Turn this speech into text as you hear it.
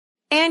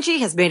Angie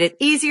has made it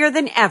easier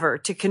than ever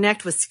to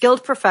connect with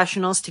skilled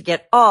professionals to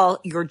get all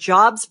your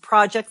jobs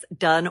projects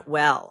done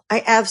well.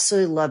 I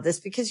absolutely love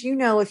this because,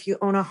 if you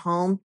own a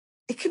home,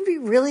 it can be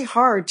really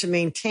hard to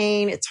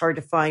maintain. It's hard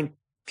to find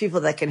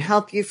people that can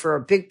help you for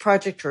a big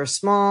project or a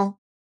small.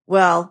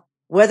 Well,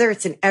 whether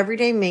it's in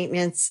everyday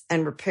maintenance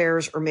and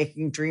repairs or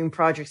making dream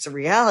projects a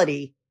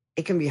reality,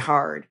 it can be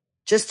hard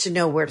just to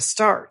know where to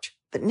start.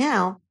 But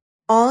now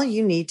all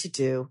you need to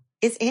do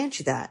is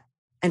Angie that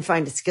and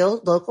find a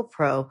skilled local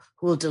pro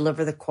who will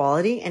deliver the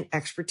quality and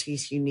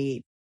expertise you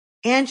need.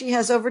 Angie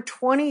has over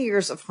 20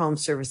 years of home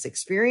service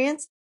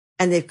experience,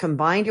 and they've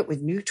combined it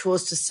with new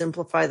tools to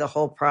simplify the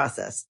whole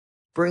process.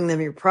 Bring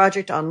them your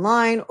project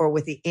online or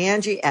with the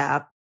Angie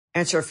app,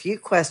 answer a few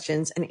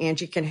questions, and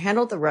Angie can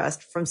handle the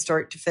rest from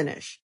start to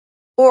finish.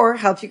 Or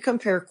help you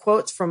compare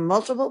quotes from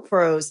multiple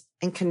pros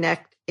and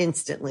connect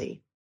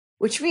instantly,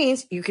 which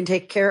means you can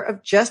take care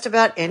of just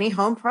about any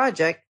home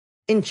project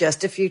in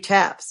just a few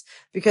taps.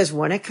 Because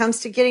when it comes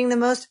to getting the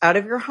most out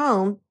of your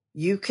home,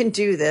 you can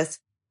do this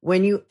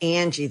when you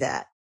Angie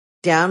that.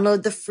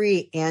 Download the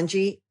free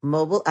Angie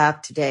mobile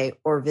app today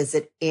or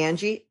visit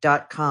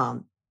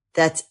Angie.com.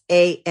 That's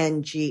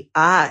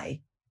ANGI.com.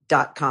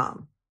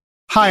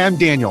 Hi, I'm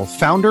Daniel,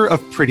 founder of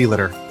Pretty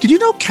Litter. Did you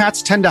know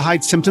cats tend to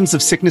hide symptoms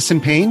of sickness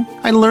and pain?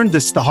 I learned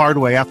this the hard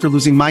way after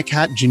losing my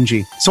cat,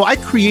 Gingy. So I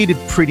created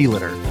Pretty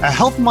Litter, a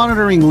health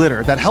monitoring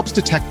litter that helps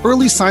detect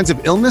early signs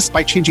of illness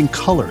by changing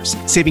colors,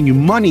 saving you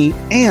money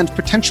and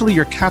potentially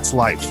your cat's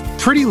life.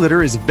 Pretty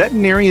Litter is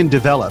veterinarian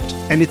developed,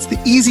 and it's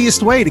the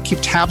easiest way to keep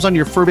tabs on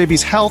your fur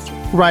baby's health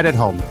right at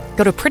home.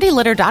 Go to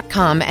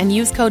prettylitter.com and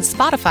use code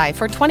SPOTIFY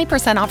for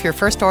 20% off your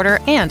first order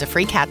and a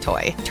free cat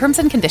toy. Terms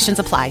and conditions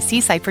apply. See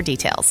site for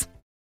details.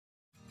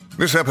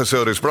 This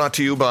episode is brought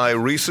to you by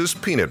Reese's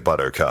Peanut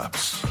Butter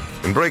Cups.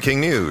 In breaking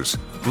news,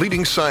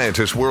 leading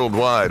scientists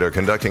worldwide are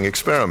conducting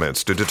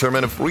experiments to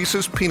determine if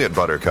Reese's Peanut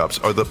Butter Cups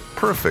are the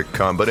perfect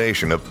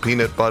combination of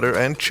peanut butter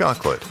and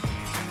chocolate.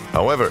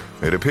 However,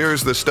 it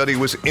appears the study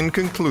was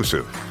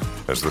inconclusive,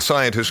 as the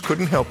scientists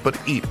couldn't help but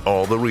eat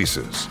all the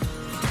Reese's.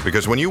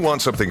 Because when you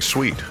want something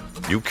sweet,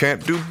 you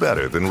can't do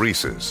better than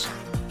Reese's.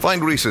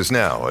 Find Reese's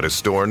now at a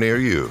store near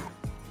you.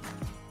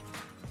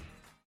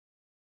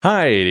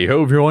 Hi,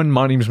 ho everyone,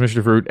 my name is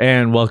Mr. Fruit,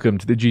 and welcome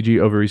to the GG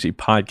Over Easy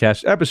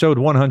Podcast, episode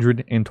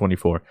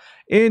 124.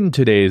 In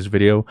today's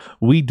video,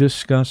 we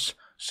discuss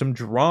some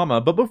drama,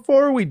 but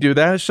before we do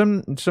that,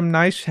 some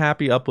nice,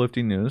 happy,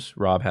 uplifting news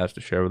Rob has to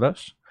share with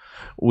us.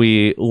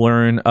 We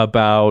learn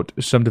about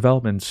some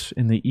developments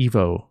in the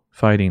EVO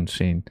fighting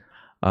scene.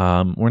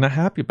 We're not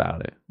happy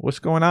about it. What's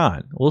going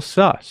on? A little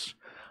sus.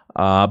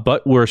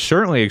 But we're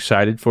certainly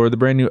excited for the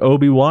brand new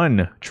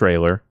Obi-Wan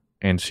trailer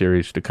and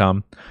series to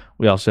come.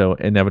 We also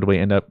inevitably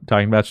end up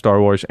talking about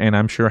Star Wars, and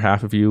I'm sure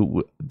half of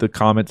you, the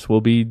comments will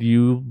be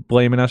you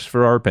blaming us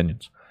for our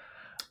opinions.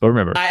 But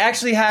remember, I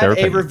actually have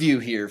a review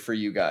here for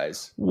you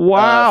guys.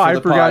 Wow, I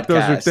forgot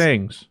those are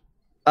things.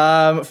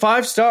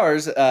 5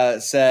 stars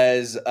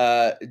says,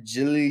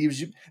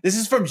 this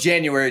is from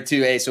January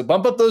too, so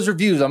bump up those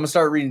reviews. I'm going to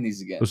start reading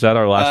these again. Was that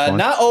our last one?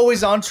 Not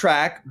always on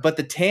track, but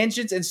the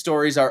tangents and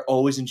stories are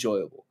always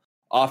enjoyable.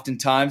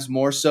 Oftentimes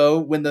more so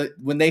when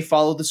they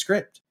follow the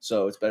script.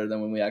 So it's better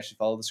than when we actually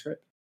follow the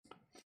script.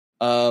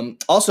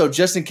 Also,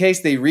 just in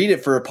case they read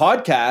it for a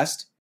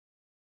podcast,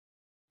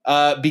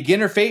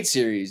 beginner Fate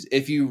series.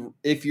 If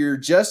you're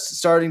just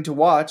starting to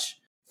watch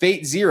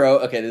Fate Zero,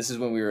 okay, this is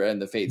when we were in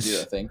the Fate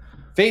Zero thing.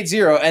 Fate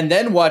Zero, and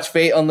then watch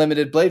Fate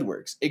Unlimited Blade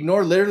Works.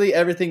 Ignore literally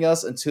everything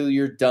else until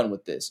you're done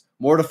with this.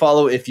 More to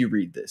follow if you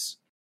read this.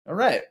 All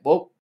right.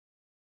 Well,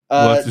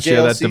 we'll have to see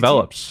how that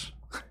develops.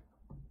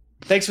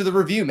 Thanks for the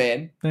review,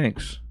 man.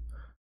 Thanks.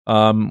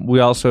 We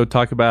also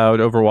talk about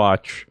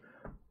Overwatch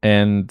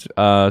and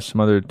some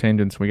other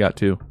tangents we got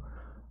too.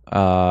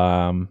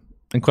 And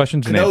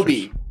questions and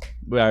answers.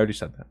 I already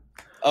said that.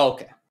 Oh,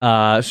 okay.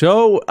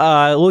 So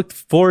look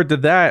forward to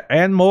that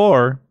and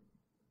more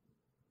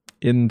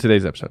in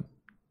today's episode.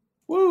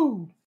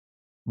 Woo!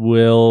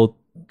 We'll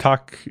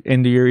talk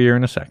into your ear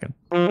in a second.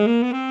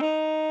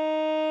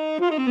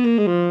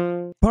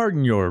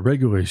 Pardon your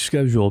regularly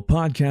scheduled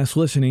podcast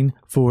listening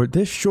for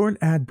this short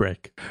ad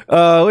break.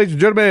 Ladies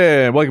and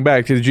gentlemen, welcome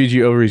back to the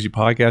GG Over Easy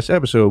Podcast,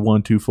 episode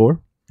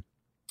 124.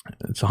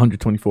 It's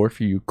 124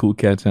 for you cool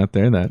cats out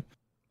there that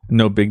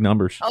know big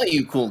numbers. All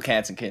you cool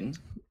cats and kittens.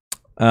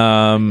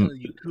 Hello,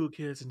 you cool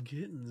cats and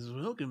kittens.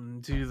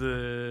 Welcome to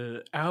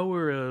the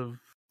hour of...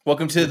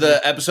 Welcome to the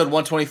episode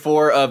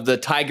 124 of the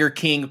Tiger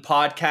King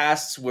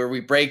podcasts, where we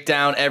break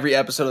down every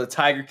episode of the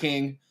Tiger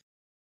King.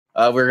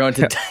 We're going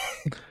to...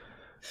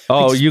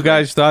 Oh, you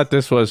guys thought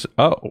this was...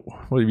 Oh,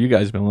 what have you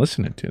guys been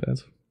listening to?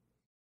 That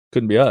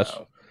couldn't be us.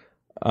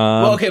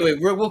 Well, okay, wait,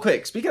 real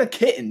quick. Speaking of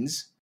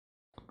kittens,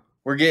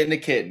 we're getting a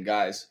kitten,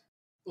 guys.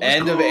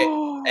 End of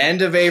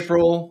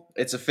April.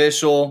 It's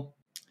official.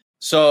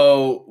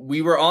 So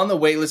we were on the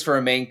wait list for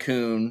a Maine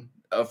Coon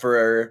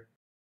for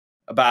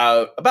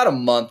about a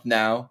month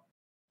now.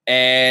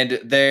 And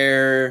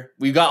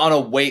we got on a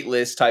wait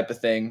list type of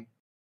thing.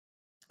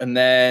 And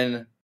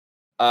then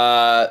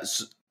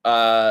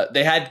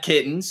They had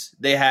kittens.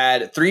 They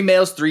had 3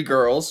 males, 3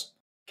 girls.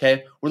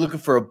 Okay, we're looking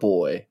for a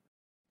boy.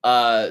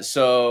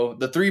 So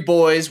the 3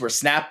 boys were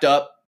snapped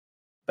up,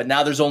 but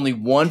now there's only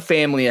 1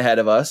 family ahead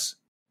of us.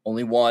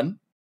 Only 1.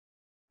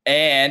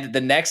 And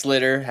the next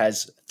litter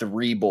has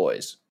 3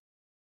 boys.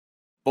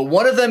 But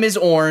one of them is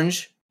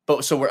orange.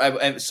 But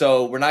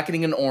so we're not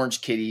getting an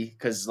orange kitty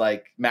because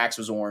like Max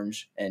was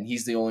orange and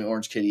he's the only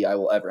orange kitty I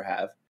will ever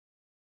have.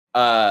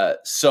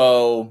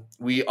 So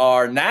we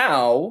are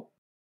now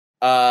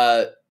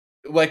it's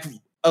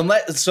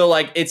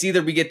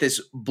either we get this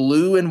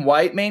blue and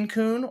white Maine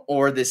Coon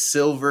or this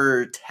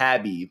silver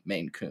tabby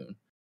Maine Coon.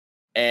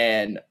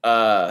 And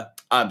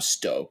I'm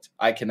stoked.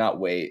 I cannot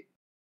wait.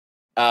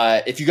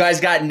 If you guys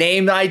got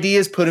name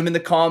ideas, put them in the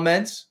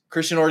comments.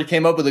 Christian already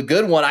came up with a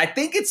good one. I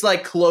think it's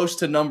like close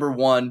to number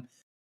 1,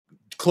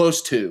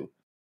 close to.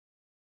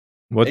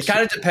 It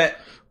kind of depends.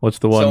 What's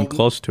the one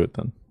close to it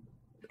then?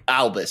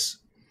 Albus.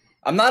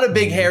 I'm not a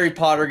big Harry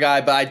Potter guy,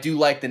 but I do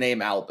like the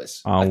name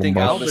Albus. I think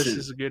Albus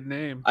is a good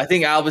name. I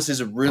think Albus is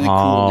a really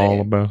cool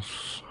name.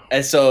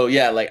 And so,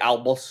 yeah, like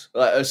Albus.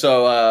 But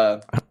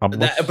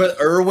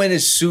Erwin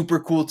is super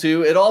cool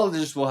too. It all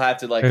just will have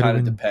to like kind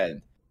of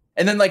depend.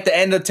 And then like the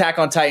end of Attack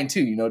on Titan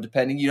too,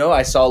 depending,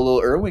 I saw a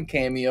little Erwin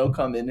cameo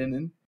come in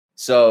and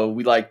so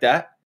we like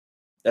that.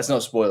 That's no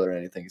spoiler or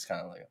anything. It's kind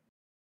of like,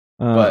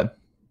 but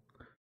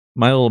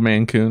my little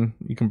Mancoon,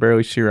 you can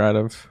barely see her out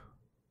of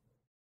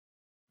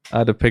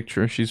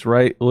picture. She's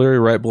literally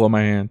right below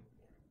my hand.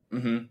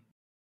 Mm-hmm.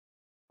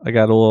 I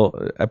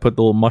put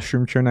the little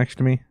mushroom chair next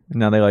to me, and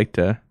now they like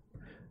to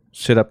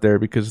sit up there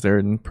because they're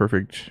in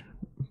perfect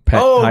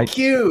pet height. Oh,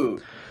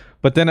 cute.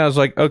 But then I was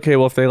like, okay,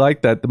 well, if they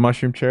like that, the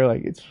mushroom chair,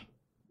 like it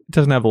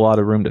doesn't have a lot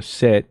of room to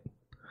sit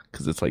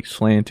because it's like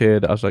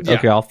slanted. I was like,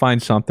 okay, I'll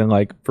find something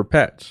like for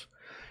pets.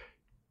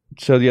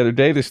 So the other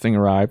day, this thing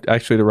arrived.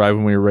 Actually, it arrived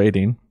when we were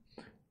raiding,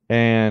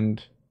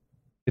 and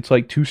it's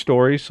like 2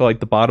 stories. So like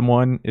the bottom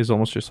one is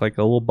almost just like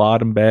a little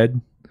bottom bed,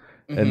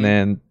 and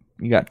then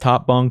you got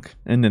top bunk,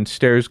 and then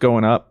stairs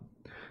going up.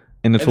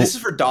 And this is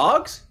for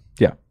dogs?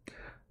 Yeah.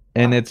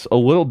 And it's a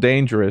little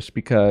dangerous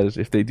because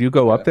if they do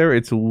go up there,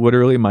 it's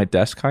literally my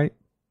desk height.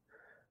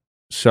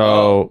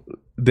 So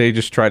they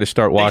just try to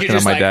start walking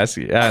on my desk.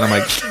 Yeah, and I'm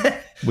like,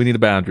 we need a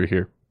boundary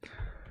here.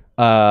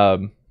 But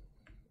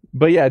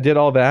yeah, I did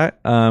all that.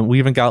 We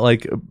even got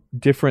like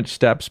different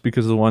steps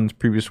because the ones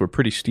previous were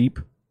pretty steep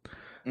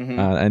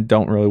and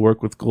don't really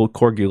work with little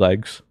corgi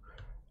legs.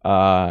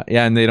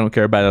 And they don't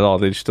care about it at all.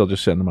 They still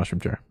just sit in the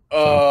mushroom chair.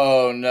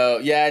 Oh no.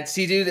 Yeah,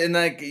 see dude, and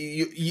like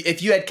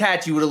if you had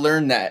cats, you would have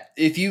learned that.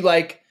 If you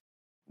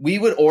we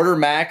would order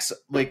Max,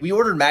 we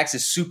ordered Max a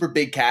super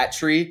big cat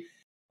tree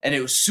and it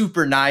was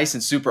super nice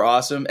and super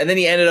awesome. And then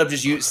he ended up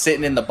just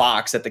sitting in the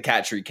box that the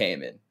cat tree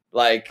came in.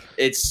 But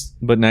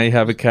now you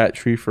have a cat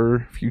tree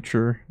for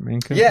future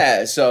Mancoon?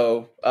 Yeah,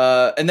 so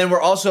and then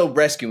we're also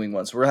rescuing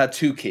one. So we'll have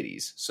 2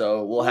 kitties.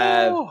 So we'll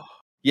have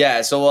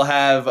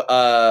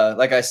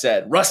like I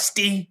said,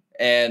 Rusty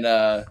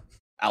and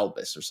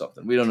Albus or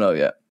something. We don't know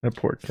yet. That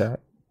poor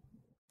cat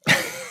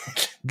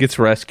gets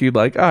rescued.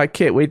 Like, I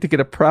can't wait to get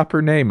a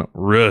proper name,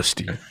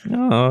 Rusty.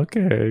 Oh,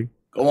 okay.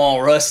 Go on,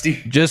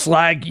 Rusty. Just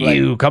like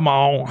you. Come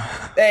on.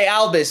 Hey,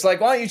 Albus. Why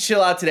don't you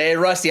chill out today?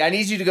 Rusty, I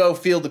need you to go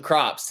field the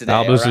crops today.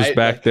 Albus is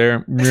back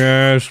there.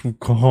 Yes, of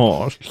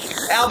course.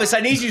 Albus, I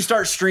need you to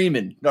start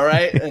streaming. All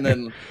right, and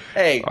then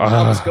hey,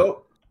 Albus,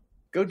 go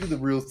do the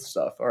real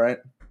stuff. All right.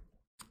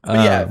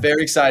 But yeah,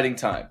 very exciting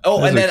time.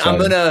 Oh, and then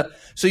exciting.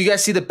 So you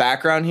guys see the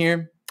background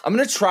here? I'm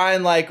going to try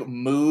and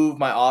move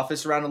my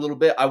office around a little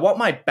bit. I want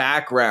my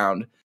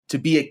background to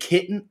be a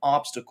kitten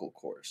obstacle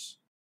course.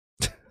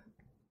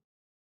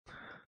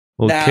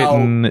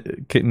 Kitten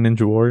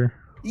Ninja Warrior?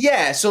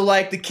 Yeah, so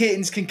the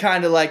kittens can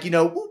kind of whoop,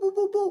 whoop,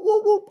 whoop, whoop,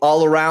 whoop, whoop,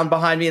 all around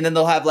behind me, and then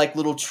they'll have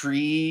little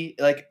tree,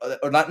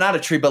 or not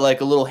a tree,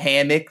 but a little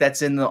hammock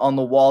that's on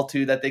the wall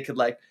too that they could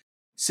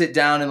sit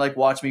down and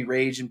watch me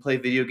rage and play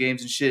video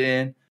games and shit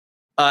in.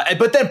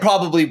 But then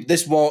probably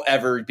this won't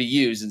ever be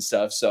used and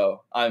stuff,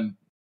 so I'm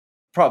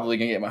probably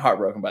gonna get my heart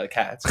broken by the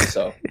cats.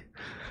 So, I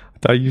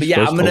thought you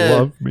supposed to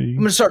love me. I'm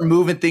gonna start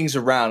moving things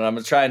around, and I'm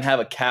gonna try and have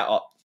a cat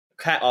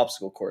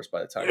obstacle course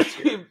by the time it's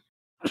here.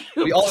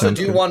 We also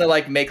do want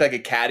to make a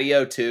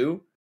catio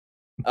too.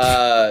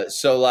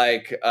 So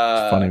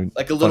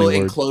a little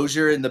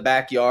enclosure in the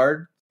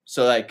backyard.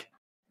 So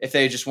if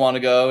they just want to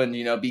go and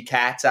be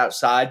cats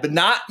outside, but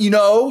not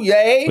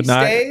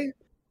stay.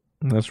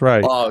 That's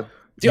right. Oh,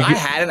 dude, I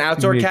had an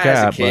outdoor cat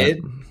as a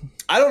kid.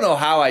 I don't know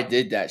how I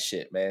did that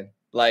shit, man.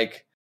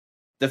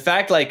 The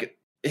fact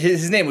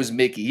his name was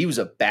Mickey. He was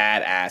a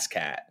badass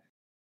cat.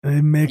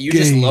 Hey, Mickey. You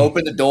just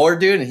open the door,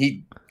 dude, and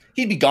he'd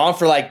be gone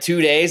for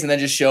 2 days and then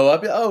just show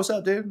up. Oh, what's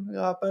up, dude?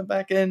 Hop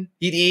back in.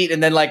 He'd eat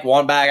and then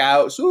one bag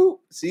out.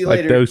 So, see you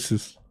later.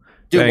 Doses.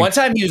 Dude, one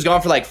time he was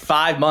gone for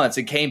 5 months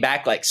and came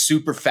back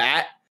super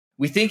fat.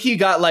 We think he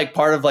got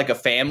part of a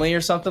family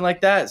or something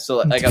like that. So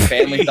a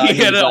family thought he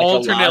had an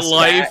alternate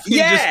life.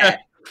 Yeah.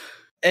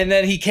 And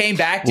then he came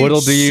back. Dude,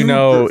 little do you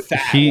know,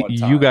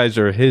 you guys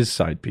are his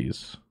side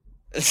piece.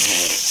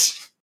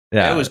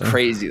 It was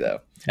crazy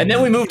though. And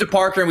then we moved to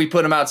Parker and we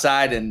put him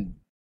outside, and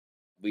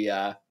we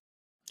let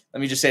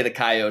me just say the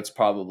coyotes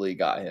probably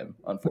got him,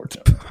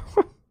 unfortunately.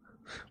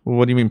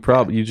 What do you mean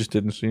probably? You just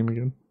didn't see him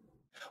again?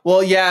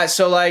 Well, yeah.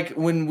 So like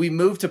when we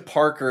moved to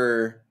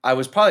Parker, I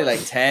was probably like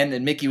 10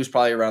 and Mickey was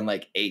probably around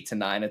like 8 to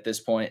 9 at this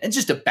point, and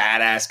just a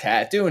badass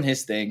cat doing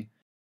his thing.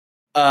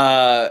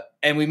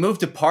 And we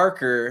moved to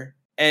Parker,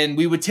 and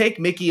we would take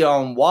Mickey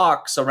on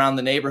walks around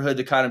the neighborhood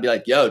to kind of be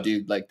like, yo,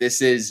 dude, like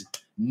this is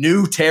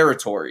new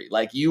territory.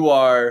 Like you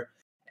are.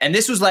 And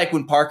this was like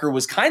when Parker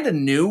was kind of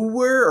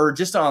newer or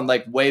just on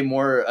like way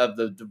more of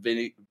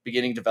the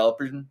beginning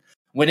developers,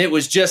 when it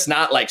was just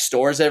not like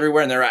stores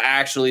everywhere and there are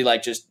actually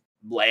like just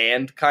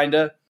land kind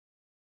of.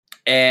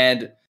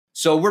 And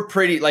so we're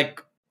pretty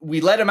like,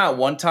 we let him out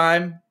one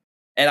time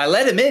and I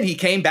let him in. He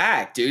came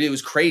back, dude. It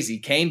was crazy. He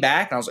came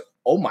back and I was like,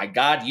 oh my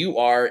God, you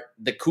are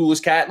the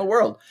coolest cat in the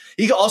world.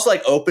 He could also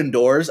like open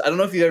doors. I don't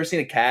know if you've ever seen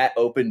a cat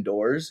open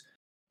doors,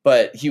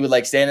 but he would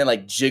like stand and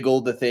like jiggle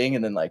the thing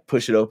and then like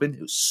push it open.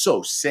 It was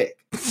so sick.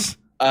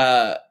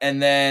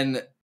 And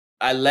then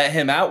I let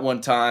him out one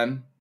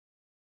time.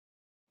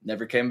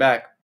 Never came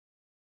back.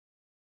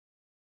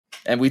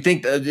 And we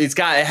think that it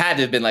had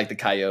to have been like the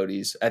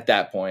coyotes at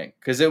that point.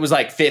 Cause it was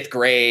like 5th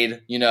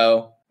grade, you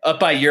know, up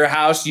by your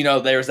house, you know,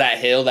 there was that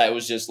hill that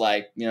was just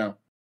like, you know,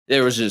 it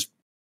was just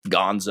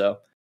gonzo.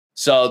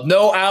 So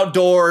no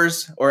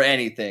outdoors or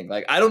anything.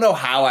 Like, I don't know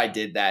how I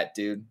did that,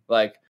 dude.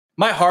 Like,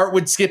 my heart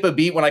would skip a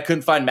beat when I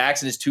couldn't find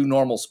Max in his 2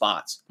 normal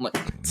spots. I'm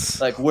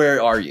like,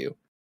 where are you?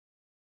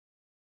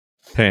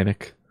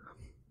 Panic.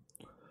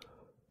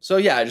 So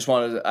yeah, I just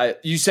wanted to,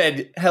 you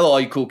said, hello, all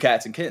you cool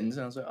cats and kittens.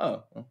 And I was like,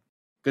 oh, well,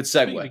 good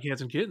segue.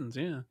 Cats and kittens,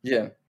 yeah.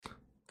 Yeah.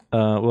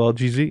 Well,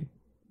 GZ.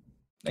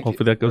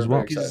 Hopefully that goes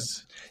well.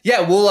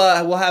 Yeah,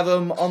 we'll have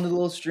them on the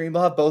little stream.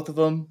 We'll have both of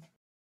them.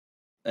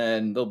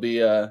 And they'll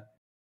be,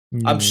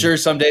 I'm sure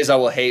some days I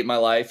will hate my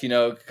life, you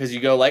know, because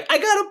you go like, I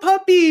got a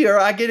puppy or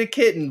I get a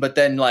kitten. But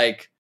then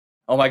like,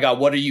 oh my God,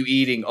 what are you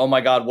eating? Oh my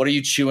God, what are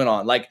you chewing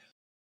on? Like,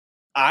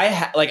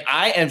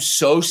 I am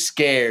so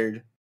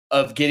scared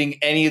of getting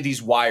any of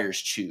these wires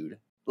chewed.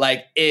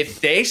 Like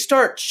if they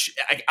start,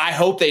 I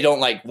hope they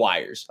don't like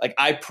wires. Like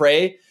I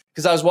pray,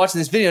 because I was watching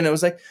this video and it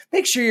was like,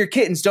 make sure your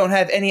kittens don't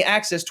have any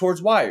access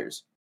towards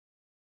wires.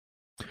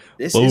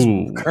 This is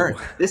current.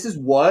 This is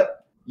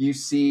what you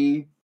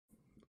see.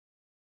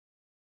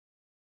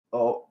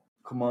 Oh,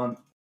 come on.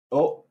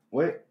 Oh,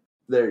 wait.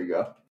 There you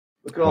go.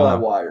 Look at all that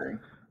wiring.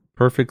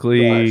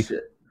 Perfectly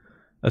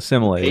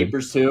assimilated.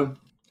 Papers too.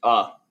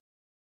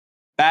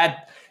 Bad.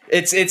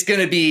 It's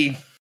going to be,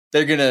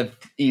 they're going to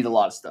eat a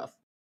lot of stuff.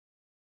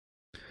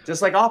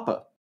 Just like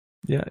Appa.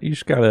 Yeah, you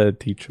just got to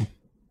teach them.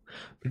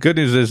 The good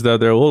news is, though,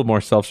 they're a little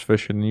more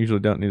self-sufficient and usually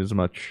don't need as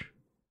much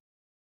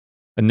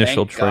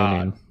initial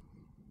training.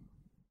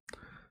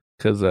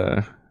 Because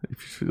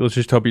let's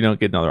just hope you don't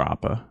get another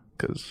Appa.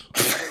 Because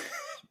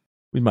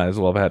we might as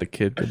well have had a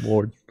kid. Good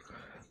Lord.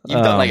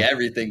 You've done like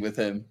everything with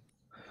him.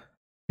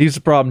 He's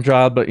a problem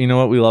child, but you know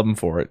what? We love him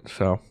for it.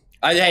 So,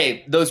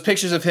 hey, those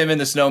pictures of him in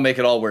the snow make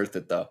it all worth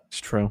it, though. It's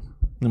true.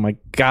 Oh my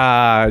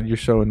God, you're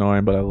so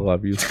annoying, but I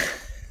love you.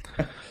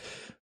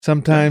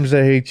 Sometimes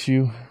I hate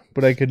you,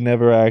 but I could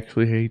never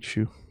actually hate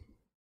you.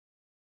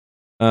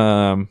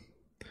 So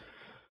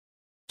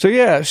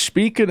yeah,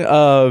 speaking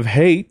of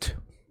hate,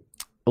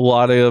 a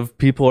lot of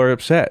people are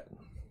upset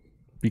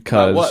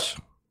because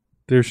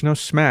there's no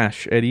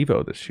Smash at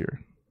Evo this year.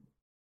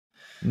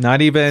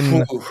 Not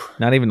even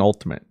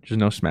Ultimate. Just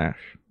no Smash.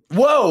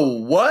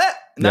 Whoa, what?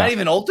 Not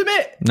even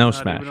Ultimate? No Not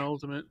Smash. Even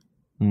Ultimate.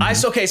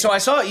 Mm-hmm. So I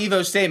saw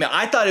Evo's statement.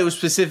 I thought it was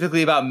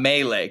specifically about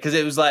Melee because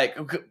it was like,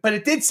 but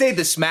it did say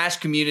the Smash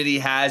community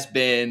has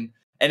been,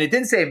 and it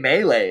didn't say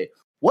Melee.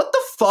 What the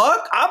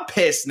fuck? I'm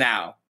pissed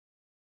now.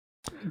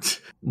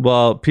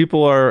 Well,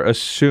 people are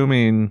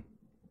assuming.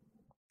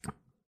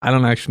 I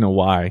don't actually know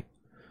why.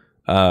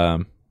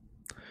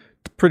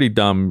 It's pretty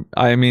dumb.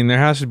 I mean, there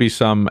has to be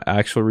some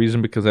actual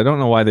reason because I don't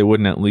know why they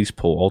wouldn't at least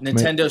pull Ultimate.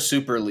 Nintendo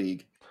Super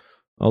League.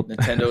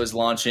 Nintendo is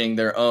launching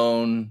their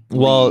own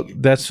Well,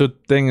 league. that's the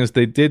thing is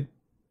they did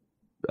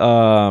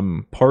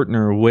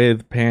partner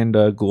with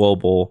Panda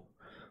Global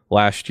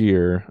last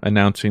year,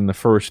 announcing the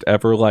first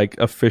ever like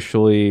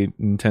officially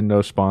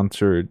Nintendo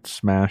sponsored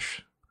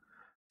Smash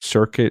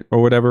circuit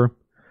or whatever.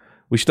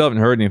 We still haven't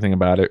heard anything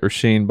about it or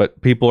seen,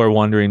 but people are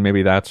wondering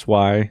maybe that's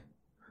why.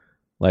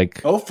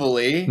 Like,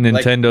 hopefully,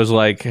 Nintendo's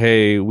like,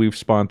 hey, we've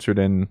sponsored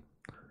and.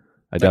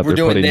 We're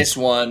doing this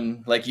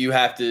one. Like you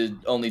have to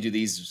only do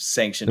these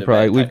sanctioned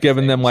events. We've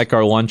given them like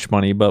our lunch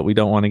money, but we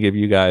don't want to give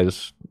you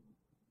guys.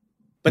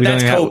 But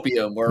that's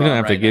copium. We don't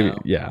have to give you.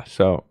 Yeah,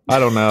 so I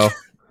don't know.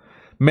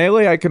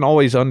 Melee, I can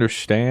always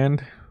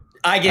understand.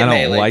 I don't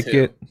Melee like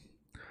too. it,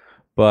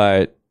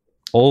 but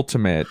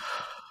Ultimate,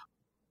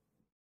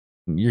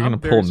 you're gonna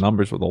pull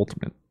numbers with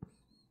Ultimate.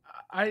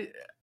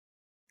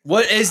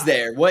 What is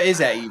there? What is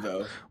at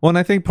Evo? Well, and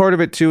I think part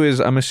of it too is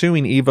I'm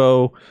assuming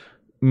Evo.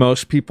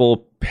 Most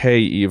people pay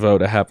Evo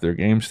to have their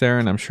games there,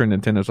 and I'm sure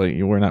Nintendo's like,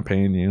 we're not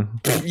paying you.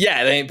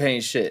 Yeah, they ain't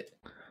paying shit.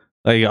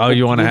 Like, oh,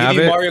 you want to We'll have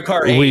give you it? Mario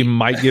Kart 8. We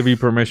might give you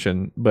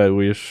permission, but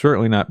we're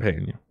certainly not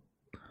paying you.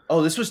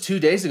 Oh, this was 2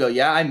 days ago.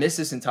 Yeah, I missed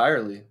this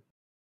entirely.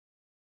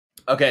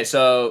 Okay,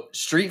 so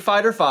Street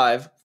Fighter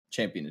V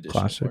Champion Edition,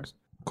 Classic,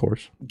 of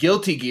course.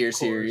 Guilty Gear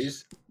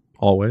series.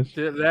 Always.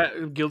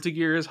 That Guilty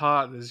Gear is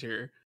hot this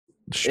year.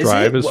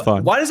 Strive is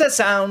fun. Why does that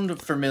sound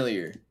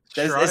familiar?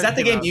 Is that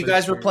the game you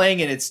guys were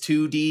playing and it's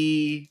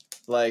 2D,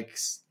 like,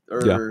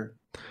 or? Yeah.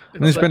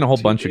 And there's been a whole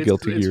bunch of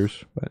Guilty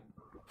Gears, but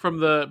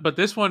but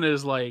this one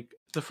is like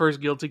the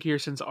first Guilty Gear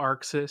since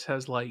ArcSys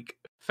has like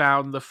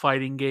found the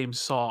fighting game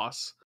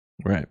sauce.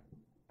 right.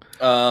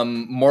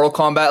 Mortal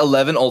Kombat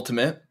 11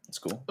 Ultimate. That's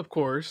cool. Of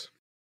course.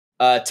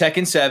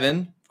 Tekken 7,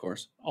 of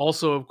course.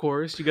 Also, of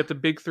course, you got the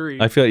big three.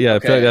 I feel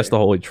like Okay. that's the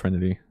Holy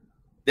Trinity.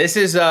 This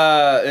is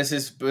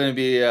gonna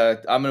be I'm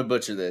gonna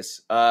butcher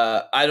this.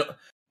 I don't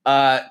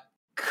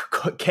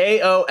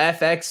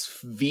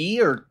KOFXV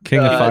or King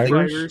of I think-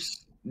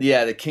 Fighters?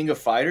 Yeah, the King of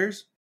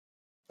Fighters.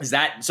 Is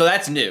that so?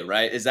 That's new,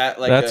 right? Is that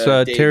like That's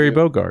Terry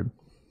Bogard.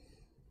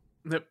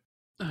 Yep.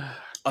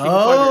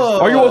 Oh.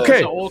 Are you okay?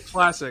 It's an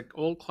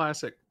old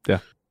classic. Yeah.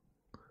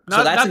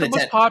 So that's Not a the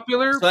most Nintendo-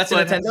 popular. so that's a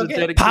but has Nintendo game?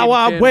 dedicated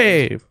Power fan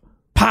Wave.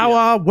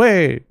 Power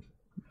Wave.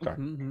 base.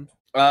 Mhm.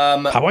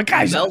 Power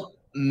Geyser.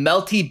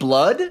 Melty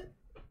Blood.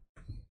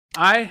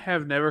 I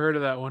have never heard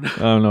of that one. I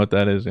don't know what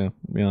that is. Yeah.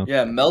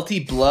 Yeah,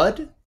 Melty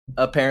Blood.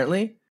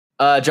 Apparently,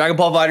 Dragon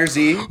Ball Fighter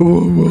Z.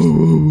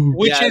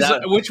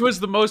 Which was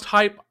the most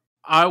hype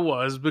I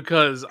was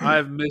because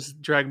I've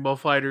missed Dragon Ball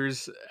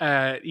Fighters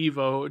at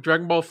Evo.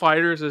 Dragon Ball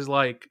Fighters is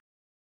like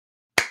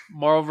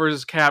Marvel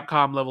vs.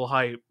 Capcom level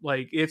hype.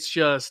 Like it's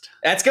just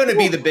That's going to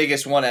be the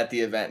biggest one at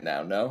the event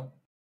now. No.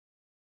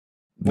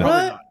 probably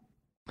not.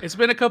 It's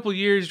been a couple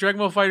years. Dragon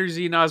Ball Fighter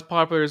Z not as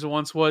popular as it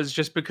once was,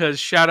 just because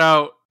shout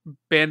out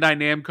Bandai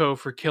Namco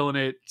for killing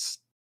its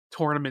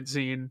tournament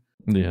scene.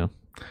 Yeah.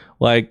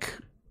 Like,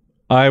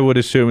 I would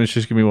assume it's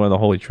just going to be one of the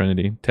Holy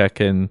Trinity.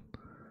 Tekken.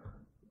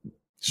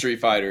 Street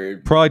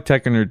Fighter. Probably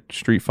Tekken or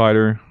Street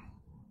Fighter.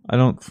 I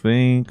don't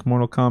think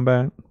Mortal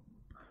Kombat.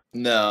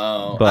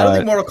 No, But- I don't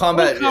think Mortal Kombat,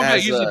 Mortal Kombat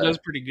has, usually does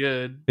pretty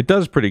good. It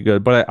does pretty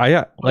good, but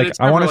I it's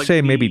I never, want to like,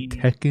 say maybe the-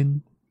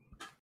 Tekken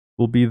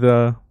will be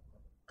the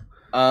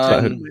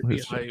Um, Might be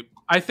hype.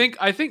 I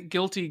think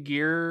Guilty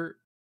Gear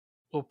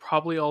will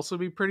probably also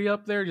be pretty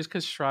up there, just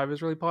because Strive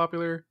is really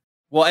popular.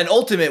 well, and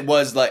Ultimate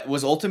was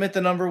Ultimate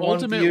the number one?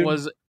 Ultimate viewed?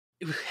 was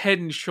head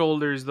and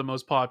shoulders the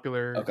most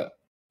popular. Okay.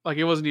 Like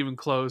it wasn't even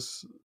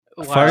close.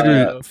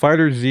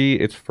 Fighter Z.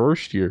 Its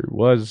first year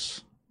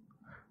was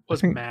was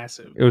I think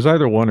massive. it was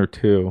either 1 or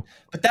 2,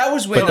 But that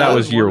was when but that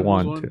was year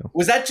one. one too.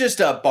 was that just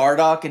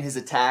Bardock and his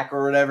attack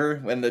or whatever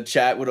when the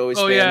chat would always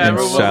Oh spam yeah, him?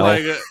 everyone was Cell.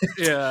 like,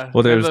 yeah.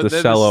 Well, there was the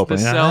cell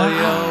opening. The cell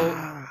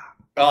yell.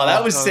 Oh,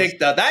 that was Oh, sick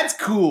though. That's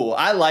cool.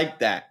 I like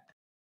that.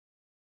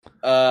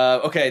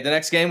 Okay, the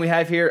next game we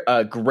have here,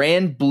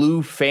 Grand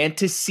Blue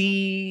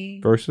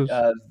Fantasy Versus.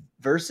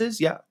 Versus,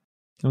 yeah.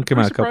 It came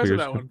I'm out a couple surprised years with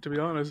that ago. one, to be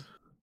honest.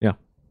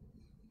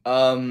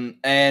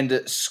 And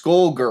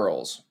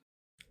Skullgirls.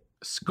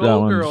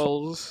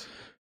 Skullgirls.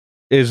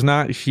 Is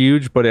not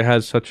huge, but it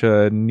has such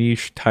a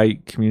niche,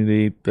 tight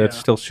community that's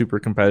Yeah. still super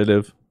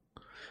competitive.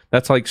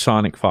 That's like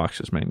Sonic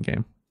Fox's main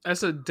game.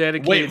 That's a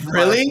dedicated. Wait,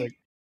 really? classic.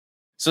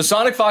 So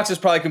Sonic Fox is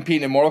probably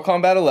competing in Mortal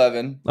Kombat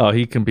 11. Oh,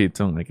 he competes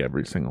on like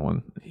every single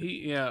one.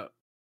 Yeah.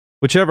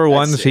 Whichever That's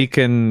ones sick. he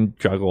can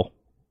juggle.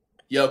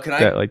 Yo, can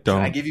That, like, can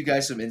I don't- give you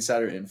guys some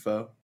insider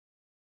info?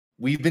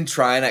 We've been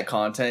trying at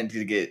content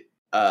to get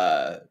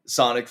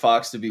Sonic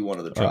Fox to be one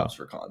of the drops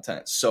for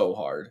content so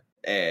hard.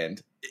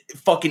 And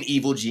fucking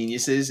Evil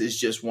Geniuses is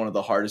just one of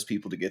the hardest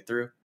people to get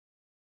through.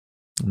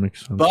 That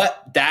makes sense.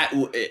 But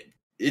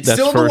it's That's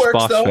still in the first works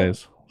boss though.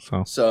 phase.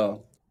 So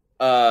So,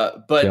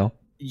 but Yeah.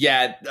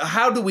 yeah,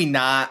 how do we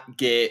not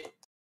get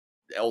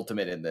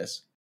Ultimate in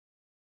this?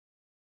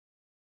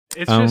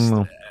 It's I don't just.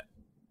 know.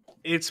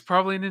 It's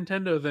probably a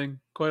Nintendo thing,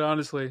 quite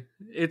honestly.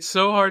 It's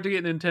so hard to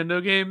get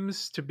Nintendo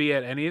games to be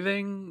at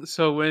anything.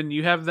 So when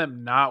you have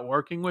them not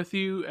working with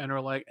you and are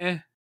like,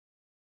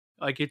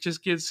 like it's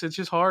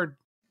just hard.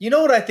 You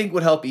know what I think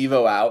would help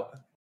Evo out?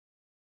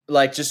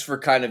 Like just for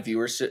kind of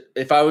viewership.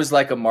 If I was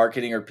like a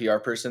marketing or PR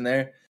person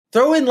there,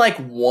 throw in like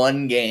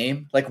one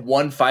game, like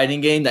one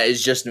fighting game that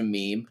is just a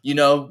meme. You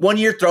know, one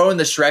year throw in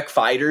the Shrek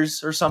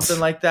Fighters or something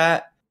like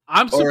that.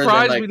 I'm Or then,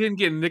 surprised like- we didn't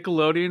get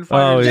Nickelodeon Oh,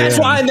 fighters. yeah. That's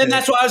why, and then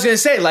that's what I was gonna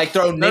say. Like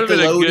throw That would've been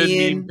a good meme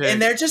Nickelodeon pick. in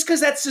there, just because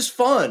that's just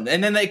fun.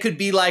 And then they could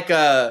be like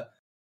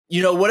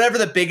whatever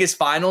the biggest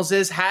finals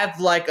is, have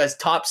like a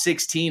top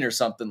 16 or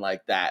something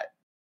like that.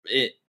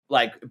 It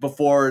like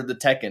before the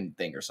Tekken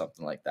thing or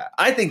something like that.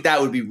 I think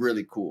that would be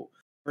really cool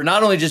for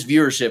not only just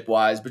viewership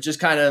wise, but just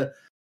kind of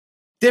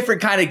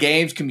different kind of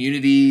games,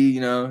 community.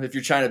 You know, if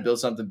you're trying to build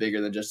something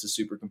bigger than just a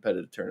super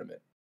competitive tournament,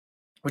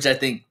 which I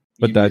think.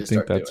 But you I need to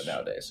think start doing that's-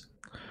 nowadays.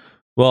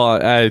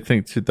 Well, I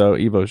think too, though,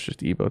 Evo's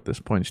just Evo at this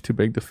point. It's too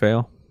big to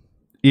fail.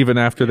 Even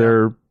after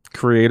their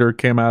creator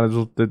came out as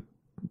the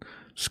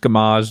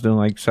Skamaz doing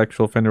like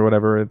sexual offender or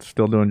whatever, it's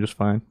still doing just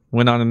fine.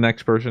 Went on to the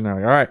next person. They're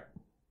like, all right,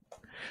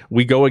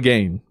 we go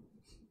again.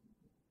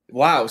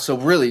 Wow. So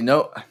really,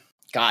 no.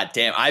 God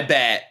damn. I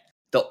bet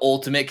the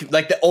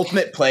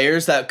ultimate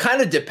players that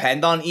kind of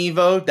depend on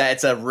Evo,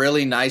 that's a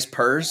really nice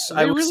purse. They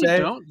I would really say.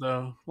 don't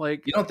though.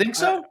 Like, You don't think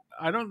so?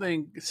 I don't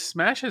think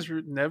Smash has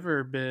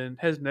never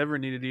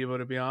needed Evo,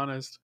 to be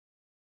honest.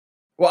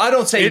 Well, I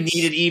don't say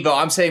needed Evo.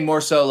 I'm saying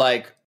more so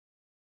like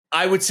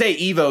I would say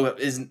Evo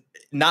is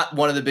not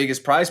one of the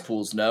biggest prize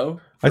pools.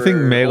 No, I think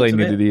Melee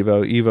Ultimate? needed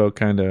Evo. Evo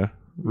kind of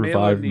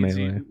revived needs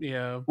Melee.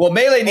 yeah. Well,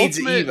 Melee needs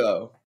Ultimate-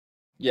 Evo.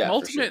 Yeah, for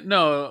Ultimate, sure.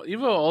 no,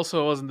 Evo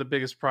also wasn't the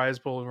biggest prize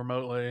pool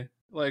remotely.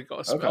 Like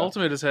Okay.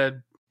 Ultimate has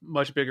had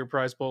much bigger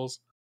prize pools.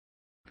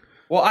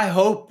 Well, I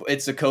hope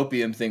it's a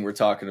copium thing we're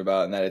talking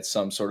about, and that it's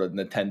some sort of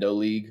Nintendo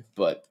league.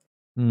 But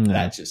No.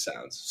 that just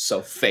sounds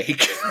so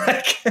fake.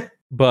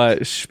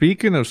 But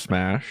speaking of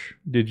Smash,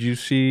 did you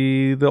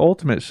see the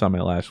Ultimate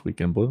Summit last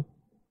weekend, Blue?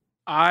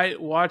 I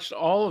watched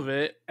all of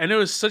it, and it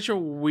was such a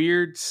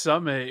weird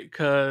summit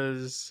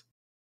because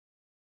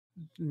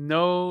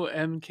no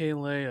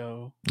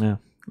MKLeo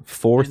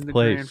Fourth in the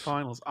grand place.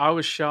 finals. I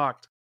was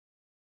shocked.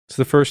 It's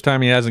the first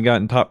time he hasn't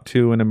gotten top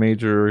 2 in a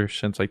major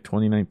since like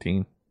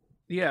 2019.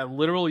 Yeah,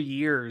 literal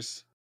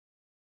years.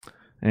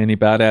 And he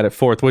bowed out at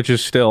fourth, which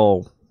is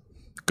still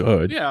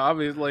good. Yeah, I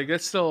mean, like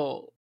it's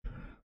still.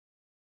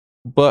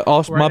 But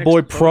also, Right my next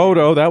boy to Cody.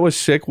 Proto, that was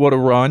sick. What a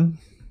run.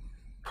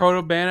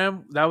 Proto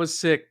Bantam, that was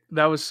sick.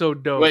 That was so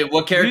dope. Wait,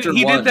 what character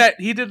he won? did that?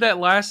 He did that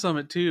last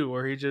summit too,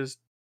 where he just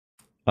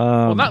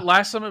well, not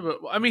last summit, but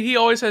I mean, he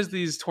always has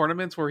these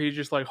tournaments where he's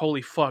just like,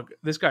 "Holy fuck,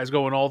 this guy's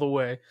going all the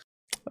way."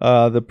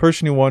 The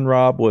person who won,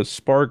 Rob, was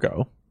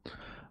Spargo.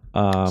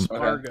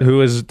 Spargo. Who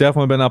has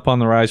definitely been up on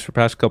the rise for the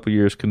past couple of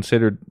years.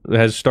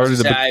 Has started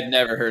to. I've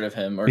never heard of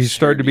him. Or He's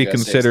started to heard be you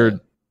guys say considered. so.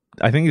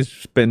 I think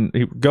he's been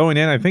going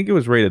in. I think it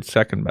was rated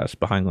second best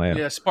behind Leia.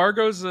 Yeah,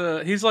 Spargo's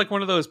he's like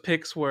one of those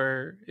picks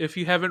where if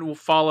you haven't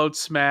followed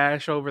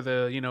Smash over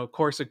the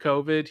course of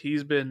COVID,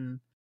 he's been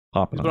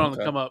Popping on on.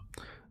 the come up.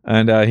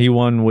 And he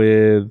won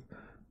with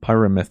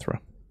Pyramithra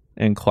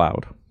and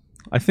Cloud.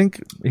 I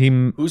think he.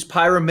 Who's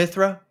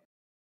Pyramithra?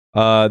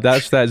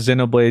 That's that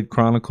Xenoblade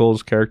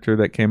Chronicles character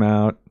that came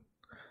out,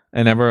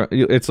 and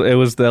it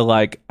was the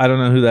like I don't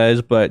know who that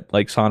is, but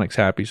like Sonic's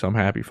happy, so I'm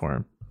happy for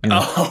him. You know?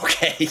 Oh,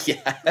 okay,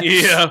 yeah,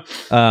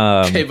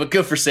 Yeah. Okay, but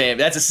good for Sam.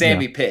 That's a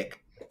Sammy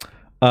pick.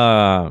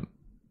 So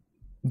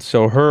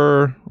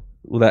her,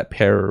 that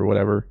pair or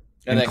whatever,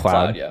 And then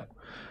Cloud, yeah.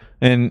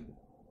 and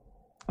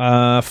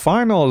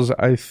finals.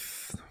 I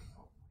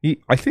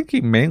think he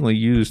mainly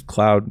used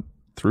Cloud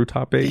through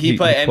top 8. Did he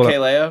play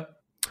MKLeo?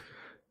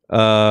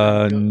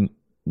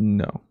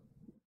 No,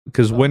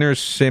 because winners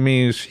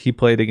semis he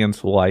played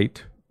against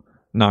Light,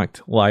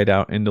 knocked Light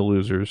out into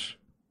losers,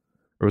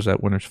 or was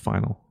that winners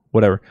final?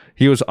 Whatever.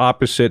 He was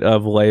opposite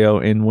of Leo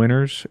in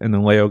winners, and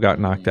then Leo got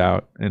knocked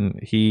out, and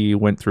he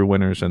went through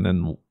winners and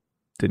then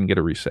didn't get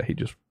a reset. He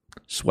just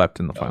swept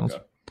in the finals.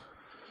 Okay.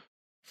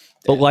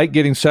 But Light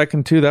getting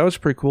second too, that was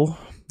pretty cool.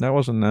 That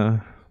wasn't it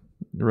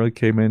really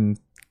came in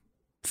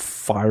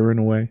firing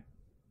away.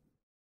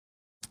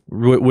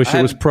 Wish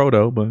it was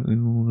Proto, but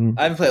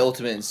I haven't played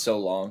Ultimate in so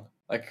long.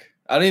 Like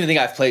I don't even think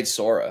I've played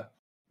Sora.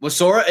 Was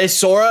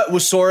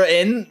Sora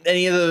in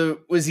any of the?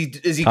 Is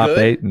he top good?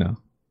 8? No.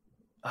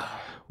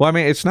 Well, I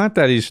mean, it's not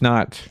that he's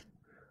not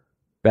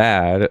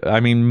bad. I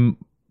mean,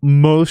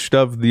 most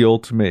of the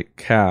Ultimate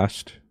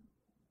cast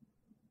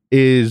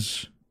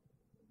is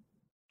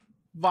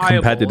Viable,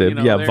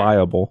 competitive. they're-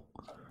 Viable.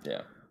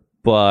 Yeah.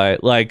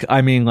 But like,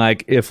 I mean,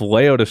 like if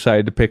Leo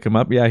decided to pick him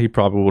up, yeah, he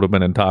probably would have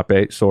been in top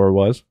 8. Sora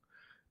was.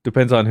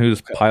 Depends on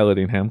who's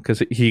piloting him,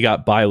 because he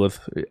got Byleth.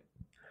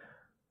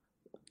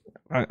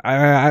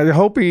 I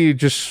hope he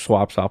just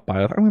swaps off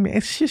Byleth. I mean,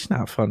 it's just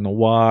not fun to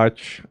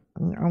watch.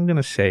 I'm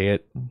gonna say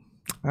it.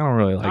 I don't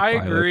really like. I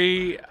Byleth.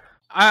 agree.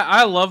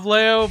 I love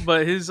Leo,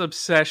 but his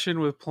obsession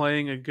with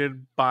playing a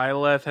good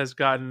Byleth has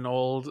gotten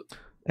old.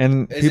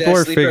 And Is it people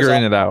a are sleeper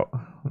figuring it Olimar?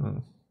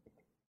 out.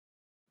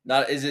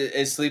 Not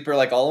is Sleeper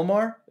like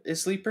Olimar?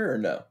 Is Sleeper or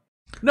no?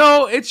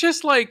 No, it's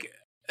just like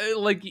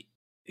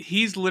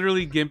he's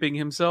literally gimping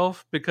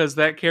himself because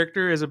that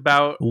character is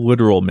about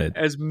Literal mid.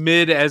 as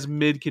mid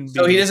can be.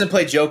 So he doesn't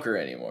play Joker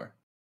anymore.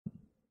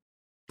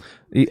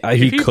 He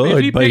he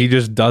could, but he picked-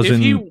 just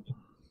doesn't.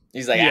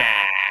 He's like, Yeah.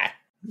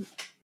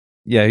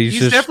 Yeah, He's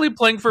just definitely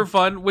playing for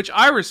fun, which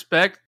I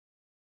respect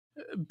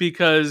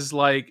because,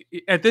 like,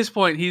 at this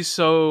point, he's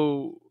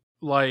so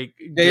like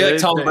Yeah, you're good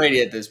like Tom that-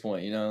 Brady at this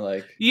point, you know,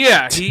 like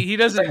Yeah, he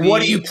doesn't. like,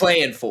 what are need- you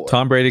playing for?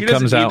 Tom Brady He doesn't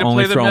comes need out to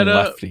only play the throwing meta.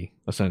 lefty,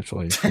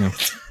 essentially. You know?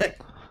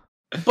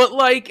 But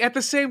like at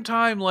the same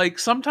time, like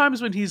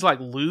sometimes when he's like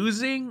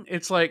losing,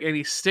 it's like, and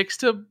he sticks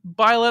to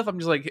Byleth, I'm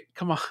just like,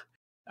 come on,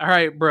 all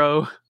right,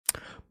 bro.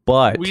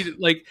 But We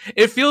like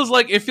it feels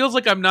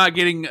like I'm not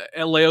getting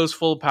Leo's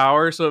full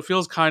power, so it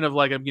feels kind of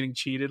like I'm getting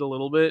cheated a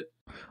little bit.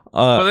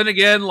 But then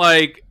again,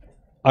 like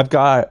I've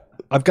got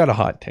a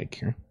hot take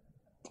here.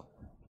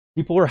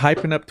 People are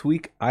hyping up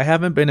Tweak. I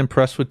haven't been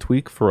impressed with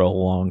Tweak for a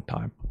long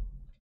time.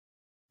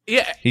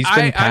 yeah, He's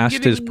been I'm past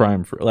his getting-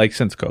 prime for like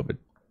since COVID.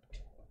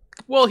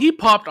 Well, he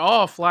popped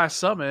off last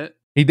summit.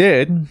 He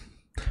did,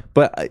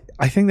 But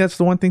I think that's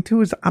the one thing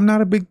too is I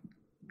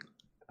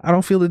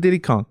don't feel the Diddy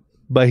Kong,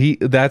 but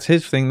that's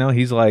his thing now.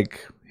 He's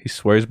like he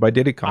swears by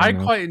Diddy Kong. I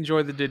now. quite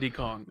enjoy the Diddy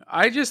Kong.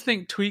 I just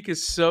think Tweak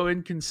is so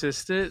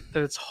inconsistent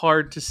that it's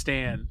hard to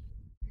stand.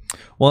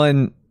 Well,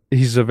 and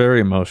he's a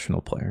very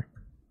emotional player.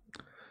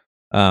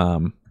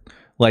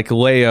 Like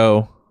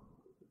Leo,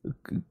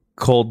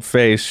 cold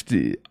faced,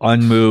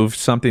 unmoved.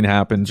 Something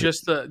happens.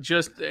 Just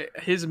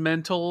his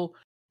mental.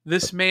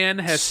 This man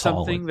has Solid.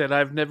 something that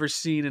I've never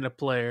seen in a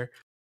player.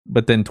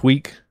 But then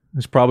Tweak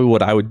is probably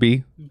what I would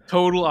be.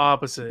 Total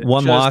opposite.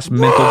 One loss,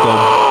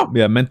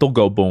 mental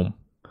go boom.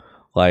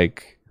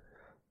 Like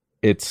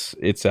it's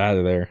out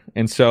of there.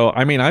 And so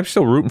I mean I'm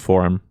still rooting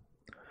for him.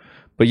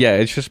 But yeah,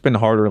 it's just been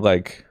harder.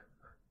 Like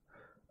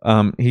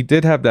he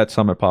did have that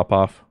summit pop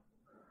off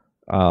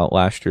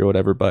last year or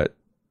whatever, but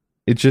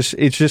it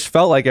just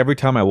felt like every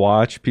time I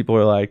watch, people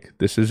are like,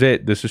 this is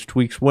it. This is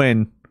Tweak's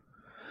win.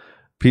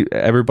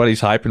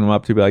 Everybody's hyping him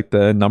up to be like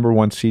the number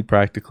 1 seed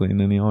practically, and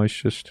then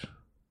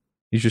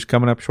he's just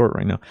coming up short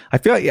right now. I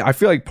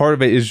feel like part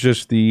of it is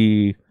just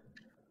the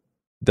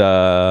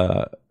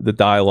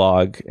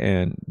dialogue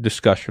and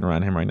discussion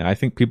around him right now. I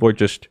think people are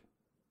just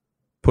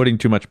putting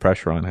too much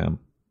pressure on him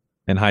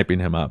and hyping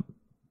him up.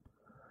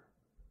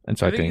 And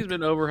so I think he's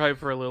been overhyped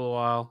for a little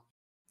while.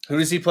 Who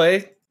does he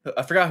play?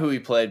 I forgot who he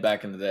played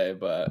back in the day,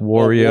 but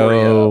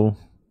Wario,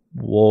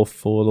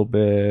 Wolf a little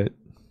bit.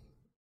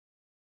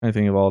 I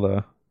think of all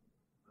the.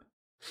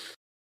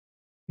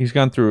 He's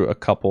gone through a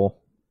couple.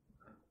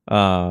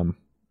 But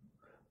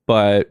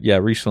yeah,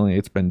 recently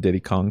it's been Diddy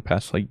Kong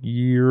past like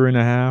year and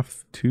a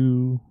half,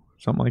 2,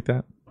 something like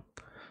that.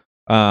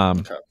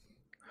 Okay.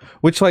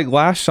 Which like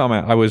last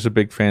summer I was a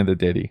big fan of the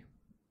Diddy.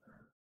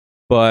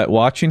 But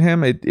watching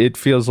him, it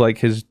feels like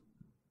his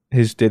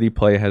Diddy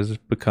play has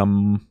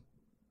become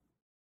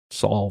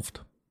solved.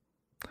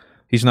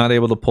 He's not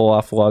able to pull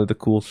off a lot of the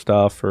cool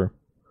stuff, or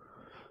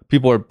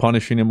people are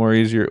punishing him more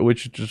easier,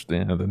 which is just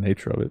the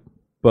nature of it.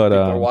 But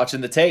people are watching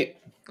the tape.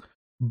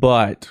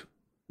 But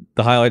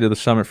the highlight of the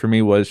summit for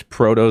me was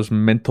Proto's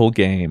mental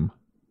game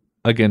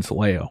against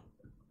Leo.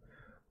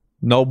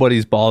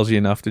 Nobody's ballsy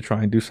enough to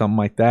try and do something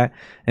like that.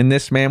 And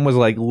this man was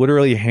like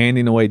literally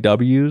handing away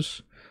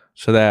W's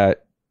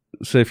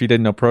so if you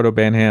didn't know, Proto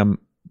Banham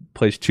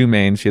plays 2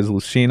 mains. He has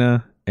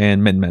Lucina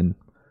and Min Min,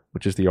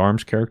 which is the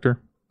ARMS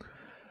character.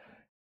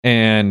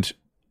 And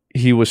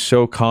he was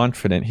so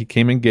confident. He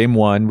came in game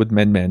 1 with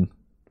Min Min.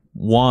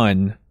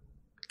 Won.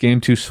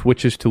 Game 2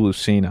 switches to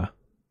Lucina.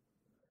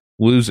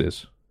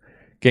 Loses.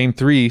 Game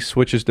 3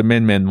 switches to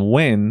Min Min,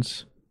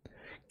 wins.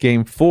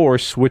 Game 4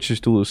 switches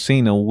to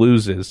Lucina,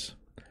 loses.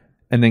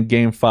 And then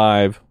game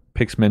 5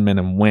 picks Min Min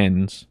and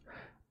wins.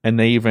 And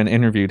they even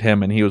interviewed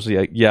him, and he was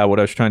like, yeah, what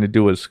I was trying to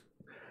do is,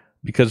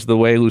 because the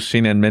way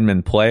Lucina and Min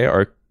Min play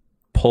are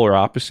polar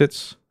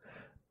opposites,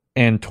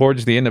 and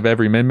towards the end of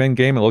every Min Min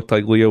game, it looked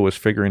like Leo was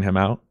figuring him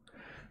out.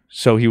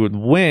 So he would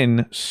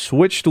win,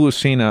 switch to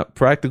Lucina,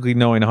 practically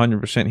knowing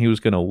 100% he was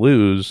going to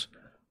lose,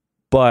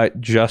 but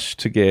just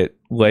to get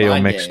Leo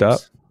mixed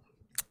up.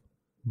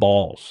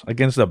 Balls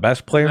against the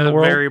best player in the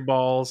world. Very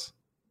balls.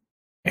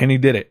 And he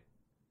did it.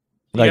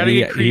 You gotta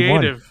get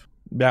creative.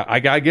 Yeah, I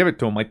gotta give it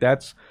to him. Like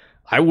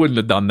I wouldn't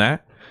have done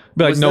that.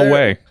 Be like, no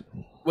way.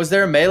 Was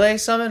there a melee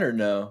summon or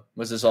no?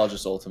 Was this all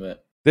just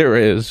ultimate? There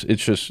is.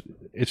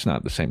 It's not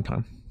at the same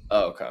time.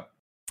 Oh, okay.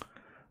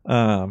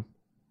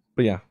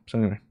 But yeah. So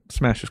anyway,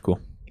 Smash is cool.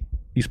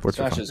 Esports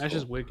are fun. Smash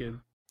is wicked.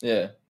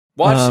 Yeah.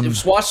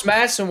 Watch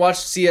Smash and watch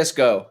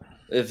CS:GO.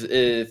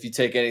 If you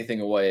take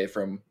anything away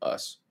from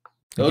us,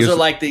 those are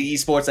like the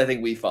esports I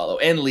think we follow,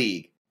 and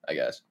League, I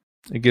guess.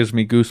 It gives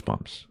me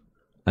goosebumps.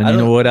 And you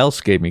know what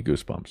else gave me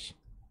goosebumps?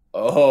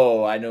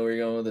 Oh, I know where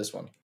you're going with this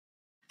one.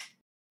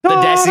 The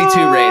Destiny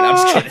 2 raid. I'm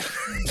just kidding.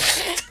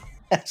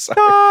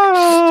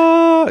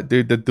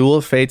 Dude, the Duel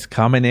of Fates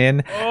coming in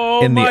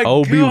the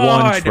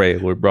Obi-Wan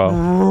trailer, bro.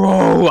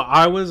 Bro,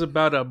 I was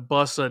about to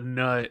bust a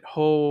nut.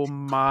 Oh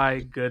my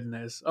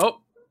goodness.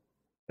 Oh.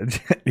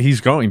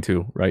 He's going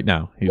to right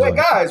now. Wait,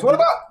 guys, what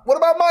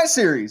about my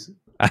series?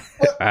 What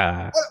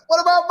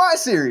about my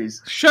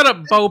series? Shut up,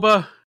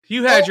 Boba.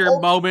 You had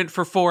your moment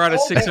for 4 out of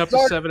 6 up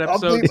to 7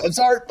 episodes. I'm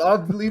sorry.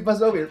 I'll leave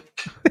myself here.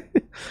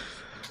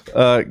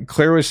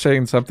 Claire was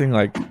saying something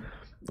like,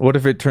 what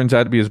if it turns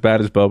out to be as bad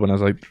as Boba? And I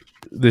was like,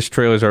 this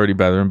trailer is already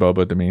better than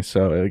Boba to me,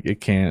 so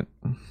it can't.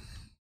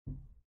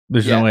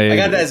 There's no way. I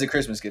got that as a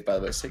Christmas gift, by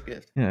the way. Sick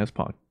gift. Yeah, it's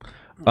pog.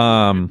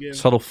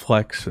 Subtle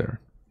flex there.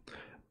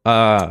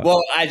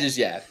 Well, I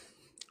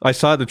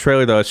saw the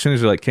trailer though as soon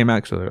as it came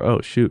out. So like,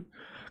 oh shoot,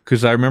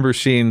 because I remember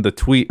seeing the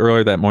tweet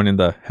earlier that morning.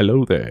 The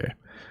hello there.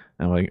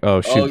 And I'm like,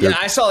 oh shoot. Oh yeah,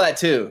 I saw that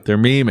too. They're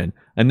memeing,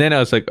 and then I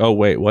was like, oh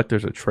wait, what?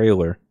 There's a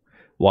trailer.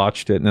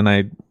 Watched it, and then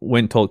I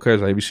went and told Claire,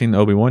 have you seen the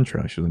Obi-Wan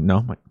trailer? She's like, no.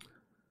 I'm like,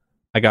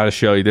 I gotta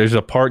show you. There's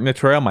a part in the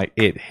trailer. I'm like,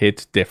 it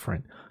hits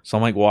different. So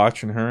I'm like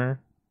watching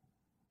her.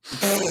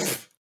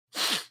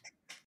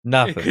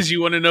 Nothing. Because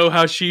you want to know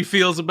how she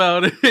feels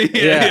about it.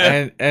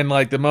 yeah. And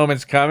like the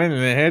moment's coming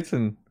and it hits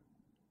and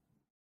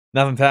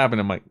nothing's happening.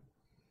 I'm like,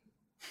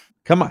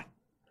 come on.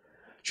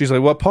 She's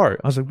like, what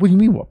part? I was like, what do you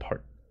mean what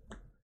part?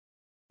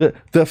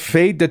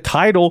 The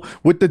title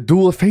with the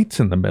Duel of Fates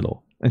in the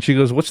middle. And she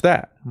goes, what's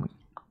that? I'm like,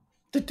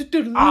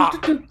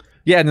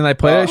 yeah, and then I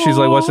play it. She's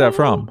like, what's that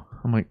from?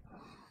 I'm like,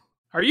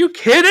 are you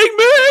kidding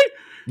me?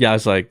 yeah, I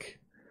was like,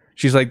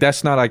 she's like,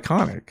 that's not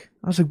iconic.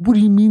 I was like, what do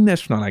you mean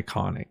that's not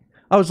iconic?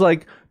 I was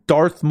like,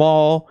 Darth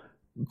Maul,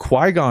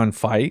 Qui-Gon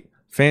fight,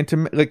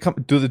 Phantom, like, come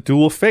do the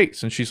Duel of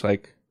Fates. And she's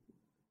like,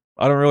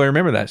 I don't really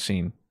remember that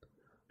scene.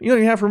 You don't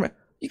even have to remember.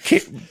 You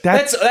can't,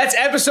 That's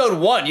episode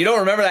 1. You don't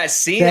remember that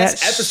scene?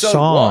 That's episode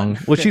song.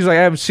 1. Well, she's like,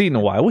 I haven't seen it in a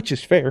while, which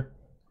is fair.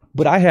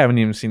 But I haven't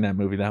even seen that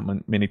movie that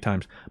many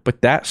times.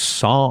 But that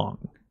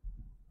song,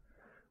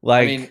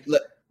 like, I mean,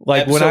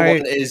 like episode when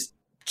 1 is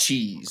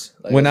cheese.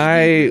 Like,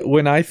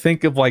 when I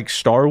think of like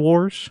Star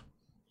Wars,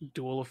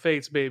 Duel of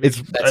Fates, baby.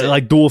 it's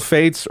like Duel of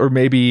Fates or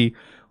maybe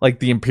like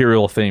the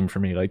Imperial theme for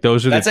me. Like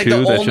those are that's the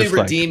like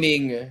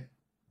two.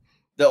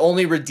 the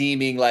only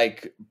redeeming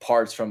like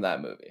parts from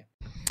that movie.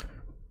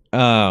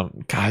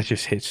 God, it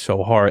just hits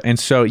so hard. And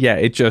so yeah,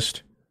 it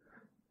just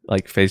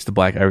like fades to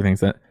black,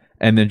 everything's that,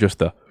 and then just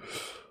the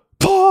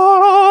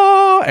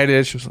and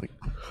it's just like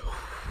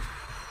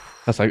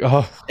that's like,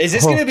 oh, is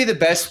this gonna be the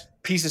best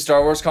piece of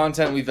Star Wars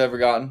content we've ever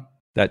gotten?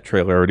 That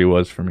trailer already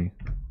was for me.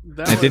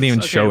 It didn't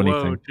even show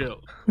anything.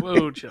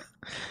 Whoa, chill.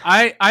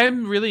 I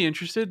am really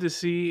interested to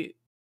see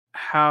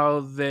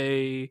how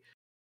they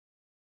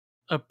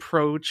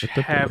approach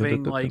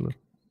having like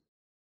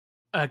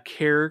a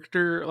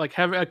character, like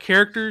have a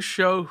character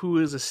show who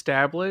is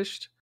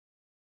established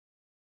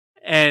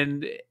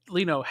and,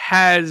 you know,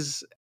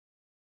 has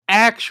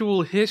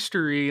actual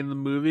history in the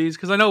movies.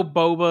 Because I know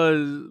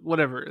Boba,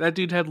 whatever, that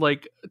dude had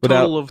like a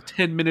total of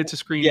 10 minutes of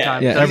screen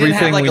time. Yeah,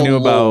 everything we knew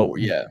about.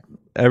 Yeah.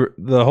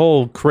 The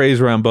whole craze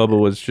around Boba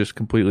was just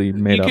completely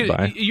made up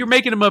by. You're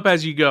making him up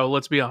as you go.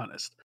 Let's be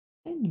honest.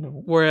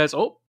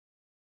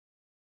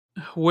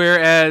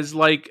 Whereas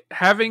like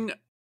having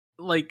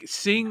like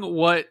seeing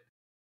what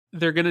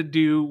they're gonna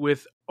do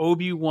with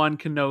Obi-Wan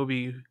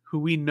Kenobi, who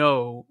we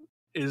know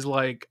is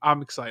like,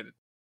 I'm excited.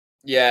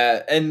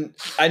 Yeah, and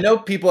I know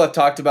people have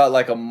talked about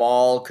like a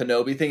Maul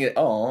Kenobi thing.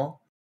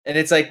 And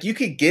it's like you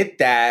could get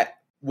that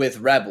with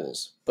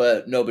Rebels,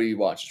 but nobody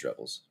watches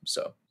Rebels,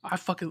 so. I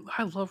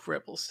love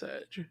Rebels,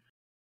 Sedge.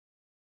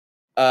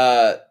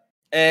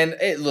 And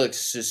it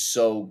looks just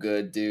so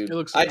good, dude. It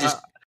looks.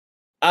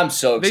 I'm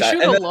so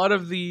excited. They showed a lot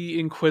of the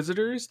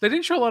Inquisitors. They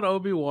didn't show a lot of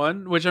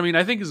Obi-Wan, which I mean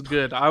I think is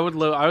good. I want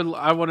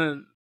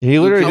to. He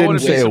literally didn't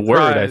say a word.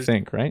 I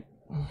think, right?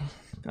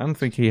 I don't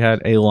think he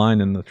had a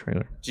line in the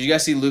trailer. Did you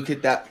guys see Luke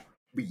hit that?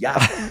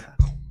 Yeah.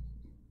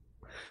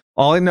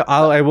 All I know,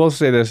 I will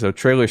say this though.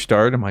 Trailer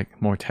started. I'm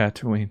like, more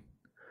Tatooine.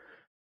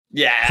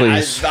 Yeah,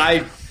 please.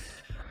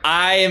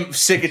 I am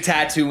sick of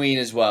Tatooine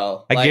as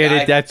well. I get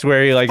it. That's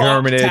where he like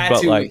hermited,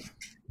 but like,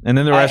 and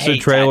then the rest of the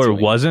trailer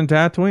Tatooine. Wasn't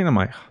Tatooine. I'm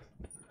like,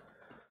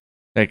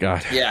 thank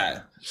God.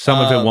 Yeah. Some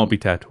of it won't be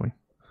Tatooine.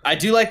 I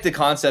do like the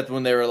concept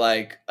when they were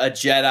like a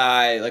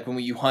Jedi, like when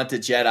you hunt a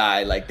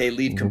Jedi, like they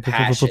leave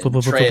compassion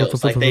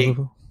trails,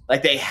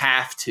 like they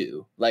have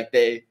to, like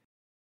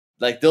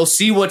they'll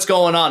see what's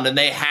going on and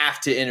they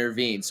have to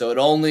intervene. So it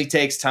only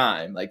takes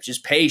time, like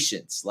just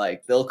patience.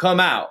 Like they'll come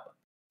out.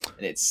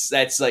 And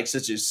that's like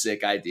such a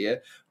sick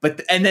idea.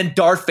 And then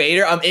Darth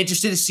Vader, I'm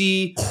interested to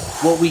see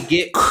what we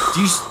get.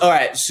 All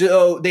right,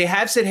 so they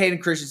have said Hayden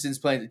Christensen's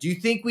playing. Do you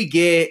think we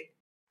get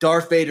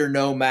Darth Vader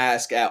no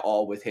mask at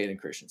all with Hayden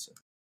Christensen?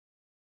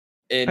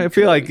 I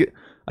feel like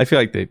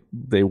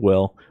they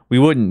will. We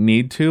wouldn't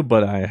need to,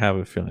 but I have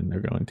a feeling they're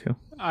going to.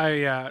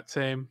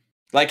 Same.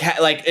 Like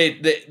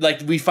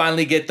we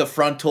finally get the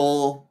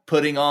frontal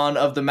putting on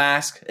of the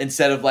mask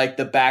instead of like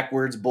the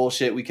backwards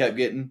bullshit we kept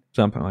getting.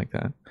 Something like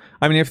that.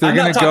 I mean, if they're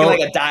going to go like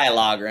a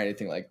dialogue or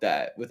anything like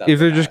that, if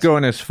they're just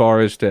going as far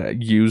as to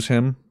use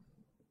him,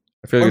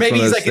 I feel like or maybe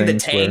he's like in the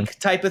tank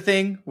type of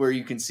thing where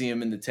you can see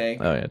him in the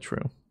tank. Oh yeah,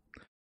 true.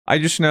 I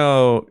just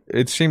know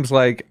it seems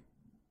like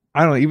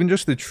I don't know. Even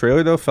just the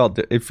trailer though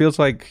it feels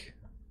like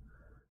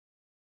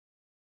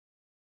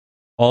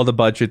all the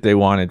budget they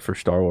wanted for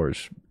Star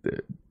Wars.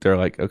 They're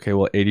like, okay,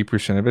 well,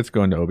 80% of it's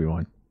going to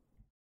Obi-Wan.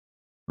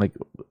 Like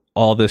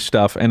all this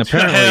stuff, and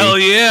apparently, hell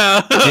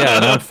yeah, yeah,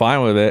 and I'm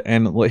fine with it.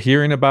 And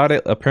hearing about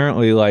it,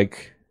 apparently,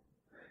 like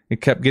it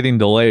kept getting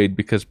delayed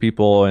because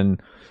people,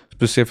 and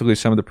specifically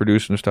some of the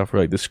producers and stuff, were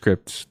like, the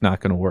script's not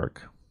going to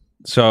work.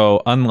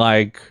 So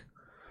unlike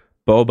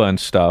Boba and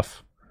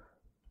stuff,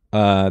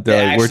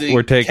 they're like,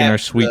 we're taking our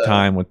sweet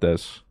time with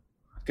this.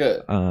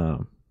 Good.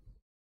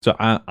 So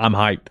I'm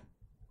hyped,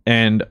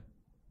 and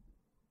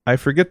I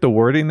forget the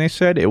wording they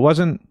said. It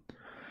wasn't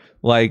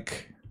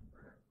like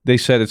they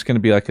said it's going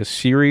to be like a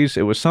series.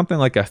 It was something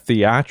like a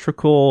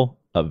theatrical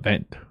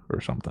event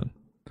or something.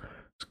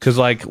 Because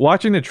like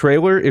watching the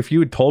trailer, if you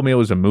had told me it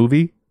was a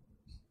movie,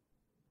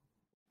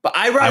 but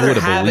I'd rather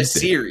have a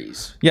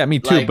series. Yeah, me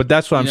too. Like, but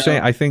that's what I'm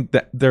saying. I think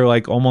that they're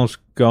like almost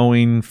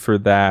going for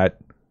that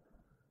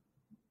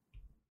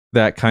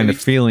kind of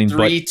feeling,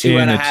 but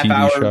in a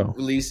TV show.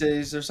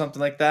 Releases or something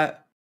like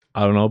that.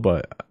 I don't know,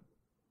 but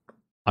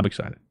I'm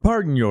excited.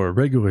 Pardon your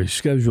regularly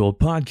scheduled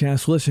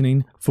podcast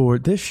listening for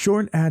this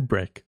short ad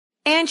break.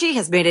 Angie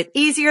has made it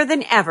easier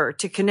than ever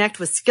to connect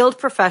with skilled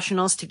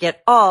professionals to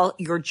get all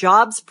your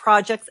jobs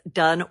projects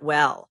done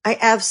well. I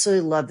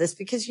absolutely love this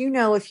because, you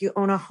know, if you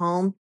own a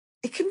home,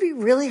 it can be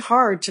really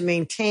hard to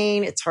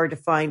maintain. It's hard to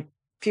find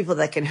people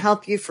that can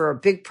help you for a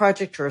big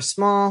project or a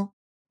small.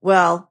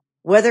 Well,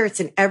 whether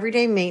it's in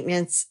everyday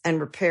maintenance and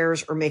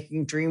repairs or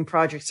making dream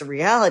projects a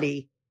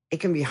reality, it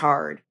can be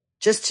hard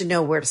just to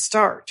know where to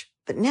start.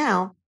 But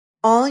now,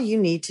 all you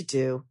need to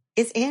do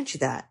is Angie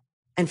that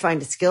and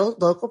find a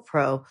skilled local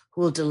pro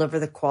who will deliver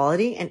the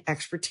quality and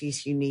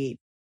expertise you need.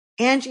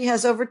 Angie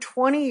has over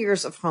 20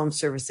 years of home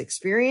service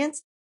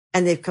experience,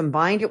 and they've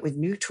combined it with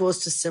new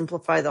tools to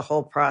simplify the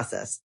whole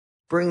process.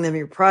 Bring them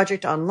your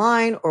project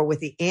online or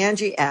with the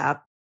Angie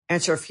app,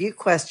 answer a few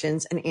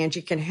questions, and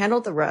Angie can handle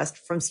the rest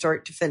from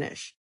start to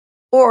finish.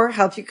 Or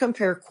help you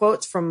compare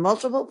quotes from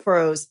multiple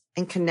pros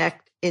and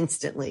connect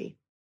instantly,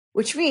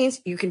 which means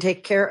you can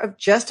take care of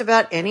just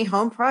about any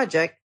home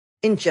project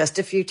in just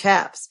a few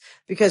taps.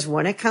 Because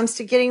when it comes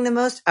to getting the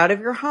most out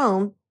of your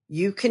home,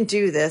 you can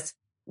do this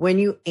when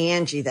you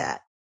Angie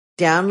that.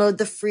 Download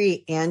the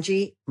free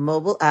Angie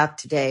mobile app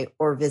today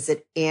or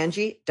visit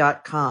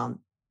Angie.com.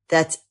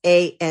 That's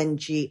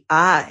ANGI.com.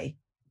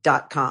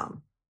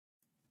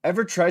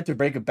 Ever tried to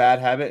break a bad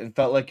habit and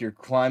felt like you're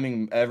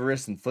climbing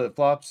Everest in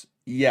flip-flops?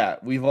 Yeah,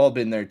 we've all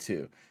been there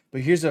too.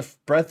 But here's a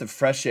breath of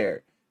fresh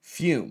air.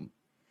 Fume.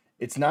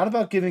 It's not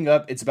about giving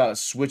up, it's about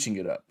switching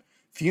it up.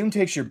 Fume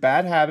takes your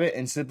bad habit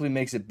and simply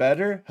makes it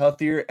better,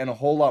 healthier, and a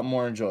whole lot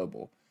more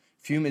enjoyable.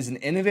 Fume is an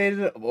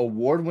innovative,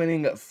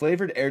 award-winning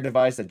flavored air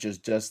device that does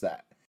just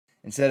that.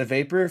 Instead of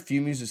vapor,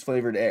 Fume uses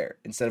flavored air.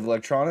 Instead of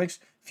electronics,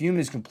 Fume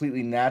is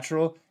completely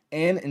natural.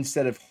 And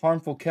instead of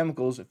harmful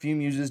chemicals,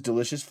 Fume uses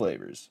delicious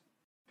flavors.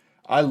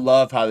 I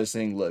love how this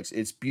thing looks.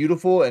 It's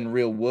beautiful and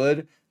real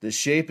wood. The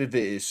shape of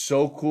it is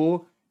so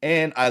cool,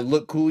 and I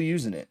look cool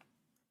using it.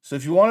 So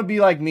if you want to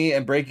be like me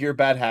and break your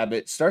bad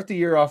habit, start the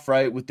year off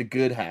right with the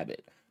good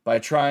habit by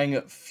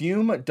trying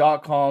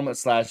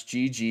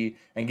fume.com/GG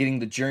and getting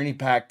the journey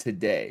pack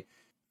today.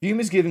 Fume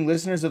is giving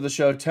listeners of the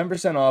show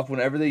 10% off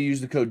whenever they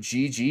use the code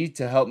GG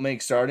to help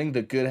make starting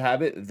the good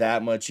habit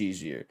that much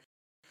easier.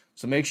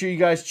 So make sure you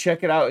guys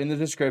check it out in the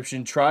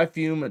description. Try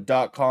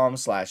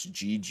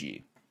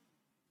fume.com/GG.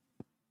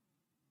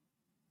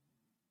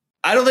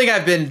 I don't think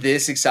I've been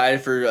this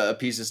excited for a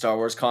piece of Star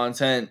Wars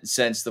content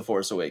since the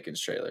Force Awakens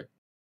trailer.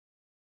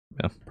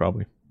 Yeah,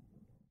 probably.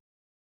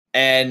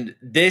 And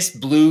this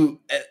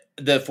blew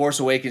the Force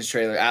Awakens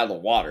trailer out of the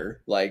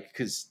water.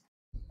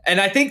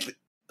 And I think,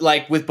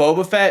 like, with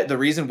Boba Fett, the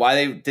reason why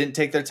they didn't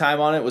take their time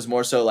on it was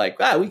more so like,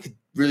 we could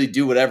really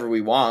do whatever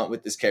we want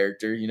with this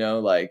character, you know,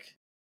 like,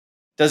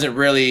 doesn't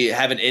really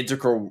have an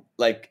integral,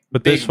 like,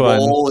 but big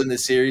role in the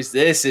series.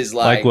 This is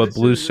like what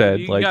Blue said.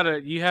 You like,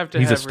 you have to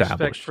he's have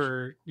established. respect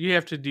for. You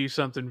have to do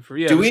something for.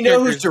 Yeah. Do we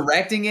know who's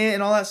directing it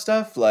and all that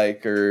stuff?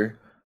 Like, or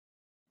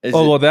I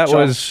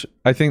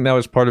think that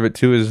was part of it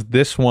too. Is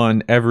this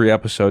one every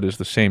episode is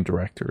the same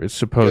director? It's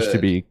supposed to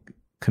be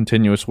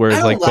continuous.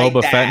 Whereas like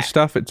Boba Fett and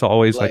stuff, it's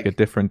always like a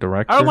different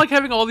director. I don't like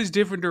having all these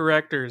different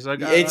directors.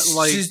 It's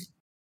just,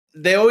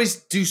 they always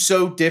do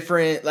so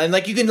different, and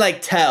like you can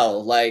like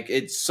tell, like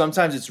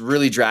sometimes it's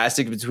really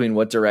drastic between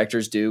what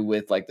directors do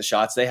with like the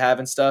shots they have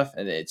and stuff,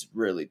 and it's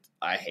really,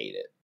 I hate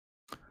it.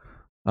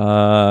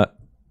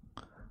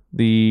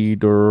 The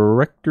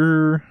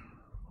director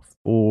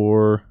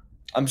for,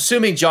 I'm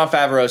assuming Jon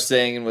Favreau's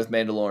thing with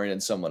Mandalorian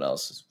and someone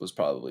else was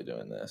probably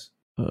doing this.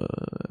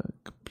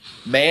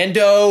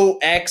 Mando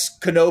X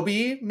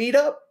Kenobi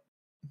meetup.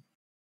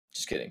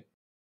 Just kidding.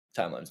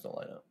 Timelines don't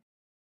line up.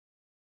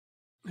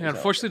 Yeah,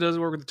 unfortunately, it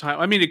doesn't work with the time.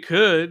 I mean, it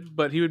could,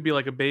 but he would be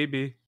like a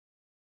baby.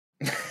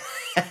 It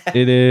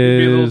He'd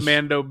be a little is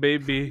Mando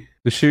baby.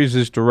 the series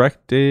is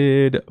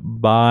directed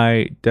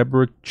by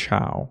Deborah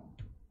Chow,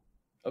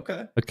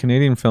 Okay. a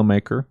Canadian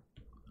filmmaker.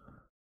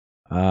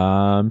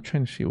 I'm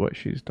trying to see what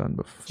she's done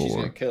before. She's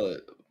gonna kill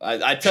it.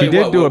 I tell She you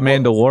did what, do a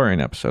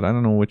Mandalorian episode. I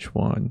don't know which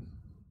one.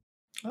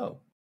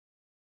 Oh,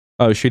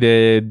 she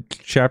did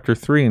chapter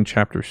 3 and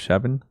chapter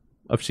 7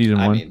 of season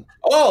 1. I mean,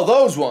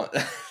 those ones.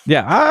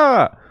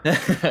 Yeah.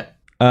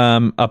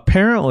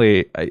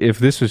 Apparently, if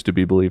this is to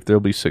be believed, there'll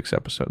be 6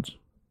 episodes.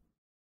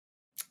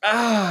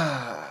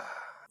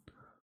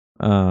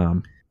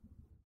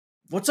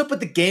 What's up with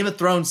the Game of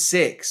Thrones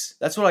 6?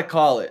 That's what I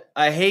call it.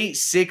 I hate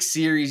 6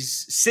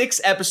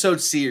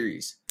 episode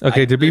series.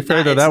 Okay, to be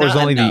fair though, that was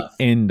only the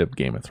end of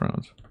Game of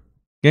Thrones.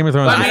 Game of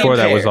Thrones before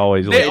that was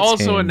always. They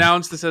also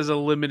announced this as a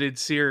limited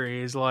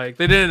series. Like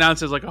they didn't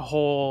announce it as like a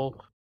whole.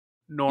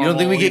 Normal, you don't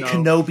think we get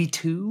Kenobi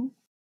 2?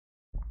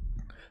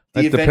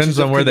 It depends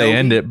on where they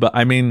end it, but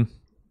I mean,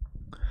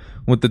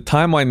 with the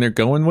timeline they're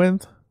going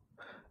with,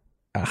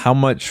 how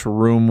much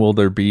room will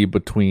there be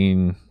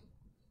between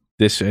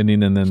this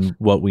ending and then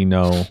what we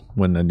know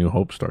when the New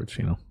Hope starts?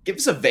 You know, give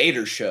us a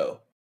Vader show.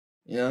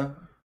 You know,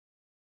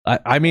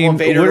 I mean, Or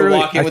Vader literally,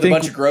 walking with a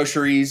bunch of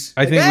groceries.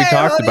 I think we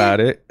talked about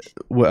it,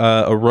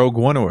 a Rogue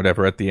One or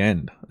whatever at the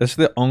end. That's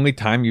the only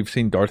time you've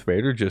seen Darth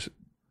Vader just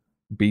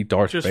be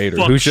Darth Vader,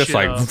 who's just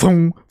like,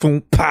 boom,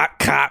 boom, pat,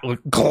 cat.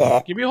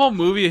 Give me a whole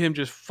movie of him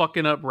just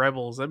fucking up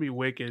rebels. That'd be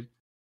wicked.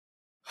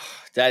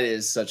 That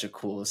is such a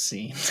cool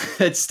scene.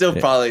 It's still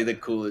probably the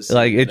coolest scene.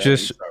 Like, it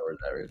just,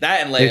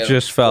 that and Leia, it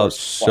just felt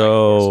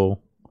so...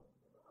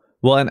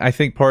 Well, and I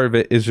think part of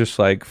it is just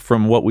like,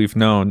 from what we've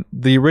known,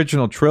 the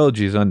original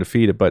trilogy is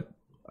undefeated, but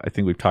I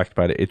think we've talked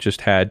about it. It just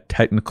had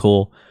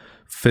technical,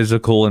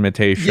 physical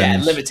limitations.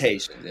 Yeah,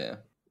 limitations, yeah.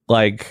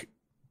 Like,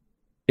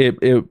 it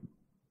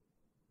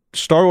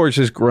Star Wars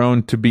has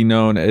grown to be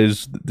known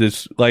as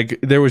this, like,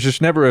 there was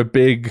just never a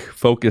big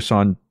focus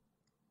on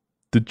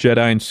the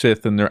Jedi and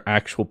Sith and their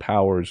actual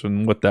powers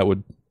and what that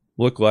would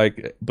look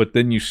like. But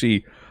then you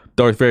see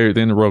Darth Vader at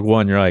the end of Rogue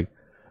One, you're like,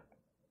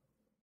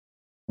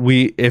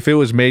 if it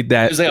was made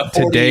that like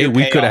today,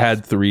 we could have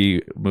had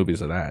 3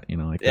 movies of that, you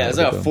know, like yeah, it's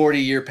like a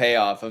 40-year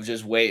payoff of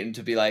just waiting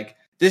to be like,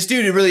 this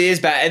dude really is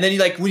bad. And then you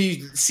like when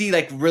you see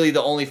like really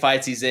the only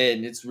fights he's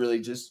in, it's really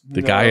just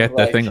the guy at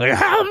that thing, like,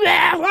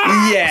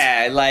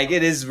 yeah, like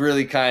it is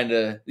really kind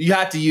of, you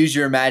have to use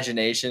your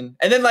imagination.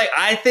 And then like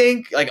I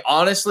think, like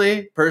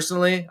honestly,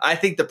 personally, I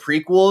think the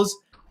prequels,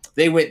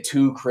 they went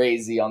too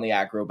crazy on the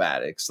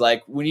acrobatics.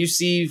 Like when you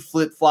see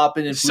flip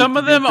flopping and some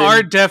of them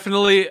are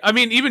definitely. I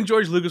mean, even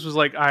George Lucas was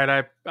like, "All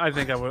right, I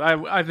think I would.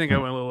 I think I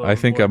went a little. I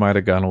think I might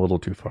have gone a little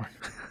too far."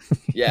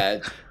 Yeah,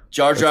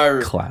 Jar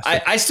Jar.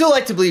 Classic. I still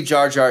like to believe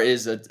Jar Jar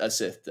is a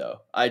Sith, though.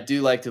 I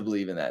do like to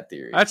believe in that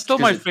theory. That's still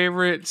my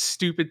favorite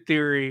stupid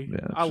theory.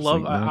 Yeah, I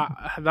love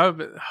that. Would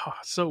be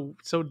so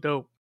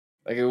dope.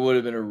 Like it would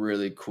have been a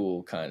really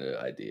cool kind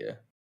of idea.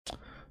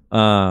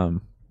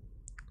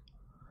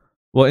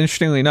 Well,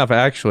 interestingly enough,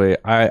 actually,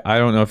 I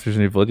don't know if there's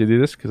any validity to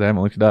this because I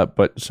haven't looked it up,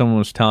 but someone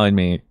was telling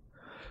me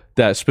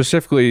that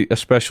specifically,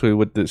 especially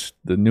with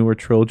the newer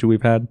trilogy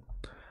we've had,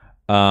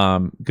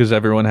 because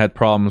everyone had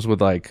problems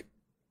with like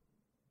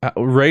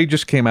Rey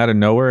just came out of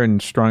nowhere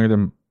and stronger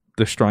than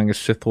the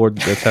strongest Sith Lord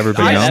that's ever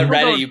been known. I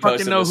read it, you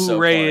fucking know who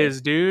Rey is,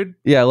 dude.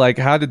 Yeah, like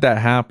how did that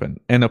happen?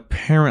 And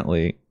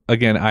apparently,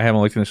 again, I haven't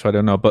looked into this, so I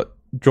don't know, but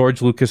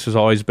George Lucas has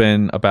always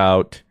been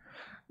about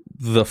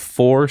the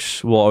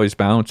Force will always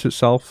balance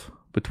itself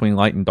between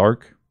light and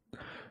dark.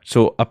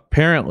 So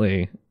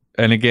apparently,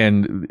 and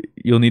again,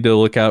 you'll need to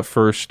look out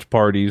first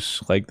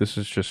parties. Like this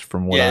is just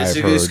from what I've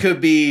heard. This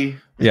could be.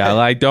 Yeah,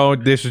 I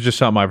don't. This is just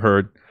something I've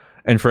heard,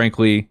 and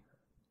frankly,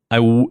 it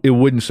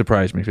wouldn't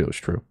surprise me if it was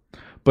true.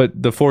 But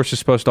the Force is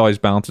supposed to always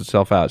balance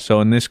itself out. So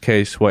in this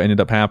case, what ended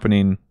up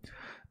happening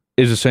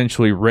is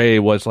essentially Rey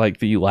was like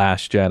the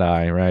last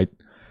Jedi, right?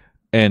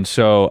 And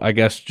so I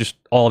guess just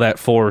all that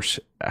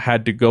Force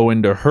had to go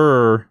into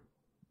her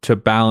to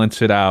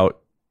balance it out.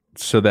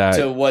 So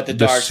that what the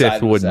dark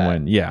Sith wouldn't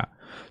win. Yeah.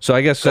 So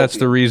I guess that's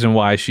the reason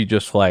why she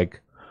just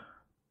like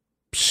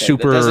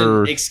super... That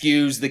doesn't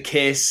excuse the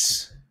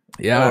kiss.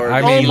 Yeah,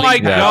 I mean... Oh my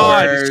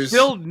God.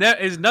 Still,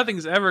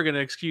 nothing's ever going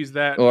to excuse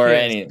that or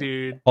kiss, anything.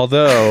 Dude.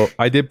 Although,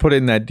 I did put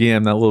in that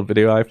DM, that little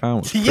video I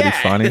found was pretty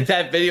funny.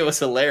 That video was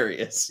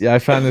hilarious. Yeah, I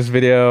found this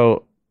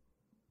video...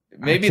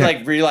 Maybe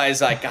like realize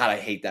like, God, I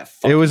hate that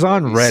fucking It was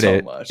on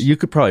Reddit. So much. You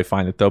could probably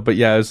find it though. But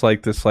yeah, it was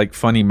like this like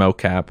funny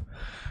mocap.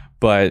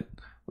 But...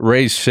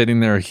 Rey's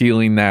sitting there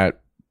healing that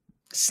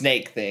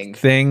snake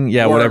thing.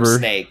 Yeah, Worm whatever.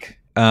 Snake.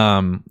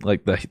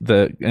 Like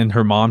the and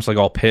her mom's like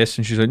all pissed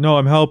and she's like, "No,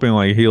 I'm helping."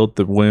 Like healed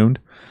the wound.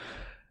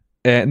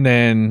 And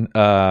then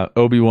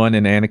Obi-Wan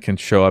and Anakin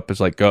show up as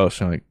like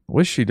ghosts. And I'm like,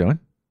 "What's she doing?"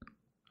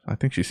 I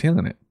think she's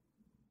healing it.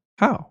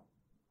 How?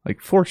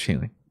 Like Force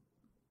healing.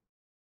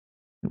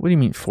 What do you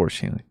mean Force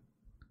healing?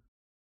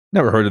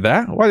 Never heard of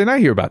that. Why didn't I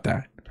hear about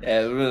that?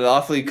 Yeah, it was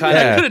awfully kind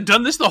of. Could have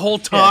done this the whole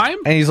time.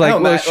 Yeah. And he's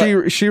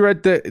like, she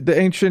read the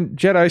ancient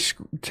Jedi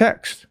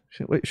text.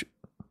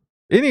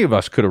 Any of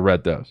us could have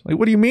read those. Like,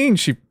 what do you mean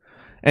she?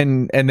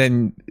 And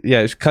then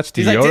it cuts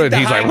to Yoda, and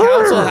he's like,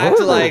 Council had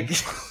to like,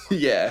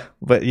 yeah.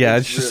 But yeah,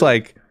 it's just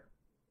like,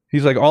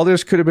 he's like, all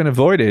this could have been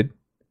avoided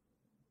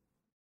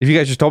if you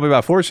guys just told me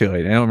about Force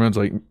healing. And everyone's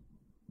like,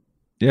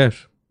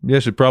 yes,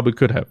 it probably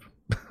could have.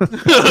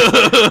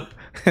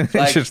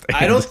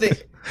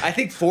 Like, I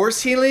think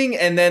Force healing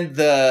and then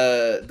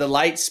the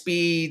light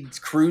speed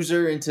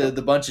cruiser into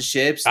the bunch of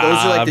ships. Those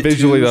are like the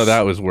visually twos. Though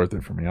that was worth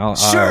it for me.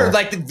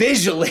 Like the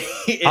visually.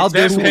 I'll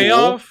that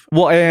payoff.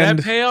 Well, and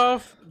that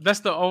payoff.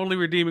 That's the only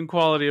redeeming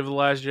quality of The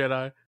Last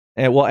Jedi.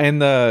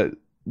 And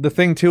the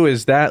thing too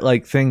is that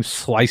like thing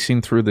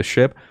slicing through the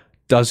ship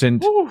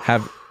doesn't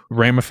have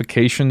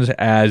ramifications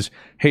as,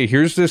 hey,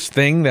 here's this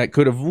thing that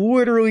could have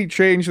literally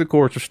changed the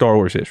course of Star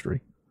Wars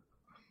history.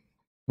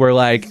 Where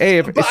like, hey,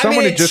 if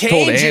someone had just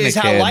told Anakin, it changes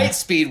how light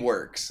speed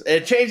works.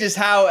 It changes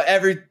how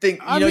everything.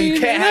 You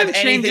can't have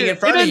anything in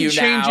front of you now. It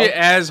doesn't change it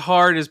as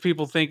hard as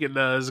people think it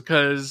does,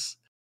 because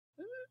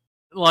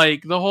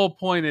like the whole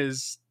point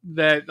is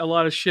that a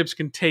lot of ships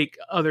can take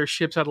other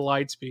ships at a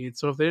light speed.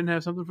 So if they didn't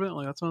have something for that,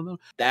 like that's on them.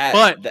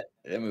 That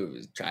movie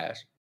is trash.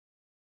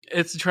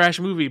 It's a trash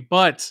movie,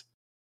 but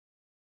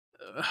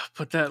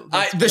But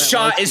the the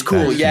shot is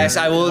cool. Yes,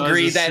 I will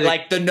agree that sick,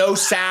 like the no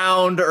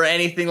sound or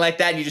anything like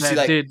that. You just see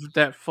like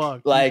that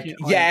fuck. Like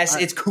yes,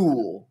 it's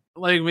cool.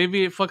 Like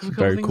maybe it fucks a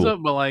couple things up,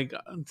 but like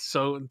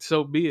so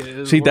be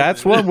it. See,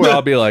 that's one where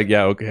I'll be like,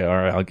 yeah, okay, all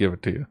right, I'll give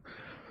it to you.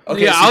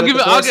 Okay, yeah, so I'll give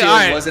it. All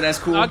right. Wasn't as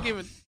cool. I'll give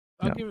it.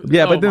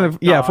 Yeah, but oh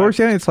then Force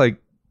Chan, it's like,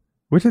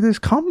 where did this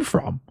come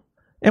from?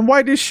 And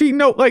why does she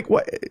know? Like,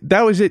 what?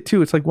 That was it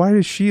too. It's like, why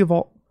does she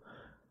evolve?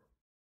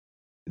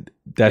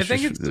 That's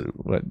just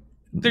what.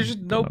 There's just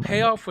no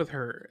payoff with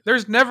her.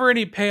 There's never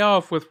any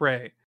payoff with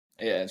Rey.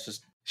 Yeah, it's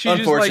just she's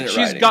just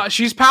like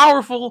she's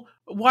powerful.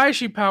 Why is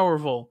she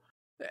powerful?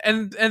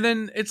 And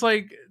then it's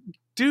like,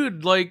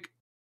 dude, like,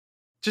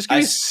 just give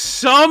me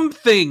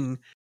something.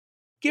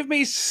 Give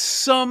me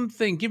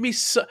something. Give me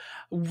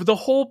the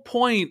whole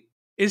point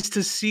is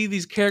to see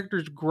these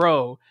characters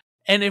grow.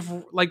 And if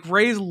like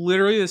Rey's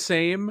literally the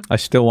same, I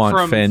still want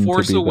from Finn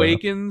Force to be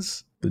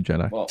Awakens the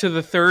Jedi to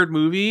the third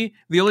movie.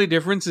 The only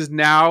difference is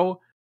now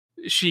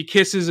she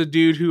kisses a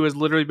dude who has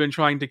literally been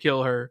trying to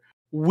kill her.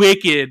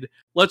 Wicked.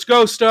 Let's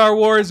go, Star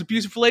Wars.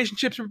 Abusive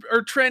relationships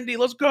are trendy.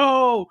 Let's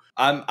go.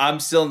 I'm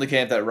still in the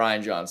camp that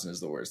Rian Johnson is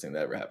the worst thing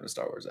that ever happened to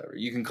Star Wars ever.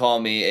 You can call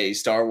me a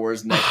Star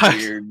Wars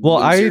neckbeard,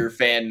 loser,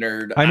 fan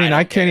nerd. I mean,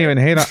 I can't even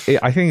hate on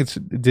I think it's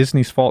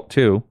Disney's fault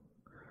too.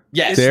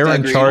 Yes, they're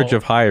in charge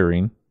of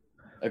hiring.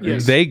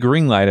 Agreed. They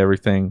greenlight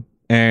everything,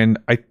 and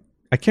I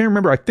can't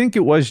remember. I think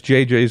it was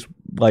JJ's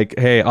like,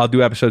 "Hey, I'll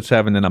do episode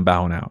 7, then I'm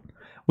bowing out,"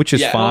 which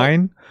is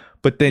fine.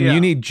 But then you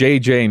need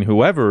JJ and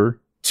whoever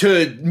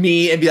to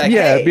me and be like,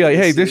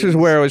 hey, this is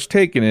where I was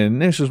taking it,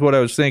 and this is what I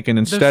was thinking.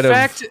 Instead the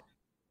fact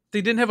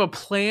they didn't have a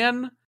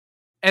plan,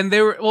 and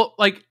they were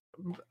like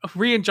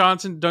Rian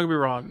Johnson. Don't get me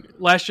wrong,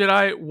 Last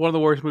Jedi, one of the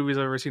worst movies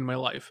I've ever seen in my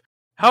life.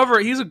 However,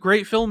 he's a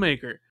great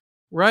filmmaker,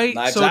 right?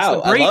 Knives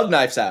Out. I love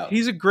Knives Out.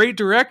 He's a great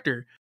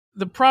director.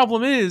 The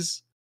problem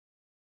is,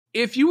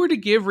 if you were to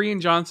give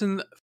Rian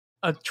Johnson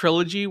a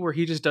trilogy where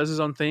he just does his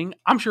own thing,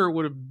 I'm sure it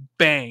would have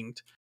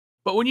banged.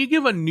 But when you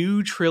give a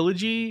new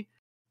trilogy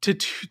to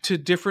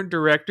different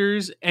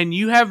directors and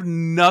you have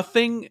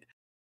nothing,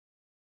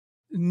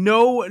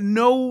 no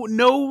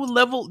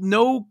level,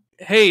 no,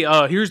 hey,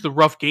 here's the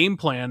rough game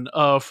plan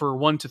for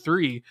 1 to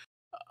 3.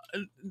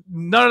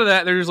 None of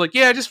that. They're just like,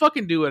 yeah, just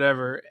fucking do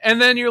whatever.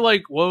 And then you're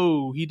like,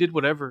 whoa, he did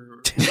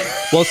whatever.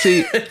 Well, see,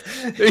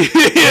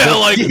 yeah,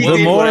 like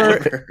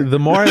the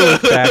more I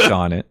look back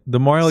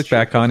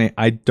on it,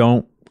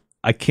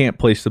 I can't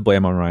place the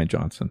blame on Rian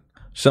Johnson.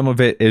 Some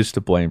of it is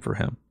to blame for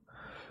him.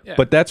 Yeah,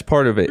 but that's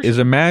part of it. Is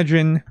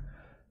imagine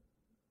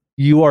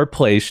you are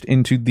placed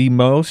into the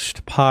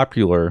most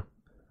popular,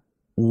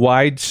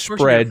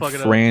 widespread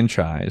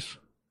franchise,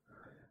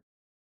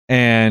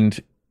 and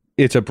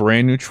it's a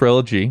brand new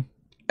trilogy.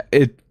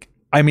 I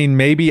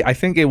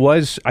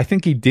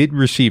think he did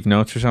receive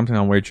notes or something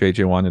on where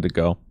JJ wanted to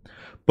go.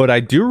 But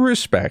I do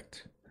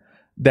respect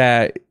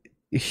that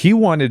he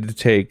wanted to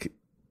take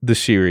the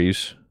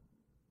series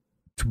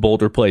to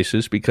bolder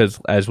places because,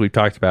 as we've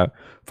talked about,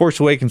 Force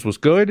Awakens was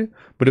good,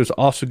 but it was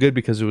also good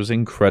because it was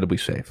incredibly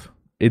safe.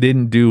 It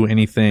didn't do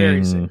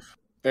anything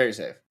very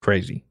safe,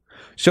 crazy.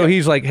 So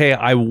he's like, hey,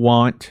 I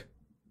want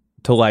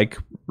to like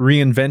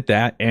reinvent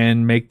that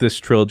and make this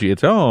trilogy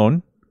its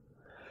own.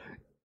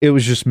 It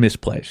was just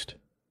misplaced.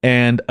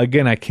 And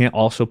again, I can't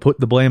also put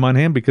the blame on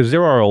him because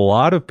there are a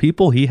lot of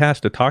people he has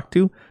to talk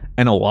to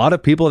and a lot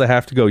of people that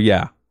have to go,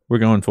 yeah, we're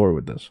going forward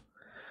with this.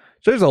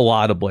 So there's a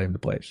lot of blame to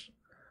place.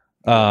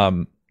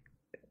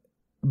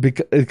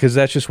 Because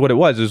that's just what it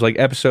was. It was like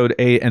episode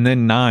 8 and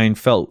then 9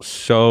 felt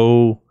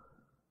so...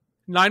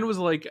 9 was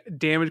like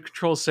Damage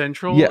Control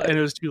Central, and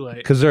it was too late.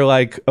 Because they're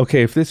like,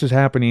 okay, if this is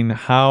happening,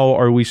 how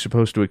are we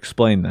supposed to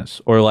explain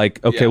this? Or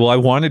like, okay, well, I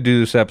want to do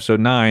this episode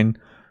 9,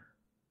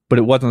 but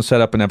it wasn't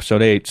set up in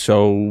episode 8,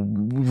 so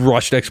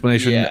rushed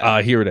explanation,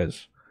 here it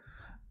is.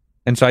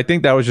 And so I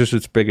think that was just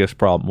its biggest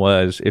problem,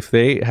 was if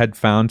they had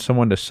found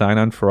someone to sign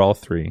on for all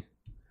 3,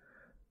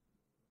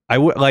 I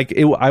would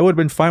have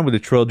been fine with a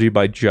trilogy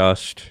by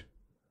just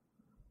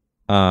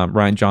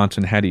Rian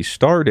Johnson had he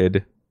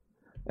started,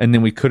 and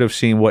then we could have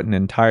seen what an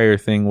entire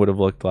thing would have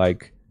looked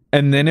like.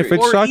 And then if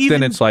it sucked,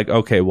 then it's like,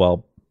 okay,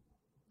 well.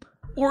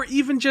 Or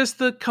even just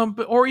the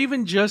company, or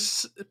even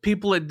just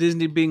people at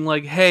Disney being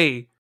like,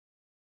 hey,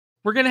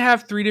 we're going to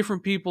have 3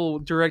 different people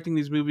directing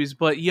these movies,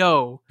 but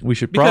we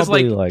should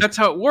probably like that's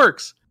how it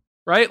works,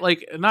 right?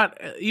 Like, not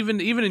even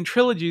in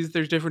trilogies,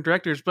 there's different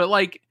directors, but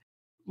like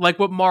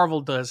what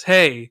Marvel does.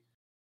 Hey,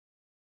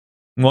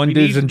 one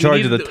dude's in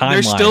charge of the timeline.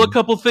 There's still a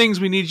couple things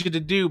we need you to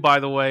do, by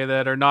the way,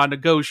 that are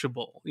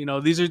non-negotiable. You know,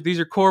 these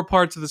are core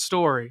parts of the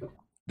story.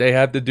 They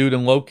have the dude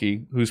in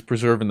Loki who's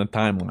preserving the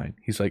timeline.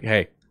 He's like,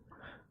 hey,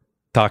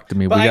 talk to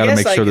me. We got to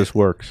make sure this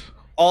works.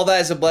 All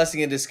that is a blessing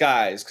in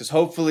disguise, because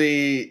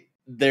hopefully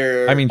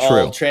they're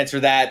all transfer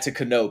that to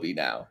Kenobi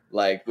now.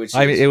 Like,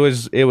 it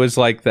was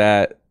like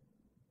that.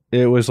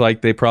 It was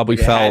like they probably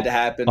felt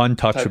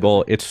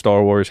untouchable. It's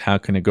Star Wars. How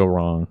can it go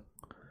wrong?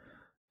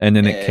 And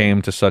then it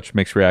came to such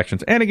mixed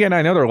reactions. And again,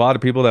 I know there are a lot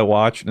of people that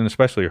watched and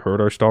especially heard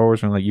our Star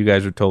Wars and like, you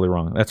guys are totally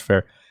wrong. That's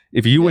fair.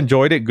 if you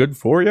enjoyed it, good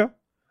for you.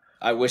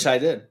 I wish I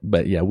did.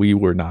 But yeah, we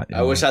were not.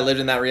 I wish I lived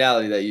in that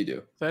reality that you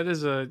do. That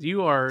is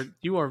you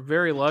are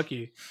very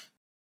lucky.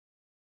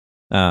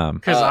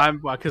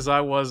 Because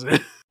I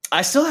wasn't.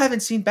 I still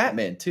haven't seen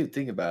Batman too.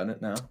 Think about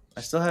it now.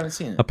 I still haven't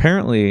seen it.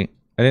 Apparently,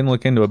 I didn't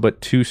look into it,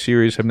 but 2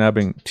 series have now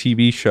been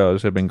TV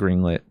shows have been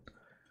greenlit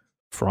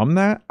from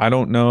that. I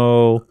don't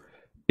know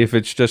if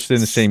it's just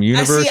in the same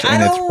universe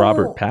and it's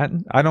Robert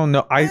Pattinson. I don't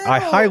know. I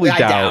highly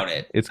doubt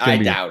it. It's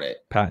going to be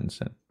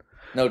Pattinson.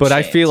 No, but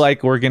chance. I feel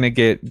like we're going to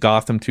get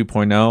Gotham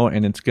 2.0,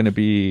 and it's going to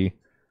be.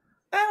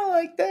 I don't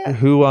like that.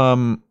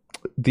 Who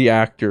the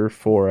actor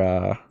for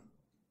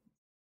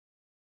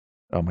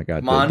oh my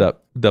god,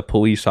 the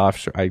police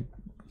officer.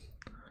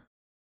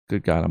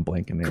 Good God, I'm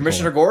blanking.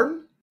 Commissioner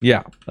Gordon?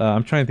 Yeah,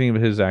 I'm trying to think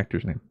of his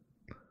actor's name.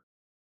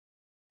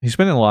 He's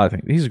been in a lot of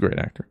things. He's a great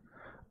actor.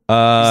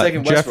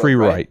 Jeffrey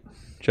Wright.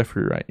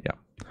 Jeffrey Wright, yeah.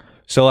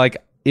 So, like,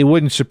 it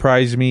wouldn't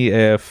surprise me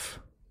if...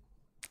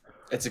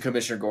 It's a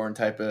Commissioner Gordon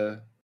type of...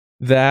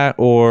 That,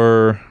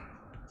 or...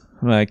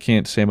 Well, I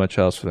can't say much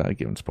else without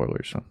giving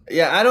spoilers. So.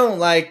 Yeah, I don't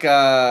like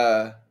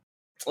what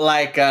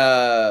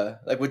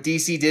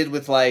DC did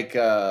with, like...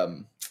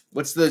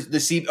 what's the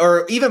C...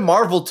 Or even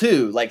Marvel,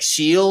 too. Like,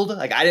 S.H.I.E.L.D.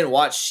 Like, I didn't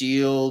watch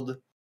S.H.I.E.L.D.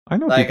 I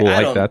know people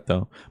like that,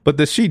 though. But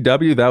the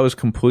CW, that was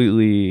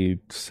completely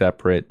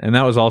separate. And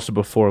that was also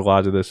before a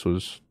lot of this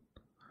was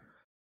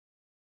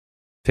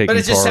taking. But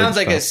it just sounds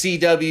like a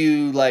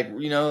CW, like,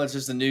 you know, it's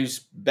just a new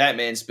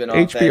Batman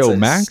spinoff. HBO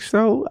Max,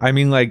 though? I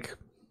mean, like,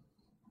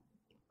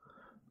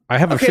 I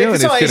have a feeling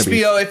it's going to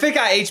be. If it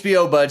got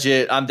HBO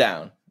budget, I'm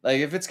down. Like,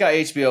 if it's got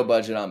HBO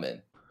budget, I'm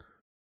in.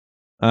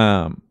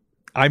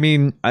 I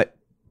mean,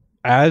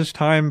 as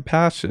time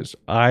passes,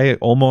 I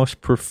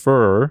almost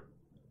prefer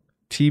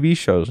TV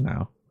shows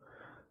now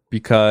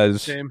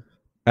because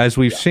as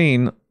we've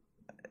seen,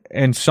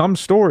 and some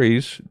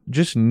stories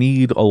just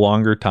need a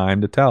longer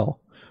time to tell,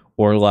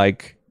 or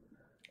let's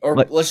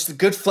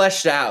good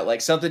fleshed out,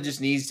 like something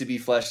just needs to be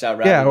fleshed out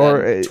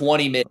rather than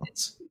 20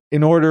 minutes.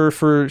 In order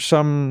for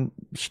some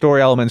story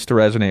elements to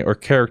resonate or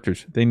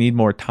characters, they need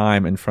more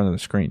time in front of the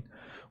screen,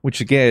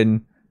 which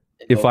again,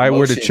 if I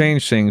were to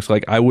change things,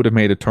 like I would have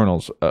made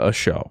Eternals a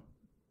show.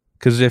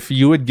 Because if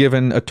you had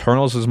given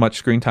Eternals as much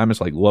screen time as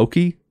like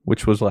Loki,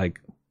 which was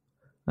like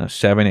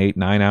 7, 8,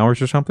 9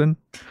 hours or something,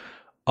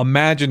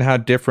 imagine how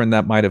different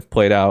that might have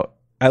played out.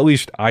 At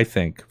least I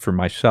think for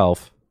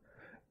myself,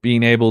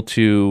 being able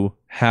to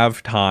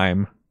have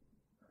time,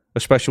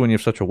 especially when you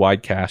have such a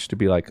wide cast, to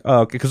be like,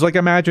 oh, because like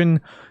imagine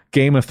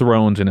Game of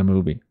Thrones in a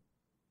movie.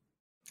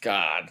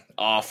 God,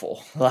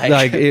 awful.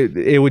 Like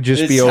it would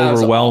just be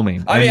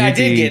overwhelming. I mean, I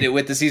did get it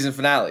with the season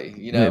finale.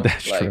 You know,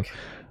 that's true.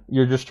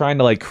 You're just trying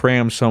to like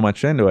cram so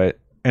much into it,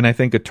 and I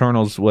think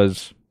Eternals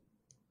was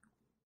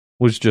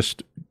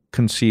just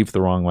conceived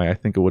the wrong way. I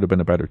think it would have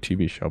been a better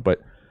TV show,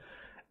 but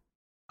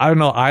I don't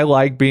know. I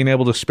like being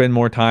able to spend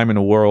more time in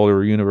a world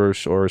or a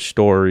universe or a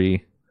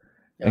story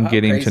and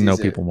getting to know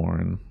people more.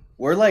 And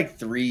we're like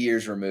 3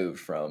 years removed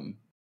from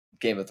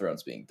Game of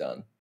Thrones being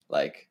done.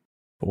 Like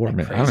 4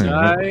 minutes.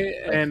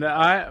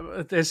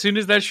 As soon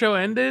as that show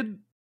ended.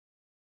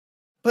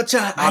 But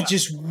I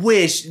just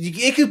wish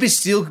it could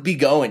still be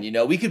going. You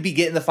know, we could be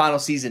getting the final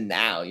season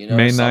now. You know,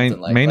 May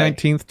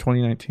 19th,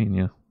 2019.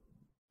 Yeah,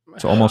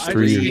 it's almost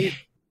 3 years.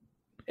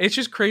 It's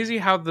just crazy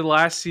how the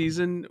last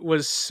season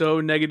was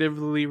so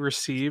negatively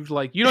received.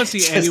 Like you don't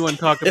see anyone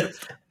talk about.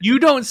 You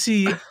don't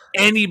see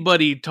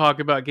anybody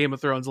talk about Game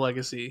of Thrones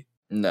Legacy.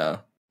 No,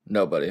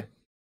 nobody.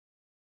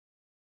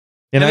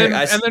 And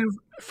then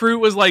Fruit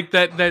was like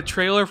that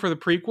trailer for the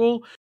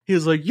prequel. He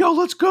was like, "Yo,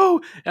 let's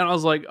go!" And I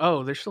was like,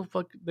 "Oh, they're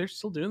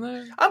still doing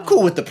that." I'm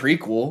cool with the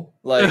prequel.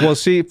 Like, well,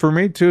 see, for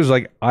me too is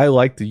like I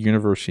like the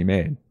universe he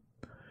made,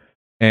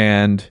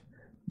 and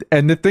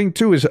the thing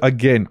too is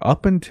again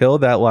up until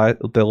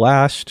the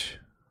last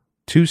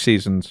 2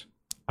 seasons,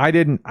 I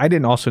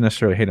didn't also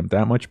necessarily hate him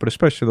that much, but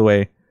especially the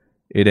way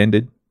it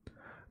ended.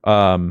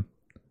 That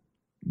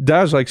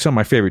was like some of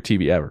my favorite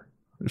TV ever,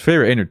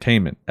 favorite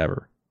entertainment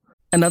ever.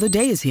 Another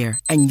day is here,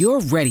 and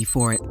you're ready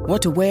for it.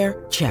 What to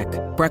wear? Check.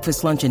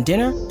 Breakfast, lunch, and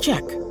dinner?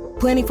 Check.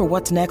 Planning for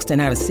what's next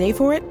and how to save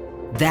for it?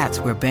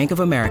 That's where Bank of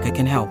America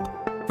can help.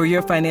 For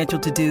your financial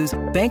to-dos,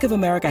 Bank of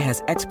America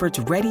has experts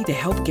ready to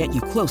help get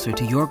you closer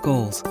to your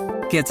goals.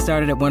 Get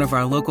started at one of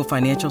our local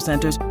financial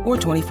centers or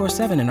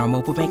 24/7 in our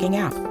mobile banking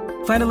app.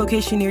 Find a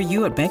location near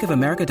you at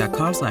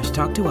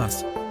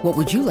bankofamerica.com/talktous. What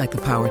would you like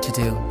the power to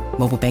do?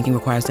 Mobile banking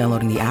requires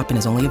downloading the app and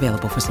is only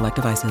available for select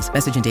devices.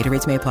 Message and data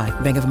rates may apply.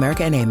 Bank of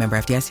America NA, member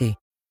FDIC.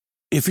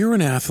 If you're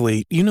an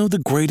athlete, you know the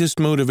greatest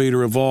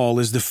motivator of all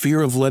is the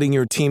fear of letting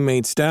your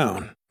teammates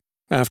down.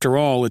 After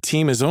all, a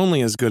team is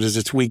only as good as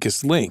its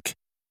weakest link.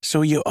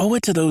 So you owe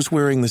it to those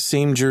wearing the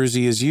same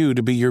jersey as you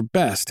to be your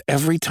best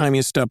every time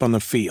you step on the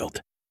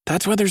field.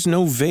 That's why there's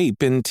no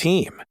vape in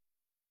team.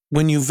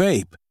 When you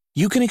vape,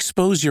 you can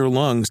expose your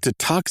lungs to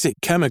toxic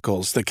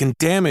chemicals that can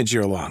damage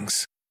your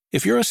lungs.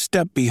 If you're a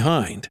step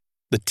behind,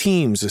 the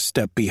team's a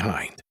step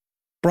behind.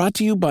 Brought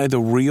to you by The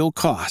Real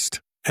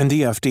Cost and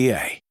the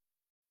FDA.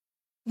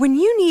 When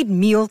you need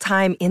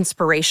mealtime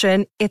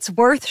inspiration, it's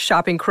worth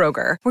shopping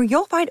Kroger, where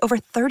you'll find over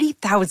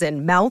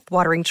 30,000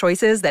 mouth-watering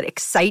choices that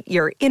excite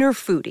your inner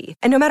foodie.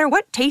 And no matter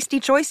what tasty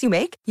choice you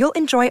make, you'll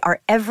enjoy our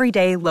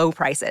everyday low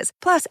prices,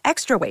 plus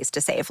extra ways to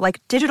save,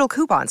 like digital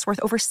coupons worth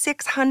over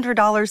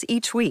 $600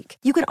 each week.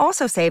 You can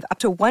also save up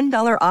to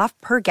 $1 off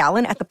per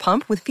gallon at the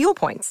pump with fuel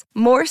points.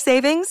 More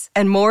savings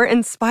and more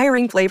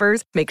inspiring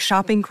flavors make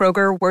shopping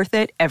Kroger worth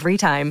it every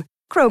time.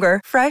 Kroger,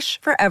 fresh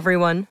for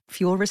everyone.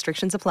 Fuel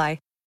restrictions apply.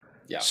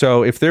 Yeah.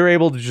 So if they're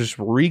able to just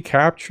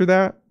recapture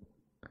that,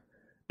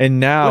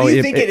 and now what do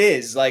you think it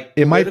is? Like,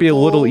 it might be a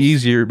little politicals?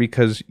 easier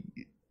because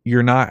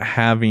you're not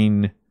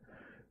having.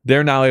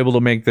 They're now able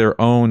to make their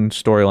own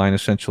storyline.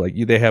 Essentially,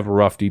 like they have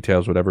rough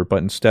details, whatever. But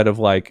instead of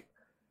like,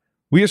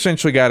 we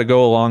essentially got to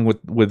go along with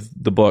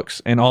the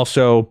books, and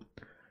also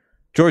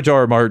George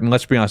R. R. Martin.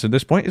 Let's be honest, at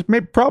this point, is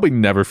probably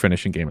never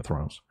finishing Game of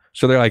Thrones.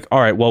 So they're like,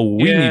 all right, well,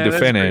 we need to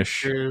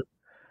finish.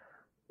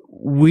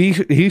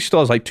 He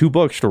still has like 2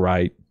 books to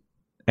write.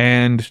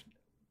 And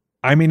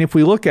I mean, if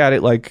we look at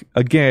it, like,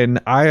 again,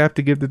 I have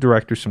to give the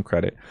director some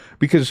credit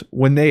because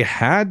when they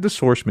had the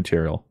source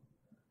material,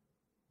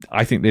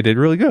 I think they did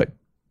really good.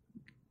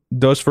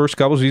 Those first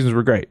couple seasons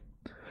were great.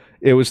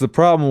 It was the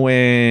problem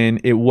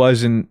when it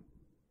wasn't,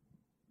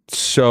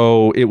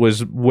 so it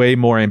was way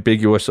more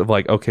ambiguous of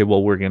like, okay,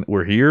 well,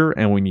 we're here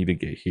and we need to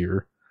get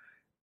here.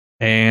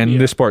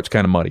 And this part's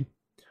kind of muddy.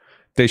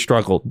 They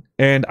struggled.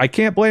 And I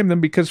can't blame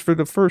them because for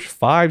the first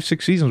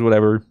 5-6 seasons,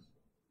 whatever,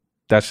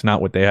 that's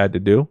not what they had to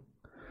do.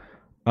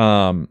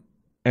 And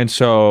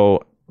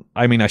so,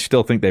 I mean, I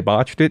still think they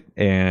botched it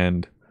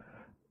and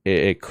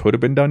it could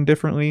have been done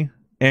differently.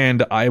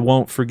 And I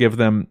won't forgive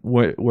them.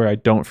 Where I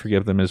don't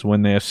forgive them is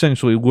when they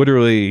essentially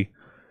literally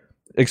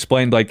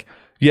explained like,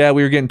 yeah,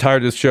 we were getting tired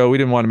of this show. We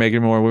didn't want to make it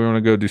anymore. We want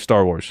to go do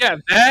Star Wars. Yeah,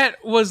 that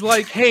was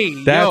like,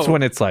 hey, that's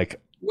when it's like,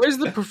 where's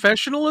the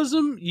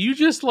professionalism? You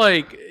just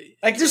like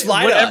just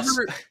lie to us.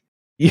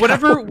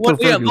 Whatever,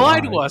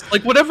 lie to us.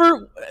 Like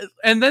whatever,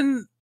 and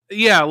then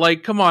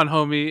like come on,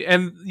 homie,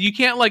 and you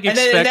can't like and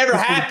expect then it never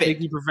people to happened.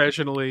 take you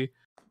professionally.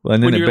 Well,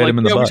 and then when it you're bit like, him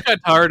in the we butt. just got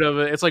tired of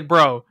it. It's like,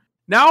 bro,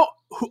 now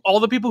all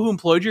the people who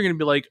employed you are gonna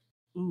be like,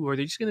 ooh, are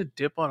they just gonna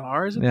dip on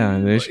ours? Yeah,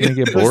 they're just gonna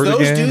get It was bored those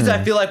again. dudes or-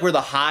 I feel like were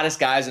the hottest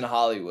guys in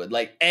Hollywood.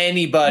 Like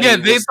anybody. Yeah,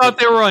 they was- thought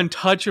they were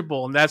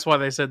untouchable, and that's why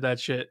they said that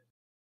shit.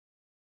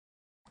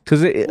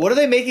 Because What are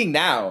they making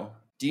now?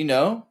 Do you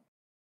know?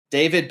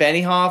 David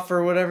Benioff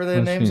or whatever their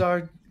Let's names see.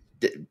 are.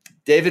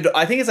 David,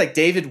 I think it's like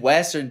David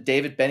West or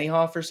David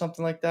Benioff or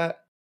something like that.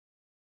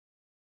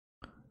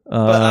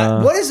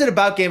 But what is it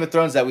about Game of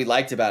Thrones that we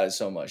liked about it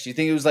so much? Do you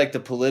think it was like the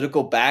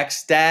political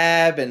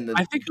backstab and the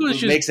I think it was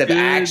just mix of good-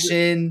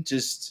 action?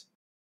 Just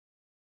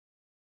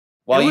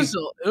It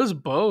was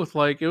both.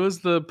 Like it was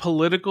the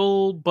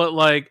political, but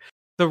like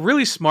the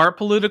really smart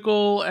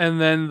political,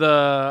 and then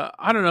the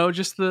I don't know,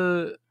 just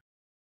the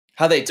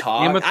how they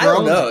talk. Game of I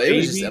don't Thrones, know. It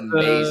was maybe just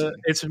amazing.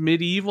 it's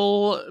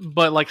medieval,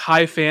 but like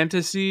high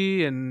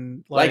fantasy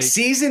and Like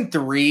season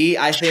 3,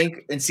 I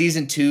think, and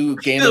season 2,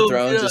 Game Still of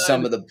Thrones good. is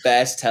some of the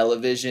best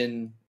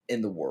television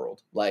in the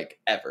world, like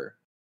ever.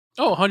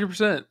 Oh,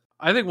 100%.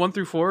 I think 1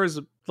 through 4 is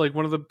like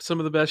one of some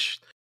of the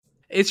best.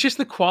 It's just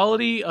the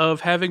quality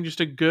of having just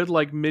a good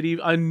like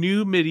a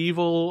new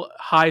medieval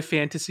high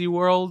fantasy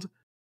world.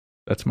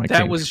 That's my.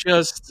 That kink. was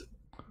just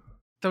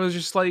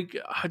like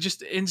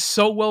just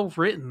so well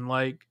written.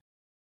 Like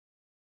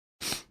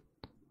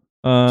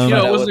You know,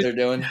 know it was what like- they're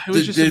doing? it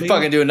was just They're amazing.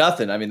 fucking doing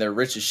nothing. I mean, they're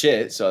rich as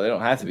shit, so they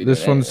don't have to be. This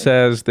doing one anything.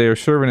 says they are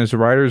serving as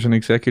writers and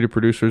executive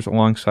producers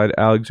alongside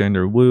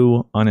Alexander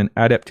Wu on an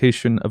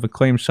adaptation of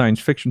acclaimed science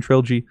fiction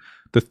trilogy,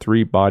 The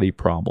Three-Body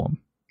Problem.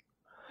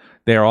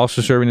 They are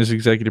also serving as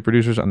executive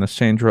producers on the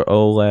Sandra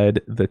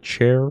Oh-led The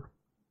Chair.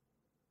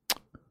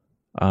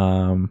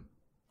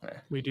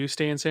 we do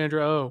stay in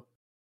Sandra Oh.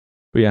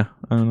 But yeah,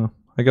 I don't know.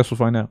 I guess we'll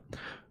find out.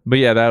 But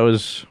yeah, that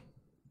was.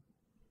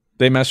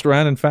 They messed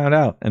around and found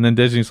out, and then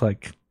Disney's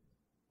like,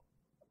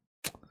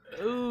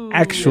 Ooh,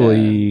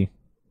 actually,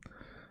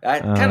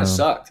 That kind of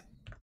sucked.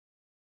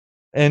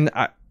 and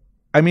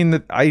I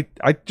mean, I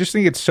just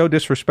think it's so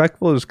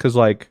disrespectful, is because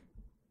like,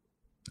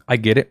 I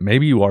get it.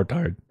 Maybe you are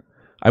tired.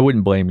 I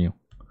wouldn't blame you,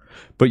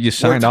 but you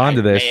signed on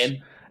to this.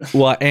 Man.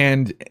 Well,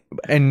 and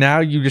now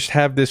you just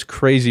have this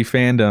crazy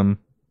fandom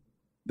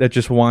that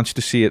just wants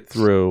to see it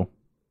through.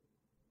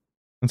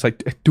 It's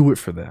like, do it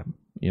for them,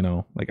 you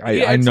know. Like I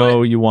it's know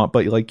like- you want,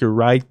 but like you're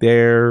right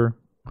there.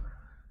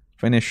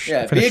 Finish.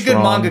 Yeah, be finish a good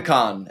strong.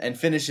 mangaka and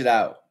finish it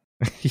out.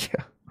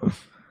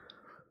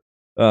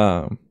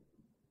 Yeah.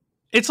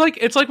 It's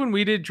like when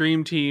we did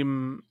Dream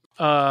Team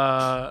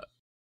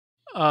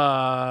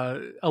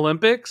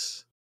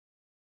Olympics.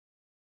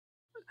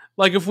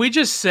 Like if we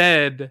just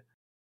said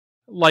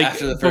like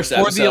After the first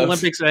before the episode.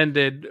 Olympics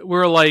ended,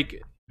 we're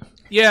like,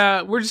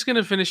 yeah, we're just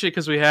gonna finish it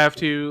because we have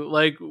to.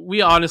 Like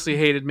we honestly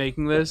hated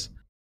making this.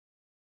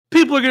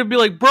 People are gonna be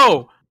like,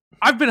 bro,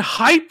 I've been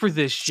hyped for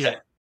this shit.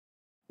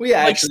 We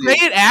Like actually,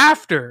 say it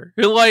after.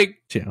 You're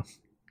like, Yeah.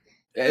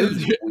 It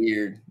was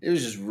weird. It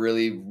was just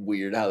really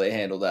weird how they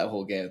handled that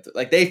whole game.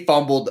 Like, they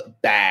fumbled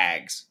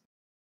bags.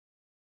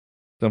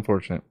 It's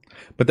unfortunate.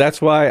 But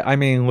that's why, I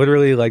mean,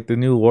 literally, like, the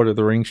new Lord of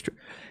the Rings,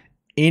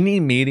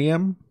 any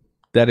medium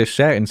that is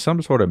set in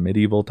some sort of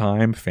medieval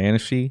time,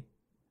 fantasy,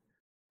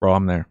 bro,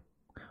 I'm there.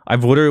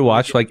 I've literally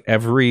watched, like,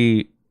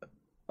 every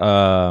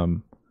live-action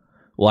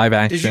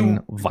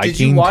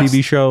Viking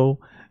TV show,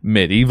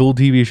 medieval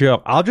TV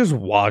show. I'll just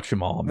watch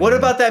them all, man. What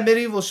about that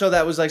medieval show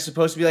that was like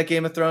supposed to be like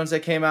Game of Thrones that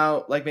came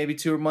out like maybe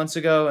 2 months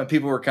ago, and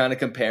people were kind of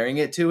comparing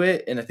it to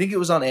it, and I think it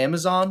was on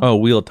Amazon. Oh,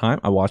 Wheel of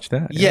Time? I watched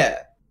that.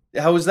 Yeah.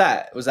 How was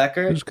that? Was that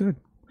good? It was good.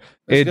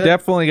 It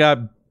definitely got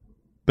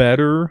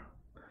better.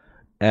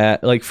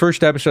 At like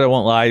first episode, I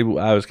won't lie,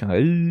 I was kind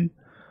of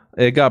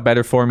it got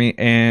better for me,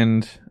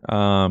 and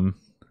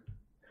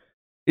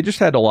it just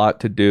had a lot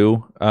to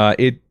do.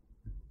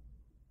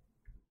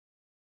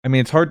 I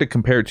mean, it's hard to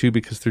compare it to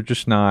because they're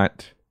just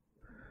not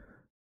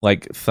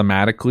like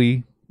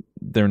thematically.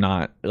 They're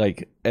not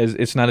like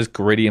it's not as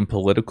gritty and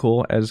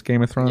political as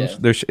Game of Thrones.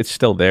 Yeah. It's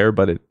still there,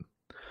 but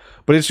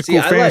it's a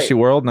cool fantasy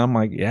world, and I'm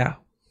like, yeah.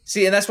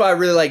 See, and that's why I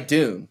really like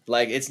Dune.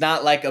 Like, it's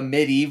not like a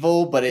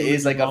medieval, but it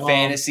is like a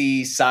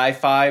fantasy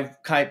sci-fi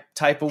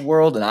type of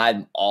world, and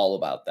I'm all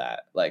about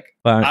that. Like,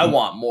 I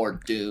want more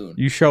Dune.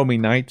 You show me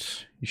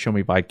knights, you show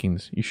me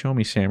Vikings, you show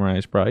me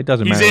samurais, bro. It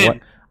doesn't matter what.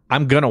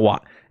 I'm gonna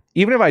watch.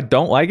 Even if I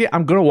don't like it,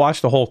 I'm gonna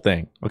watch the whole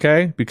thing.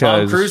 Okay,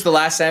 because Tom Cruise, The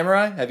Last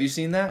Samurai. Have you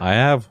seen that? I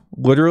have.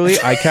 Literally,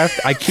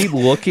 I keep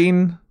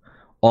looking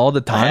all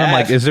the time. I'm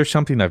like, is there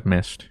something I've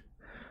missed?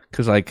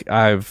 Because like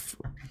I've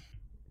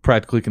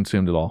practically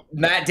consumed it all.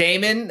 Matt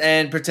Damon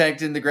and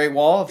Protecting the Great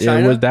Wall of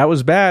China. That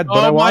was bad,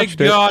 but I watched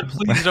it. Oh my god!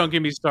 Please don't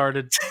get me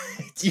started.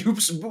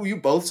 You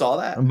both saw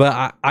that,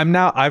 but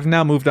I've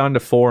now moved on to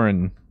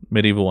foreign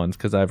medieval ones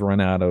because I've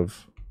run out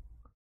of.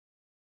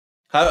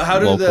 How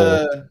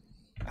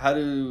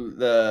do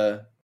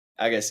the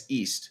I guess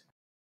East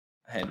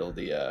handle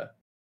the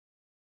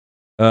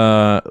there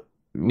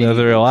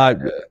are a lot.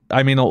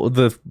 I mean,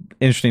 the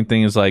interesting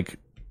thing is like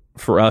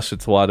for us,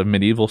 it's a lot of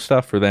medieval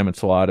stuff. For them,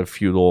 it's a lot of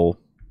feudal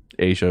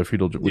Asia,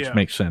 which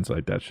makes sense.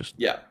 Like that's just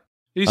yeah.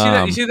 You see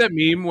that? You see that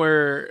meme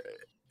where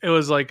it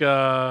was like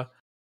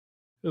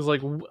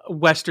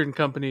Western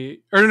company,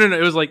 or no,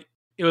 it was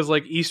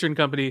like Eastern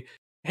company.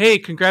 Hey,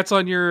 congrats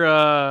on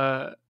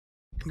your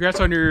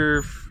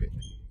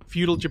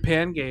feudal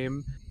Japan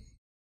game,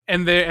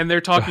 and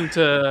they're talking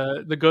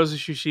to the Ghost of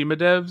Tsushima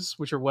devs,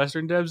 which are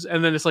Western devs,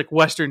 and then it's like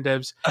Western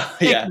devs.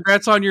 Hey,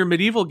 congrats on your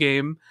medieval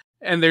game,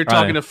 and they're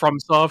talking to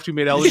FromSoft who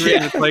made Elden Ring.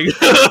 And it's like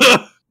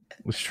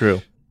it's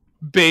true.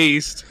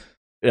 Based.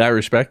 Yeah, I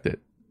respect it,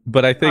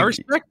 but I think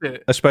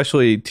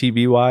especially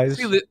TV wise.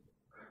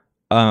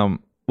 Well,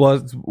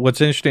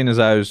 what's interesting is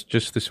I was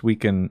just this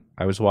weekend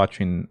I was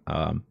watching.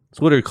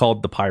 It's literally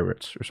called The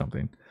Pirates or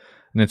something,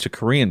 and it's a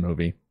Korean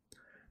movie.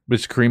 But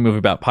it's a Korean movie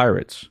about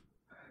pirates.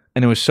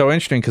 And it was so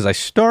interesting because I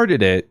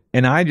started it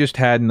and I just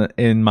had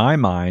in my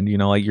mind,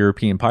 like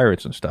European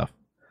pirates and stuff.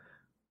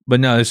 But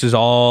no, this is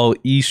all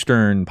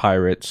Eastern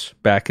pirates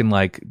back in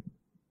like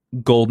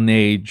Golden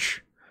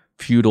Age,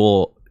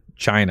 feudal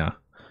China.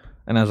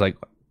 And I was like,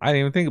 I didn't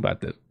even think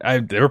about this.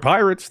 They were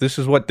pirates. This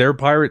is what their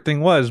pirate thing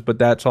was. But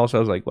that's also,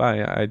 I was like,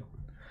 wow,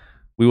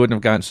 we wouldn't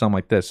have gotten something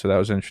like this. So that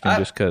was interesting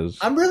just because.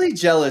 I'm really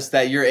jealous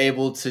that you're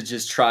able to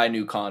just try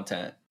new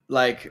content.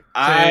 Like,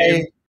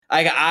 I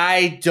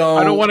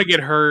don't want to get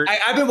hurt.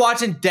 I've been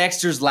watching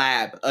Dexter's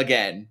Lab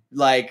again.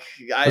 Like,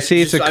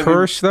 it's a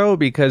curse though,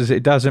 because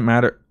it doesn't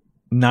matter.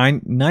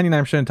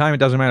 99% of the time, it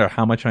doesn't matter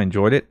how much I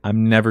enjoyed it.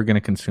 I'm never going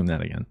to consume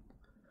that again.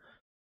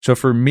 So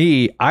for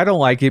me, I don't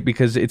like it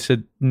because it's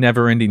a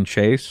never-ending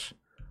chase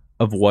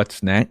of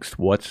what's next.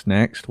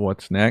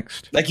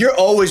 Like, you're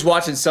always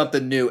watching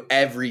something new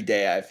every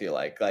day. I feel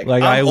like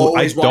I'm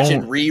always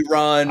watching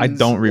reruns. I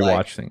don't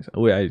rewatch things.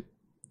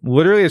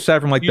 Literally,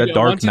 aside from like The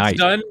Dark Knight.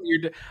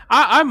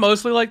 I'm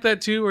mostly like that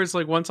too, where it's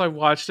like once I've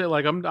watched it,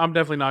 like I'm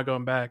definitely not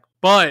going back.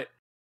 But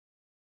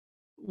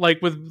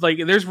like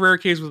there's rare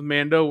cases with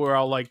Mando where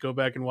I'll like go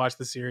back and watch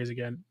the series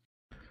again.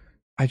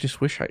 I just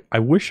wish I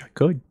wish I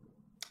could.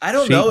 I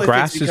don't know if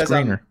grass it's because is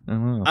greener.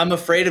 I'm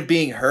afraid of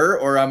being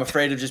hurt, or I'm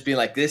afraid of just being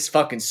like, this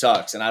fucking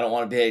sucks, and I don't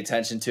want to pay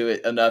attention to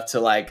it enough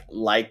to like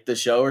the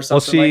show or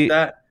something like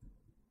that.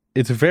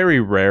 It's very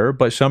rare,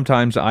 but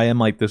sometimes I am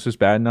like, this is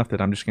bad enough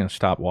that I'm just going to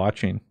stop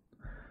watching.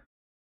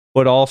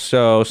 But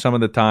also, some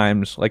of the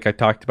times, like I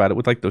talked about it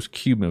with like those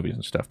Cube movies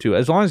and stuff too,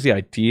 as long as the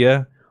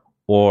idea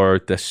or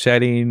the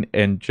setting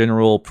and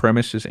general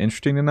premise is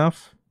interesting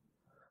enough,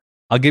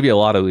 I'll give you a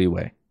lot of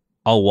leeway.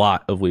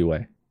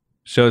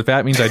 So if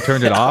that means I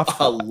turned it off,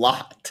 a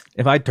lot.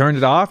 If I turned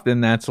it off, then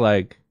that's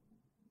like,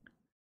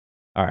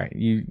 all right,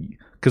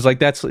 because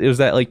like it was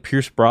that like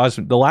Pierce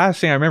Brosnan. The last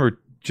thing I remember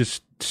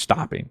just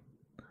stopping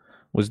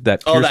was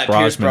that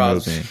Pierce Brosnan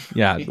movie.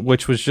 Yeah,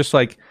 which was just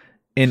like,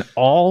 in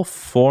all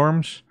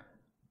forms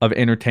of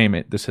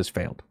entertainment, this has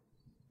failed.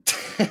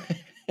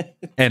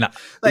 And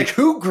like,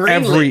 who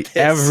greenlit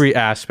every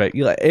aspect?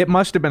 It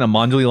must have been a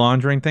money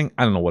laundering thing.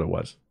 I don't know what it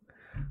was,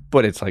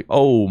 but it's like,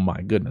 oh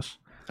my goodness.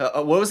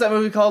 What was that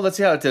movie called? Let's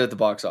see how it did at the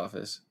box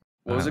office.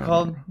 What was it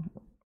called?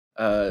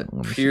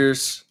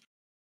 Pierce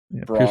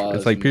Brosnan.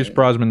 It's like Pierce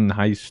Brosnan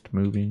heist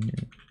movie.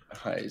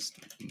 Heist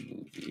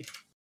movie.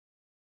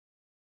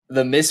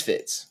 The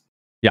Misfits.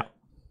 Yeah.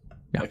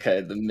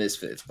 Okay, The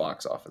Misfits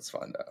box office.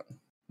 Find out.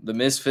 The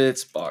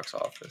Misfits box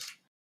office.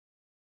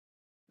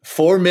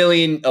 4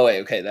 million. Oh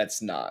wait, okay,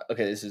 that's not.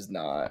 Okay, this is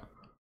not.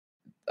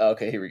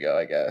 Okay, here we go.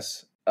 I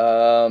guess.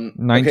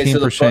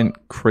 19%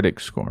 critic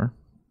score.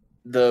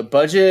 The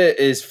budget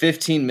is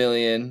 15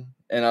 million,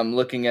 and I'm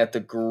looking at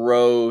the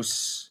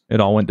gross. It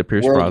all went to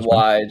Pierce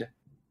worldwide. Brosnan.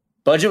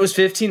 Budget was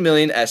 15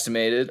 million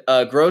estimated.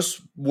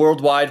 Gross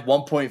worldwide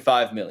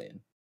 1.5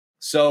 million.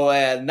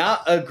 So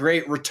not a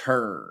great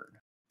return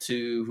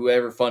to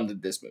whoever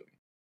funded this movie.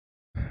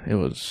 It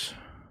was.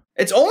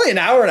 It's only an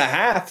hour and a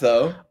half,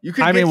 though. You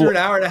could get through an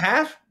hour and a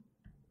half.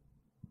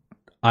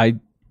 I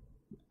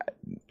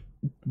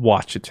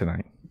watch it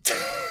tonight.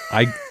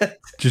 I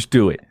just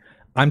do it.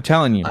 I'm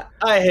telling you.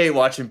 I hate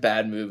watching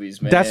bad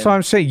movies, man. That's what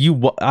I'm saying.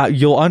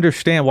 You'll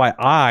understand why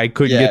I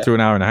couldn't get through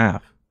an hour and a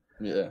half.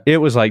 Yeah. It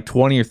was like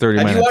 20 or 30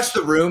 minutes. Have you watched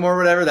The Room or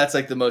whatever? That's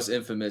like the most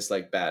infamous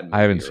like bad movie.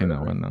 I haven't seen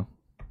that one, though.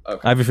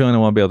 Okay. I have a feeling I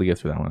won't be able to get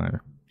through that one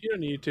either. You don't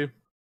need to.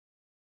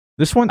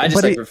 This one,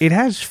 but it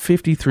has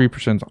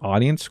 53%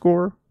 audience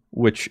score,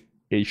 which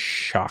is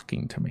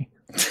shocking to me.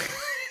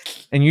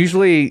 And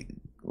usually,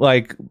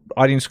 like,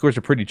 audience scores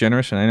are pretty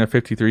generous, and I know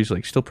 53 is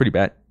like still pretty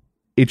bad.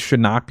 It should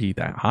not be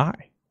that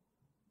high.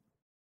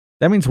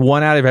 That means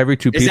 1 out of every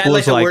 2 people is that like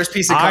is the like, worst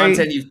piece of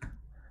content you've.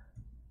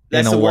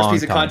 That's the worst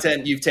piece of time.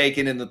 content you've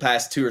taken in the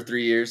past 2 or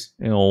 3 years.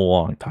 In a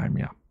long time,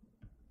 yeah.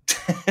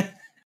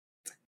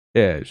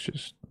 Yeah, it's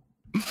just.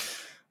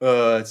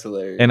 Oh, that's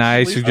hilarious. And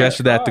I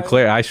suggested that to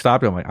Claire. I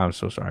stopped. I'm like, I'm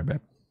so sorry, babe.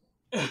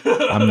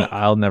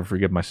 I'll never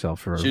forgive myself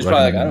for. She was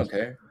probably like, I don't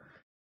care.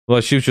 Well,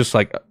 she was just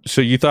like,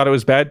 so you thought it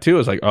was bad too? I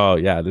was like, oh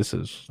yeah, this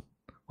is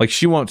like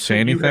she won't say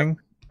anything.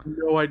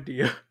 No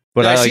idea.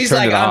 But no, I she's turned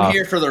like, it I'm off.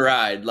 here for the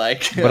ride.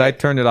 Like, but I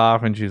turned it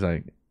off, and she's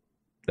like,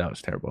 that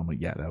was terrible. I'm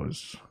like, yeah, that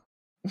was.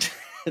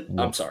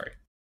 I'm sorry.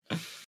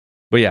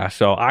 But yeah,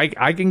 so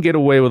I can get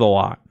away with a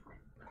lot,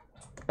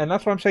 and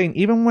that's what I'm saying.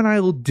 Even when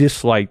I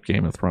disliked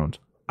Game of Thrones,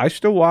 I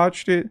still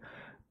watched it,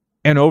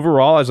 and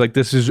overall, I was like,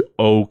 this is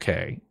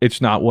okay.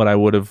 It's not what I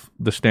would have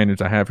the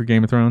standards I have for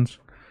Game of Thrones,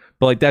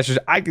 but like that's just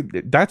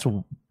that's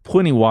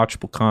plenty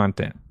watchable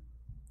content.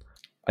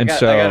 And I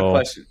got a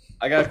question.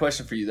 I got a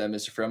question for you then,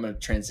 Mr. Free. I'm going to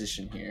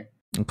transition here.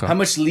 Okay. How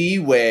much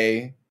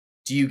leeway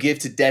do you give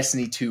to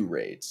Destiny 2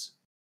 raids?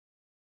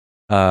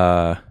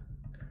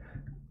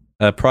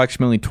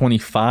 Approximately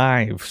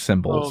 25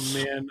 symbols.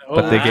 Oh man!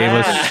 But they gave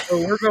us.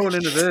 So we're going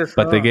into this.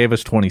 But they gave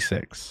us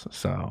 26.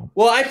 So.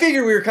 Well, I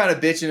figured we were kind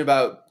of bitching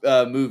about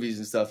movies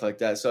and stuff like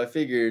that, so I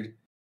figured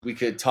we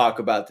could talk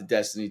about the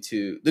Destiny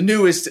 2, the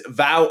newest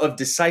Vow of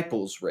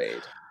Disciples raid.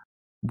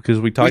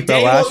 Because we talked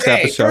about last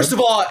episode. First of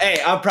all,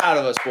 I'm proud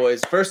of us, boys.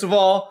 First of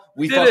all,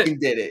 we fucking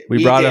did it.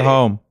 We brought it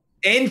home.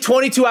 In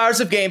 22 hours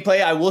of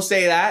gameplay, I will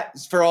say that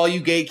for all you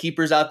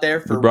gatekeepers out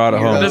there. We brought it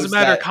home. It doesn't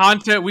matter.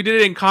 Content. We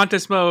did it in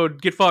contest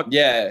mode. Get fucked.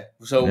 Yeah.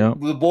 So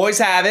the boys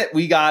have it.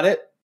 We got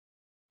it.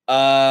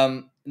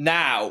 Now,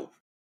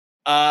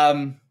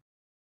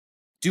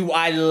 do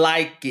I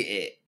like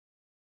it?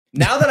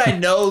 Now that I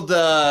know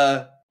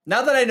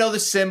the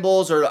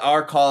symbols or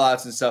our call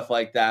outs and stuff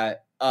like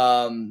that,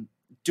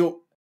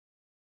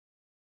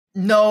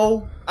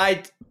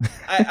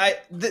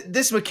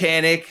 this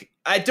mechanic,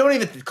 I don't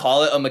even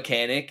call it a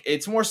mechanic.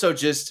 It's more so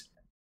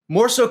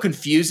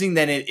confusing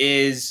than it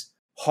is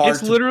hard.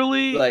 It's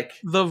literally like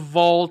the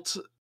vault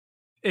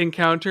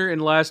encounter in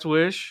Last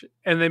Wish,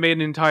 and they made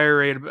an entire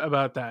raid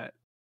about that.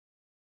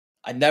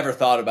 I never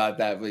thought about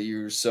that, but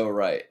you're so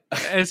right.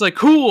 And it's like,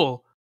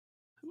 cool.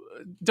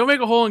 Don't make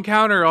a whole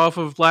encounter off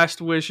of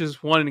Last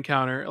Wish's one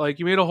encounter. Like,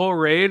 you made a whole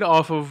raid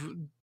off of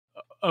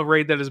a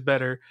raid that is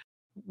better,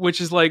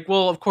 which is like,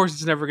 well, of course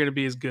it's never going to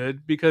be as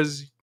good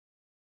because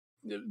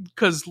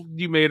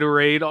you made a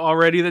raid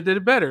already that did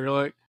it better.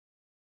 Like,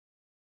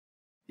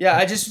 yeah,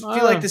 I just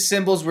feel like the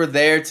symbols were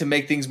there to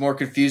make things more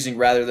confusing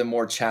rather than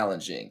more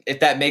challenging.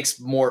 If that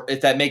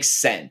makes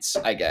sense,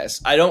 I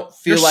guess. I don't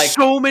feel there's like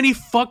so many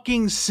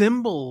fucking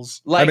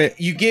symbols. Like, I mean,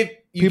 you give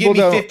me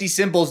 50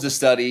 symbols to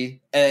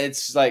study, and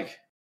it's like,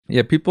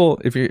 yeah,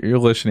 people. If you're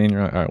listening,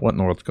 you're like, all right, what in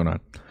the world's going on?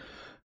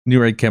 New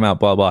raid came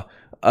out, blah blah.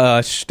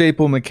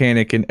 Staple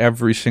mechanic in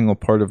every single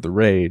part of the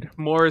raid.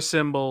 More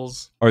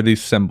symbols are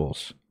these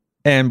symbols.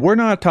 And we're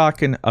not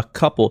talking a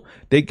couple.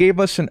 They gave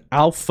us an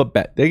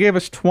alphabet. They gave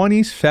us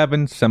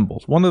 27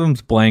 symbols. One of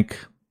them's blank.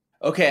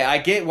 Okay, I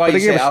get why you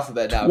say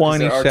alphabet now. Because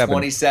there are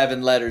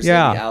 27 letters in the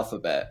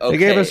alphabet. Okay. They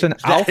gave us an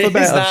alphabet of symbols.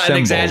 That is not an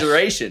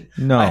exaggeration.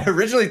 No. I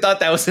originally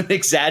thought that was an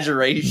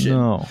exaggeration.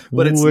 No,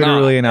 but it's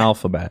literally not. An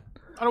alphabet.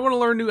 I don't want to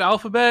learn new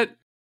alphabet.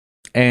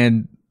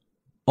 And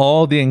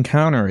all the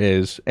encounter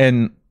is,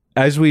 and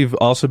as we've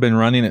also been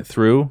running it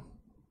through,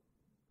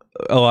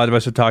 a lot of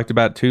us have talked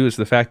about too, is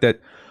the fact that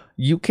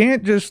you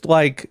can't just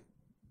like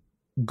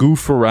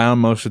goof around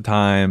most of the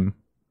time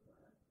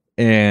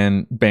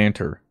and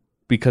banter.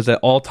 because at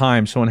all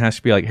times someone has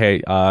to be like,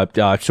 hey,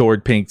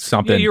 sword, pink,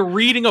 something. Yeah, you're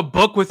reading a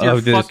book with your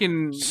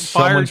fucking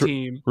fire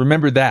team.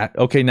 Remember that.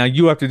 Okay, now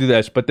you have to do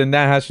this, but then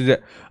that has to do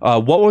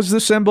what was the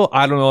symbol?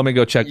 I don't know. Let me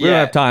go check. We don't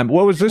have time.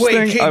 What was this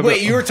thing?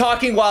 Wait, you were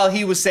talking while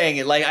he was saying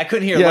it. Like, I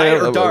couldn't hear light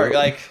or dark.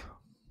 Like,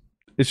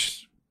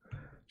 it's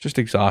just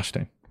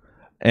exhausting.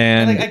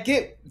 And like, I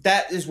get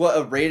that is what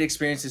a raid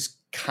experience is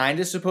kind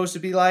of supposed to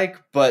be like,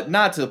 but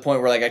not to the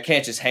point where like I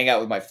can't just hang out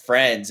with my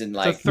friends and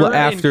like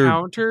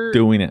after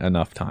doing it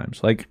enough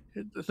times, like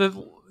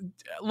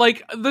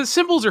the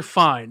symbols are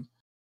fine.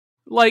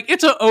 Like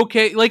it's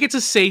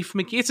a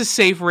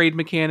safe raid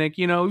mechanic.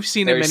 You know, we've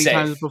seen it many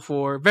times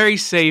before. Very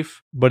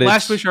safe. But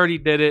Last Wish already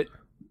did it.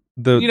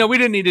 We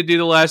didn't need to do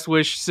the Last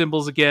Wish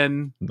symbols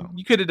again. No.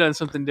 You could have done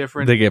something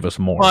different. They gave us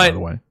more, by the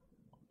way.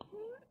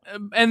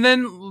 And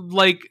then,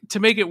 like, to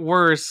make it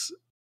worse,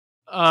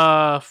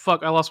 I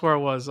lost where I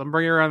was. I'm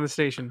bringing around the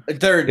station.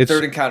 Third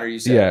encounter, you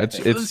said. Yeah,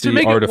 it's to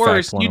make it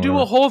worse. You do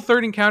a whole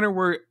third encounter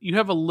where you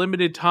have a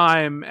limited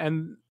time,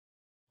 and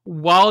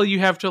while you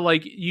have to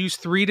like use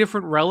 3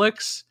 different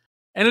relics,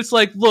 and it's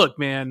like, look,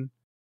 man,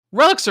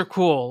 relics are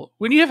cool.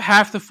 When you have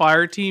half the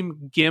fire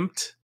team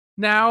gimped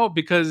now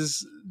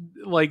because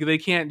like they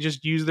can't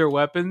just use their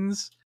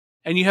weapons,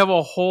 and you have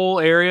a whole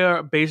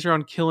area based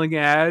around killing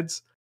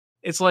ads.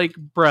 It's like,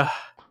 bruh.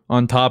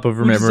 On top of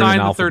remembering an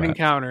alphabet. The third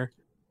encounter.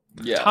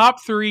 Yeah.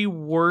 Top 3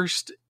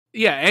 worst.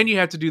 Yeah, and you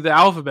have to do the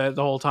alphabet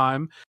the whole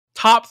time.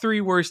 Top 3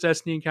 worst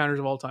Destiny encounters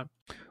of all time.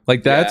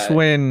 Like, that's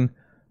when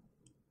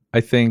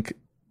I think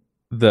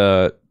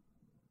the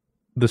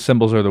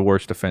symbols are the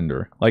worst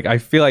offender. Like, I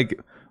feel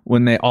like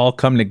when they all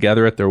come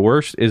together at their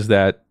worst is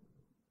that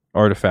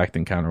artifact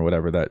encounter,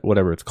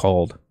 whatever it's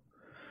called.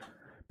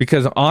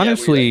 Because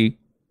honestly,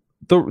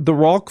 the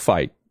Ralk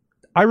fight,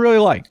 I really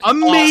liked.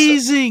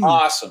 Amazing,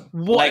 awesome.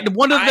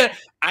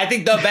 I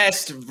think the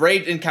best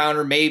raid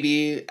encounter,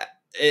 maybe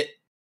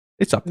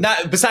it's up.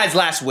 Not besides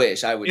Last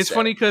Wish, I would. It's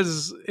funny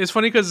because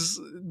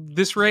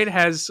this raid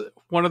has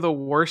one of the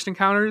worst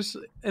encounters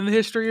in the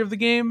history of the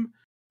game,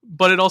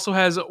 but it also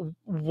has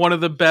one of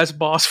the best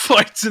boss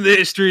fights in the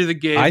history of the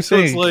game.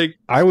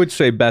 I would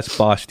say best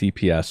boss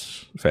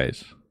DPS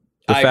phase.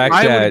 I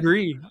would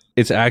agree.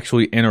 It's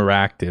actually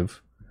interactive.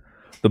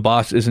 The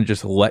boss isn't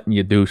just letting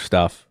you do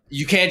stuff.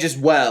 You can't just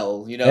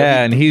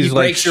and he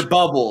breaks your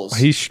bubbles.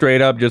 He's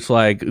straight up just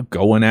like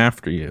going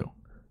after you.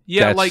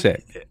 Yeah, that's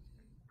sick.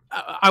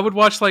 I would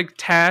watch like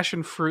Tash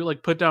and Fruit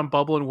like put down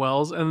bubble and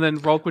wells, and then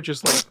Ralk would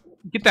just like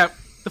get that.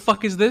 The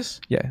fuck is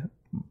this? Yeah.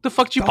 The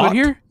fuck did you put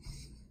here?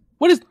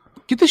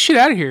 Get this shit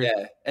out of here.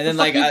 Yeah, and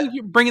then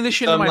you're bringing this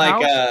shit into my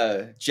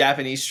house.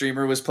 Japanese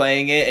streamer was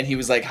playing it, and he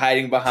was like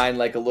hiding behind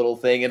like a little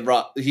thing, and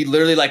he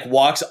literally like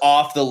walks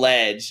off the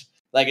ledge,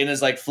 like and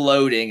is like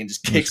floating, and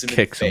just kicks him in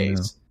the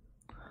face.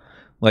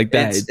 Like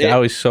that. That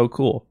was so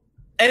cool.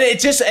 And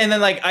and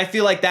then like I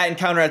feel like that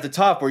encounter at the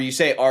top where you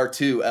say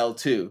R2,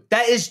 L2,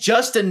 that is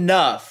just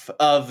enough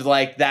of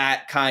like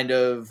that kind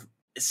of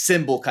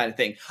symbol kind of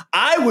thing.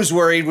 I was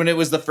worried when it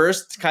was the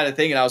first kind of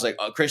thing, and I was like,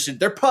 oh, Christian,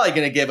 they're probably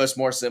gonna give us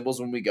more symbols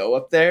when we go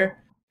up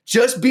there.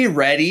 Just be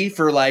ready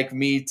for like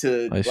me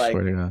to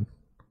swear to God.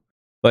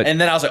 But and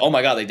then I was like, oh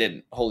my God, they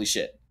didn't. Holy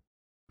shit.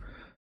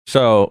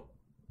 So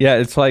yeah,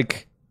 it's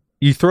like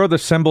you throw the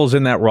symbols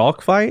in that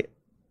Ralk fight,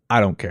 I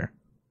don't care.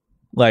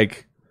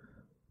 Like,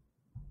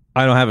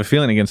 I don't have a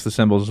feeling against the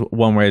symbols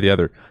one way or the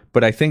other.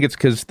 But I think it's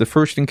because the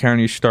first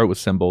encounter you start with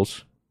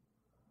symbols.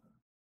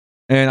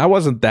 And I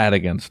wasn't that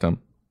against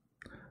them.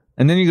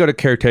 And then you go to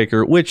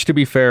Caretaker, which, to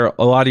be fair,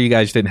 a lot of you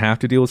guys didn't have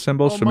to deal with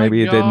symbols, so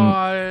maybe it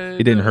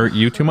didn't hurt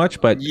you too much.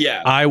 But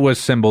yeah, I was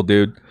symbol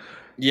dude.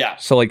 Yeah.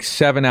 So like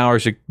 7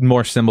 hours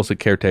more symbols at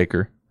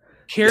Caretaker.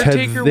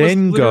 Caretaker to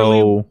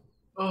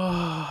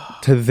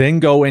then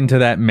go into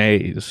that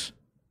maze.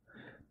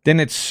 Then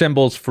it's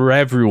symbols for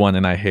everyone,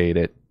 and I hate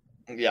it.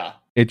 Yeah.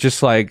 It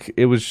just like,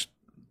 it was,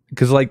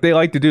 because like they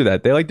like to do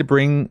that. They like to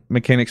bring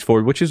mechanics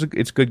forward, which is,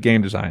 it's good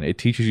game design. It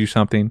teaches you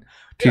something,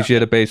 teaches you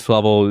at a base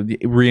level,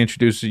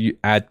 reintroduces you,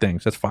 add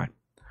things. That's fine.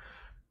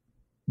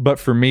 But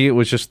for me, it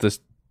was just this,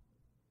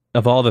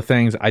 of all the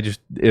things,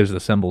 it was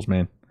the symbols,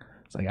 man.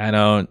 It's like, I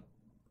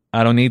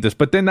don't need this.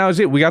 But then that was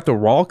it. We got the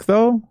Ralk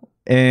though,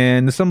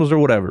 and the symbols are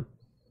whatever.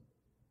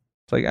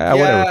 It's like,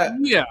 whatever.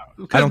 Yeah,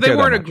 because they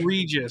weren't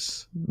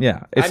egregious.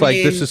 Yeah, it's I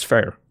mean, this is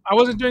fair. I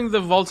wasn't doing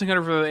the vaulting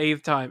hunter for the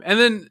 8th time. And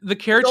then the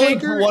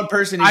Caretaker... One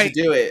person needs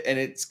to do it, and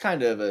it's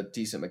kind of a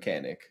decent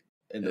mechanic.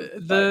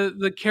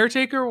 The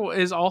Caretaker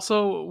is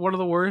also one of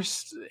the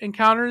worst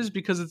encounters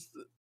because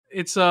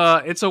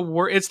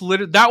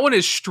that one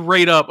is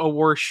straight up a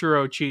worse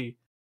Shirochi.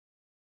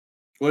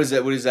 What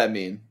does that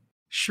mean?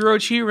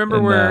 Shirochi,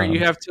 remember where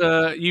you have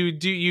to you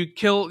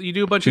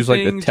do a bunch of things. She's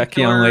like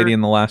the Techion lady in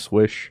The Last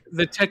Wish.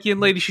 The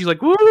Techion lady, she's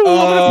like, woo! You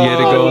had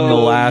to go in the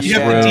last You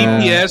have to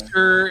DPS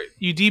her.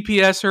 You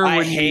DPS her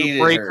when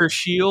you break her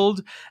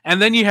shield, and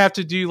then you have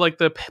to do like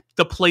the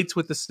plates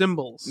with the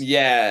symbols.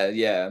 Yeah,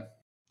 yeah.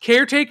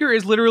 Caretaker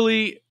is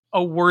literally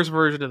a worse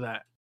version of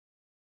that.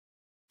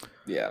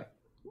 Yeah.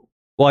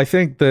 Well, I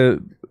think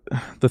the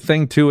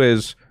thing too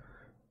is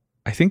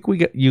I think we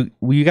got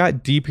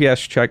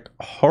DPS checked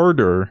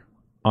harder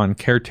on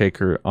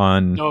Caretaker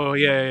on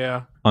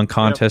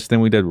contest than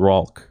we did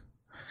Ralk.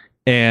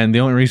 And the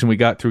only reason we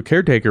got through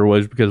Caretaker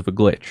was because of a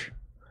glitch.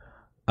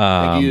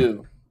 Thank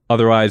you.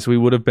 Otherwise, we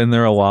would have been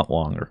there a lot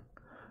longer.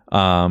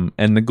 And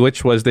the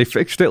glitch was they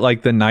fixed it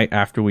like the night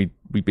after we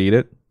beat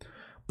it.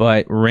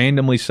 But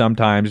randomly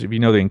sometimes, if you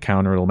know the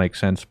encounter, it'll make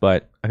sense.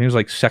 But I think it was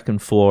like second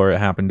floor, it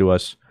happened to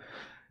us.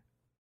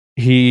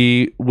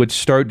 He would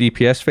start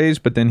DPS phase,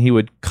 but then he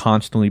would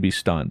constantly be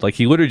stunned. Like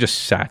he literally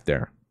just sat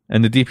there.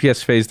 And the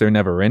DPS phase there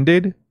never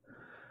ended.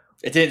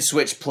 It didn't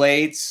switch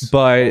plates.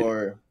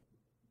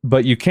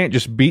 But you can't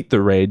just beat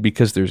the raid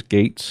because there's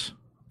gates.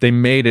 They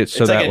made it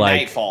so that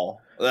like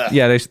nightfall. Ugh.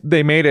 Yeah,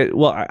 they made it.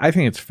 Well, I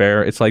think it's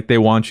fair. It's like they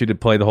want you to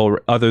play the whole.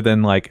 Other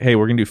than like, hey,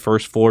 we're gonna do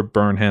first floor,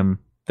 burn him.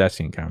 That's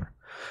the encounter.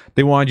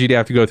 They wanted you to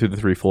have to go through the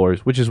 3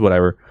 floors, which is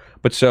whatever.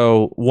 But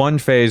so one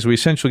phase, we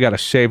essentially got to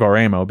save our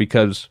ammo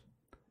because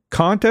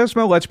contest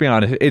mode. Let's be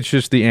honest, it's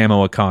just the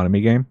ammo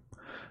economy game.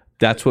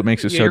 That's what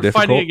makes it so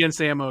difficult. Fighting against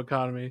the ammo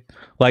economy.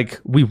 Like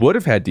we would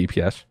have had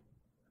DPS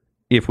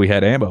if we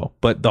had ammo,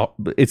 but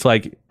it's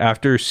like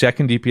after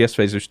second DPS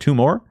phase, there's 2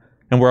 more,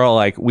 and we're all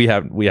like, we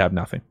have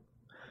nothing.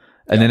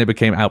 And then it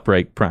became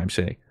Outbreak Prime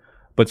City.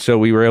 But so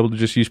we were able to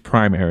just use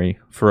Primary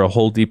for a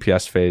whole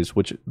DPS phase,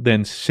 which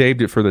then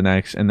saved it for the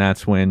next, and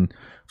that's when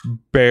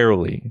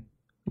barely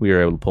we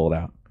were able to pull it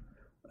out.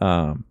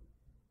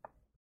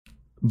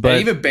 But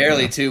even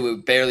barely too,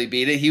 we barely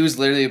beat it. He was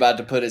literally about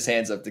to put his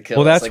hands up to kill us.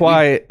 Well, that's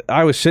why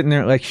I was sitting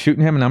there like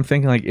shooting him, and I'm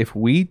thinking like, if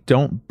we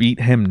don't beat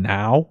him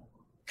now,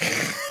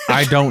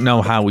 I don't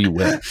know how we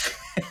will.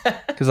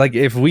 Because like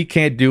if we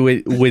can't do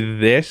it with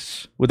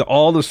this, with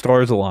all the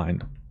stars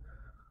aligned,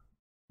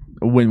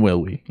 when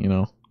will we? You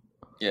know?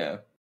 Yeah.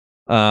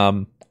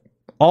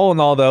 All in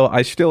all, though,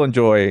 I still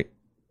enjoy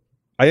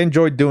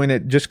doing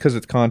it just because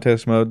it's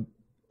contest mode.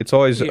 It's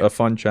always a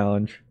fun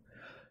challenge.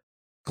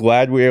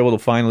 Glad we were able to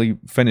finally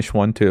finish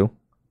 1 too.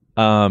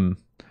 For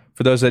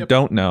those that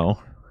don't know,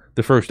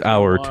 the first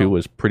hour or 2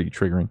 was pretty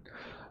triggering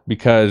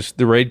because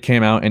the raid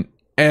came out and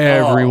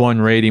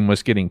everyone raiding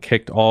was getting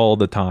kicked all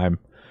the time.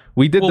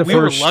 We did the first. We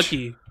were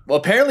lucky. Well,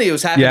 apparently it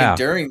was happening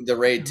during the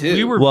raid too.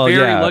 We were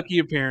very lucky,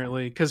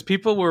 apparently, because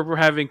people were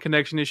having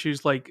connection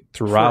issues like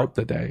throughout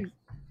the day,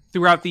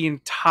 throughout the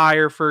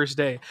entire first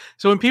day.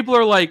 So when people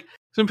are like,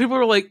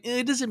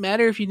 it doesn't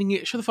matter if you didn't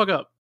get. Shut the fuck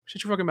up.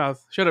 Shut your fucking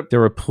mouth. Shut up.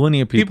 There were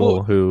plenty of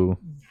people who.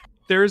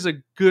 There's a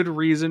good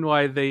reason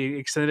why they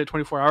extended it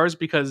 24 hours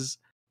because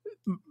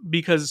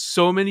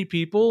so many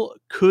people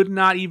could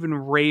not even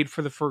raid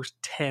for the first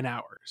 10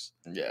 hours.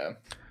 Yeah.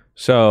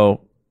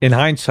 So in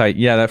hindsight,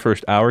 that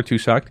first hour or 2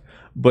 sucked.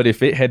 But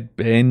if it had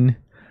been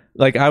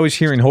like I was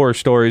hearing horror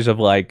stories of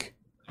like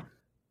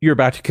you're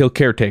about to kill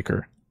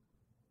Caretaker,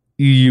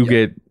 you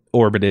get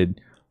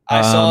orbited.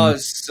 I saw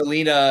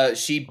Selena,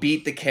 she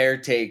beat the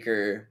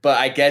Caretaker, but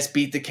I guess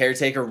beat the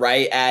Caretaker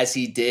right as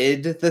he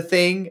did the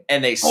thing,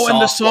 and they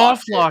and the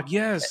soft lock,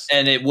 yes.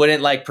 And it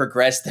wouldn't like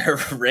progress their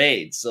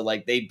raid. So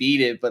like they beat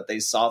it, but they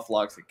soft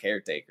locked the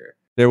Caretaker.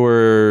 There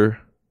were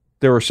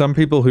some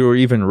people who were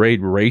even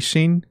raid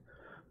racing.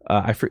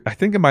 I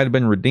think it might have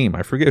been Redeem.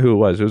 I forget who it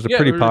was. It was a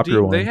pretty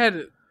popular one.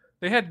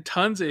 They had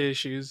tons of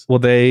issues. Well,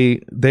 they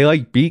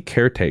like beat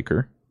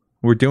Caretaker.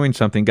 Were doing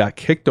something, got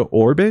kicked to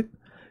orbit,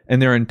 and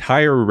their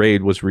entire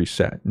raid was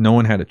reset. No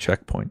one had a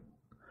checkpoint.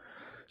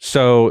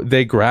 So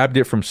they grabbed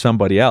it from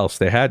somebody else.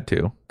 They had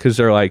to because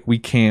they're like, we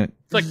can't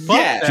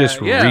just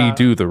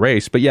redo the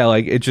race. But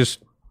like it just.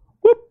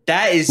 Whoop,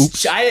 that is.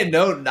 Oops. I did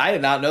not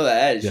know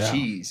that. That is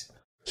cheese.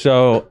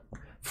 So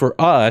for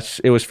us,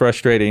 it was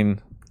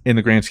frustrating. In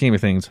the grand scheme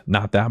of things,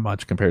 not that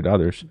much compared to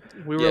others.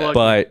 We were lucky.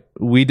 But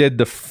we did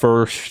the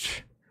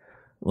first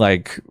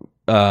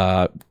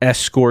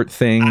escort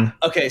thing.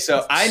 Okay,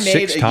 so I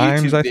made a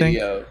YouTube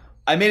video.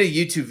 I made a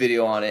YouTube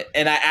video on it,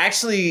 and I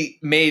actually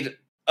made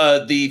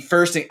the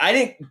first thing.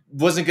 I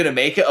wasn't gonna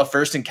make it a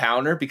first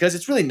encounter because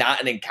it's really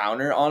not an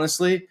encounter,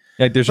 honestly.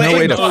 Like, there's no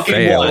way to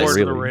fail.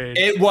 Really,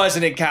 it was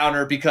an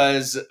encounter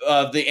because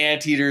of the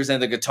anteaters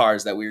and the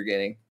guitars that we were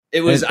getting.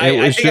 It was.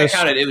 I think I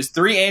counted. It was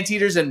 3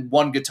 anteaters and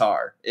 1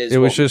 guitar. It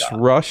was just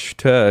rush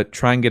to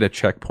try and get a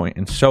checkpoint,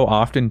 and so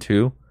often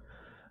too.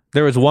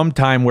 There was one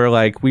time where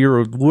like we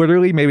were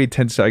literally maybe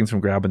 10 seconds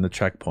from grabbing the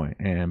checkpoint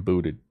and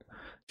booted,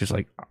 just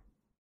like.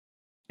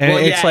 And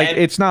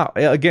it's not.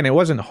 Again, it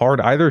wasn't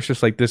hard either. It's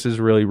just like this is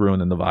really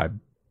ruining the vibe.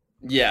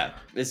 Yeah,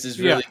 this is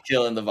really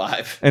killing the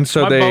vibe. And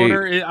so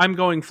I'm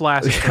going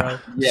flaccid, bro.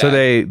 So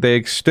they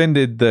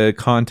extended the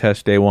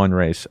contest day 1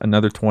 race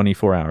another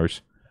 24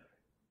 hours.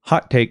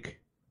 Hot take.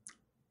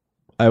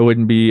 I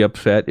wouldn't be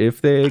upset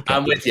if they.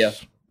 I'm with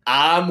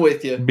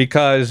you.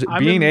 Because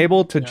being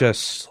able to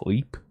just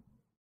sleep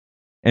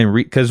and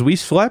because we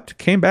slept,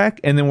 came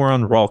back, and then we're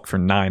on Ralk for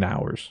 9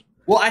 hours.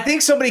 Well, I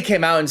think somebody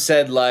came out and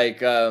said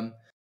like I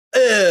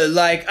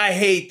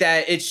hate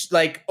that it's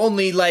like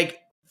only like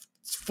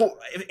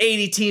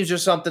 80 teams or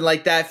something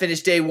like that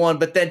finished day 1,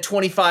 but then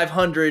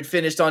 2,500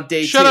 finished on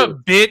day 2. Shut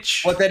up,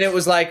 bitch. But then it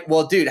was like,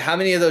 well, dude, how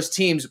many of those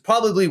teams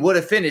probably would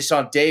have finished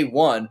on day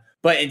 1?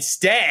 But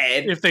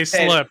instead, If they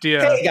said, slept,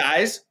 yeah. Hey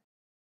guys,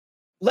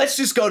 let's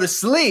just go to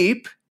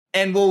sleep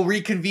and we'll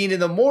reconvene in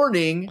the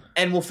morning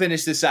and we'll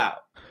finish this out.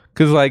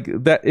 Because like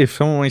that, if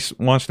someone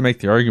wants to make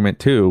the argument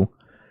too,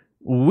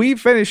 we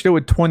finished it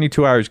with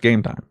 22 hours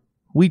game time.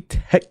 We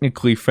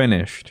technically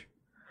finished,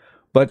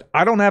 but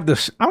I don't have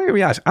this. I'm gonna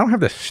be honest. I don't have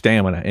the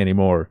stamina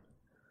anymore.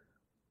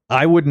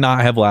 I would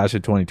not have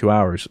lasted 22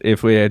 hours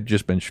if we had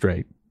just been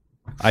straight.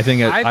 I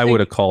think I would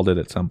have called it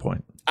at some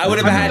point. I would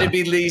have had to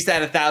be at least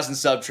at 1,000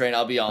 sub train.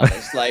 I'll be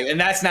honest, and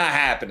that's not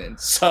happening.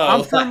 So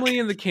I'm firmly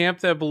in the camp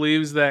that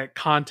believes that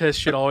contests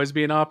should always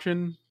be an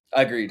option.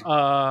 Agreed.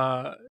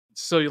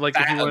 So like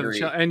if you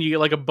want and you get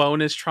like a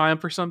bonus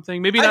triumph or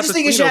something, maybe I not. just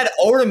think it should have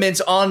ornaments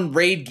on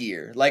raid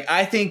gear. Like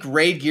I think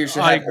raid gear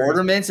should have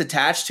ornaments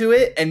attached to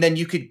it, and then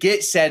you could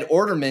get said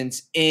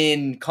ornaments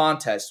in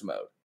contest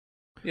mode.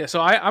 Yeah,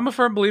 so I'm a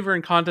firm believer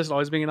in contest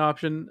always being an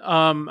option.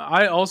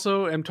 I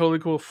also am totally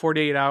cool with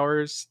 48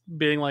 hours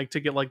being like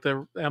to get like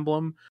the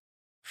emblem.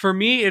 For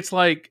me, it's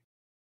like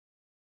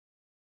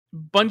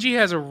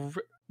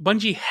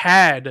Bungie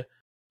had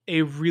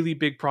a really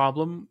big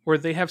problem where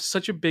they have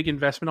such a big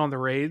investment on the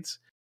raids,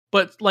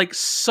 but like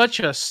such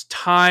a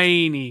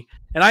tiny,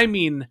 and I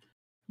mean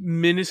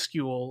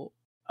minuscule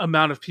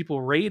amount of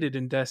people raided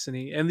in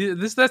Destiny,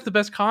 and that's the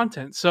best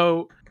content.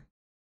 So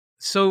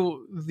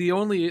the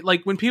only,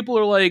 like, when people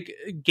are like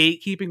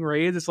gatekeeping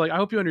raids, it's like, I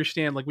hope you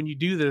understand, like, when you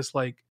do this,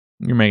 like,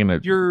 you're making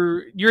it,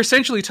 you're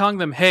essentially telling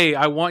them, hey,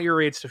 I want your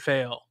raids to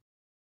fail,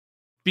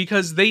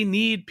 because they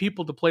need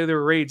people to play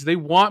their raids. They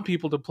want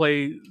people to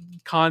play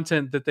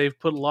content that they've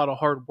put a lot of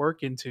hard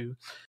work into.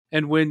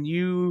 And when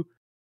you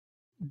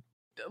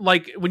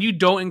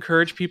don't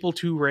encourage people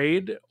to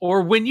raid,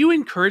 or when you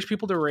encourage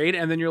people to raid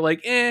and then you're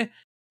like,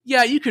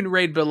 yeah, you can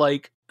raid, but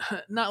like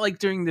not like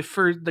during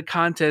the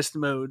contest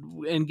mode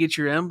and get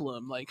your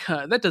emblem, like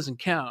that doesn't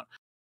count.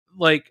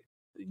 Like,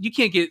 you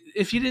can't get,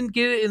 if you didn't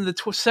get it in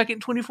the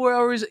second 24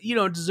 hours, you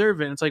don't deserve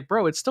it. And it's like,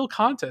 bro, it's still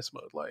contest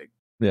mode. Like,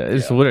 yeah,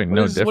 it's literally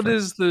no different. What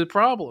is the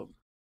problem?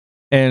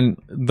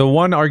 And the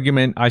one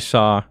argument I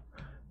saw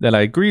that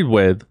I agreed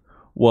with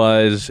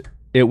was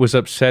it was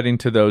upsetting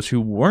to those who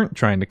weren't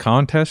trying to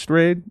contest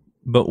raid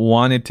but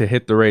wanted to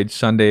hit the raid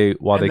Sunday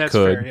while they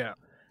could. Fair, yeah.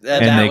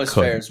 That was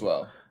fair as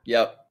well.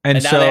 Yep.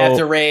 And now so they have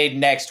to raid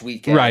next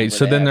weekend. Right.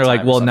 So then they're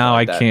like, well, now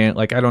I can't,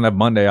 like, I don't have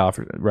Monday off.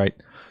 Right.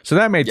 So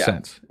that made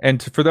sense.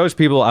 And for those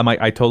people,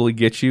 I totally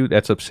get you.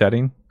 That's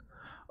upsetting.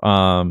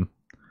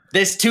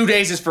 This 2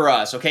 days is for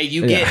us. Okay.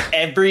 You get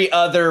every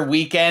other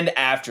weekend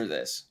after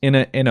this. In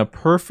a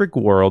perfect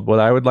world, what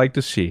I would like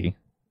to see,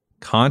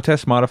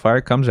 contest modifier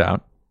comes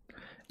out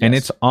and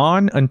it's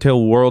on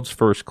until world's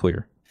first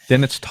clear.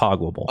 Then it's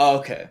toggleable.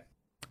 Okay.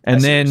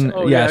 And then,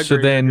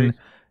 agree.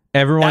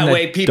 Everyone that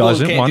way people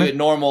doesn't can want do it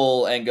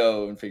normal and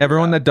go and figure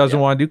everyone it out. that doesn't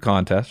want to do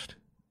contest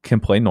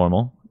can play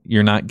normal.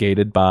 You're not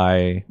gated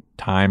by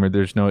time, or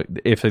there's no,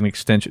 if an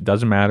extension,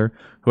 doesn't matter.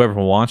 Whoever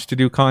wants to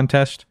do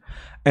contest.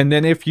 And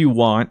then if you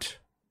want,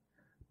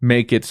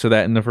 make it so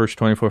that in the first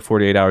 24,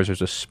 48 hours,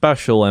 there's a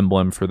special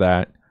emblem for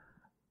that.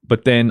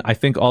 But then I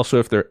think also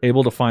if they're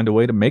able to find a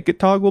way to make it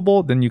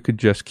toggleable, then you could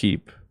just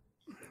keep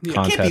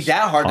contest. It can't be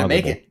that hard toggleable. to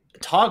make it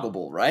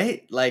toggleable,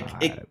 right? Like,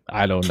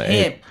 I don't know.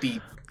 Can't be.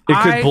 It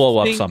could blow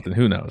up something.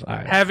 Who knows?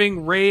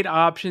 Having raid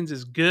options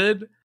is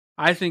good.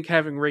 I think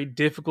having raid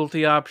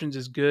difficulty options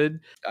is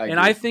good.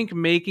 I think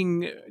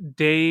making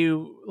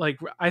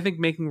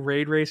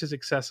raid races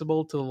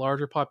accessible to the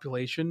larger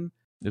population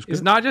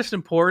is not just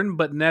important,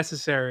 but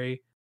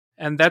necessary.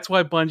 And that's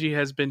why Bungie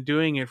has been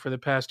doing it for the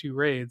past 2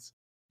 raids,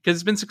 because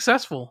it's been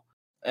successful.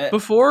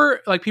 Before,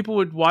 like, people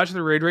would watch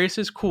the raid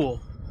races, cool.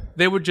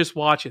 They would just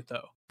watch it,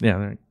 though.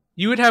 Yeah,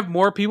 you would have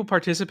more people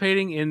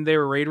participating in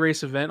their raid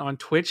race event on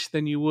Twitch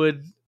than you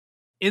would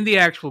in the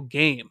actual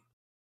game.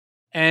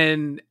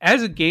 And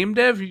as a game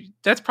dev,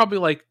 that's probably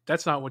like,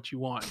 that's not what you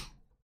want.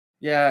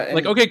 Yeah.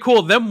 Like, okay,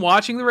 cool. Them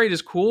watching the raid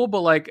is cool,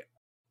 but like,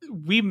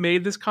 we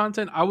made this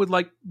content. We would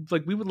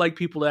like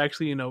people to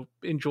actually,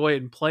 enjoy it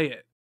and play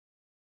it.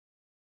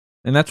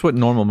 And that's what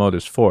normal mode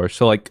is for.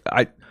 So like,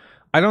 I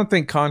don't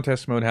think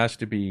contest mode has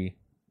to be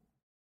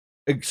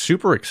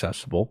super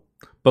accessible.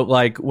 But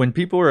like, when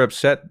people are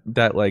upset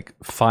that like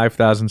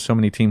 5,000 so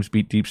many teams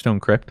beat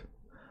Deepstone Crypt,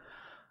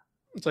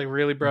 it's like,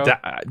 really, bro?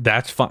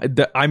 That's fine.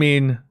 I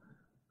mean,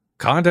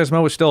 contest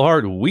mode was still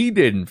hard. We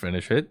didn't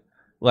finish it.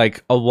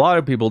 Like, a lot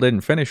of people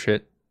didn't finish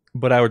it.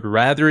 But I would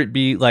rather it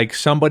be like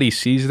somebody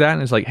sees that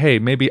and is like, hey,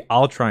 maybe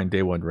I'll try in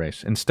day 1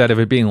 race, instead of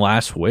it being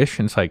last wish.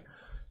 And it's like,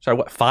 sorry,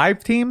 what,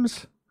 5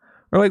 teams?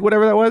 Or like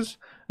whatever that was?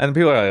 And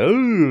people are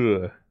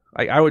like, ugh.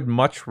 I would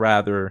much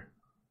rather...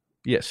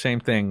 Yeah, same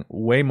thing.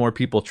 Way more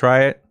people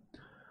try it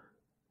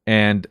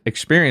and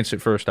experience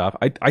it first off.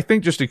 I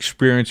think just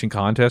experiencing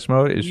contest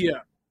mode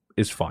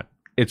is fun.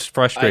 It's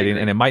frustrating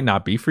and it might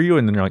not be for you,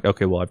 and then you're like,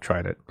 okay, well, I've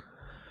tried it.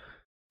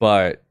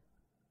 But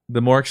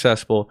the more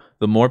accessible,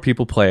 the more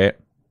people play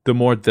it, the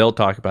more they'll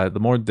talk about it,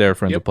 the more their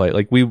friends will play it.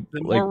 Like the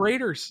more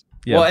raiders.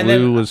 Yeah, well, and blue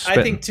then was spitting.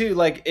 I think too,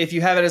 like if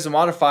you have it as a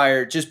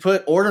modifier, just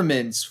put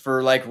ornaments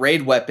for like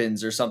raid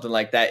weapons or something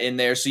like that in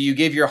there. So you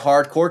give your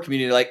hardcore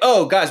community like,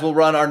 oh guys, we'll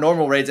run our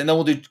normal raids and then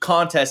we'll do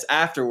contests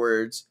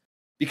afterwards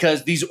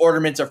because these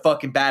ornaments are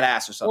fucking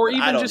badass or something. Or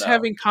even just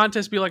having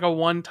contests be like a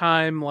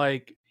one-time,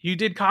 like you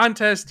did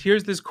contest.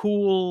 Here's this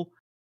cool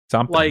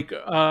something. Like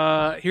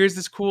here's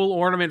this cool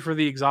ornament for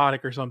the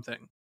exotic or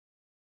something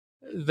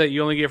that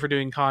you only get for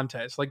doing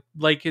contests, like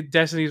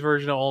Destiny's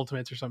version of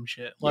Ultimates or some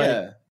shit. Like,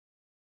 yeah.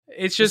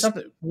 It's just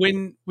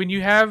when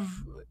you have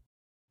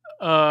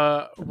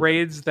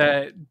raids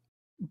that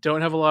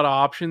don't have a lot of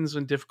options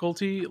and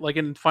difficulty, like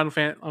in Final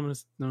Fantasy, I'm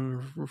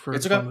gonna refer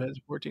to Final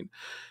Fantasy 14.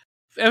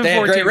 They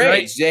have great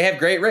raids. They have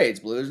great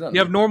raids. Blue, you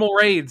have normal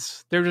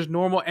raids. They're just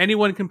normal.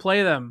 Anyone can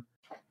play them.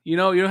 You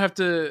know, you don't have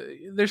to.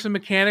 There's some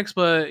mechanics,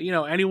 but you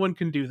know anyone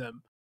can do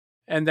them,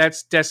 and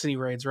that's Destiny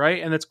raids,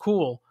 right? And that's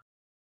cool.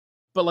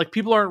 But like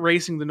people aren't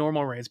racing the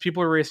normal raids.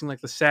 People are racing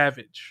like the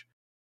Savage.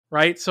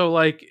 Right? So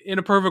like in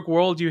a perfect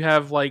world, you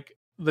have like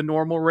the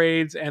normal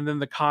raids and then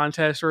the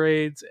contest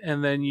raids,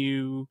 and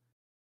then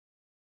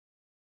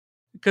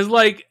because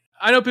like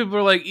I know people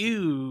are like,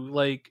 ew,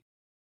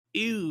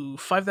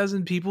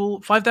 5,000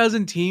 people,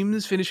 5,000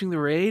 teams finishing the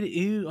raid,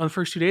 ew, on the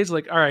first 2 days.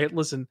 Like, all right,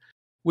 listen,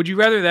 would you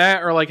rather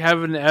that or like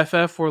have an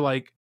FF where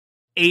like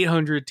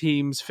 800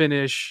 teams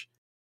finish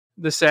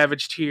the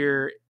Savage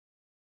tier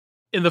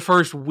in the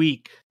first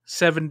week,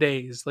 7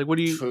 days? Like, what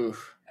do you?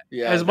 Oof.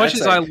 Yeah, as much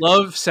as I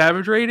love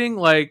Savage raiding,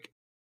 like,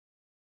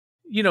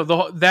 you know,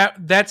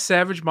 that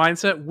Savage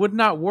mindset would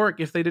not work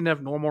if they didn't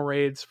have normal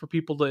raids for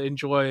people to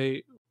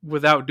enjoy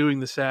without doing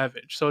the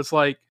Savage. So it's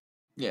like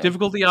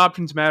difficulty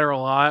options matter a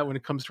lot when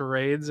it comes to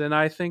raids, and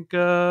I think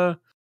I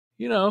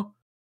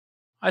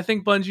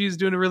think Bungie is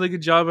doing a really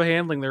good job of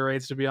handling their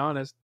raids, to be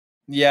honest.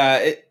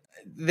 Yeah,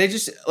 they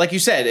just, like you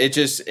said,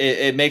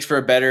 it makes for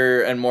a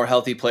better and more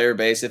healthy player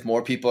base if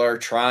more people are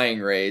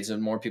trying raids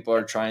and more people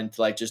are trying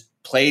to like just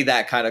play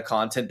that kind of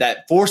content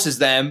that forces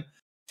them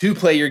to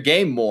play your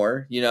game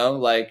more. You know,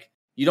 like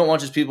you don't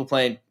want just people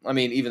playing, I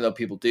mean, even though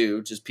people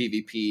do, just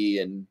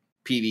PvP and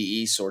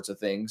PvE sorts of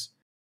things.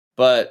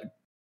 But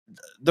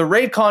the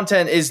raid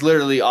content is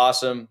literally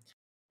awesome.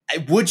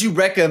 Would you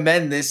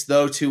recommend this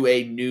though to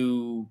a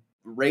new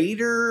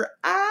raider?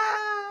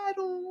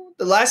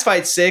 The last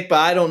fight's sick, but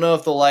I don't know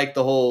if they'll like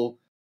the whole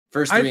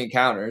first 3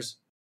 encounters.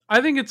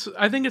 I think it's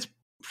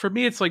for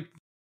me, it's like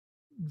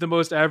the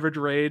most average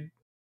raid.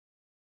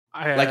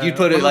 Like you'd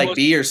put it like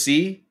B or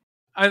C?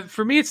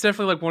 For me, it's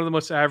definitely like one of the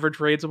most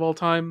average raids of all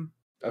time.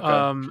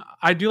 Okay.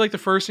 I do like the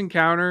first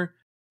encounter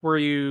where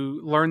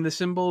you learn the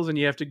symbols and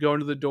you have to go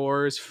into the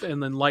doors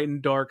and then light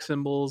and dark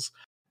symbols.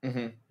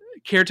 Mm-hmm.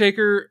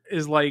 Caretaker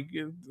is like,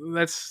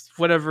 that's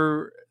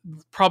whatever,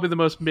 probably the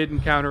most mid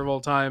encounter of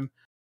all time.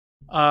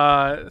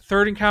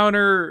 Third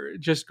encounter,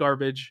 just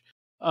garbage.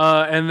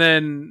 And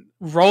then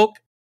Rolk,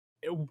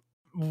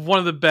 one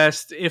of the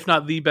best, if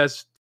not the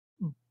best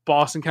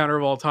boss encounter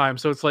of all time.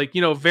 So it's like,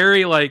 you know,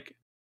 very like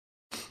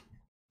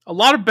a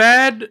lot of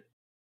bad,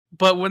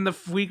 but when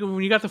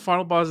you got the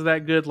final boss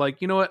that good, like,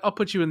 you know what, I'll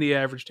put you in the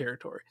average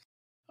territory.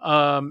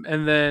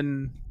 And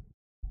then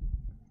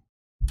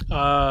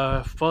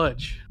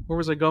fudge, where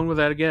was I going with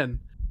that again?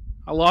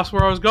 I lost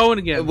where I was going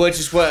again. Which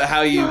is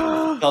how you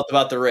felt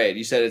about the raid.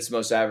 You said it's the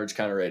most average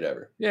kind of raid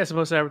ever. Yeah, it's the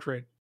most average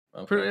raid.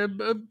 Okay.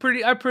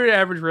 Pretty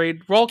average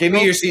raid. Give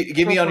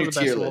me on your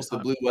tier list, the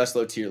Blue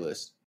Westlow tier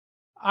list.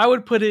 I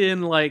would put it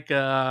in like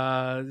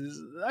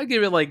I'd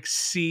give it like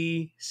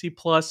C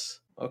plus.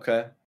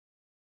 Okay.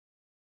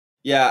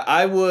 Yeah,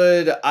 I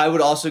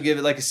would also give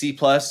it like a C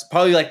plus.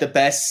 Probably like the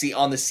best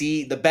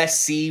the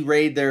best C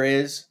raid there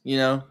is, you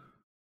know.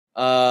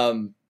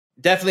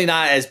 Definitely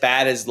not as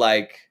bad as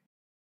like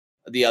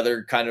the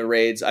other kind of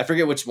raids. I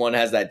forget which one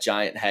has that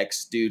giant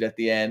Hex dude at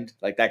the end.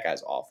 Like that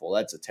guy's awful.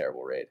 That's a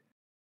terrible raid.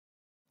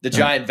 The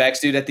giant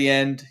Vex dude at the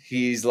end,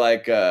 he's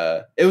like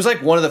it was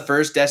like one of the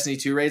first Destiny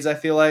 2 raids, I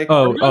feel like.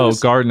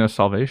 Garden of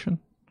Salvation?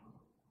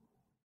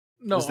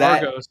 No,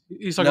 Argos.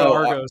 He's talking about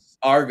Argos.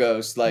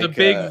 Argos, like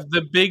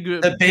the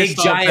big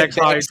giant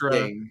Vex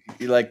thing.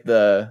 You like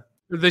the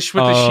with the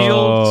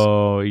shields.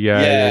 Oh,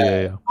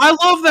 yeah. I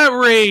love that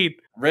raid.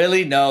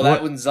 Really? No,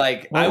 that one's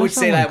like I would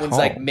say that one's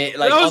like mid,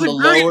 like on the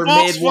lower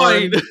mid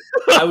one.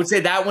 I would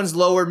say that one's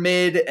lower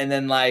mid, and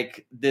then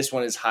like this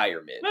one is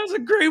higher mid. That was a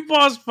great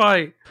boss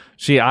fight.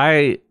 See,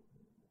 I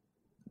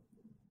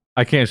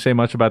can't say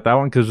much about that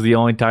one because the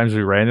only times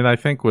we ran it, I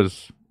think,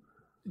 was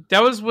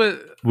with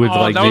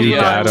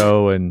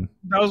Dado and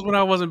that was when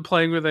I wasn't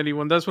playing with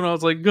anyone. That's when I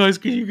was like, guys,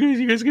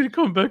 you guys gonna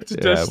come back to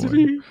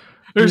Destiny?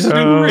 There's a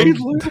new raid.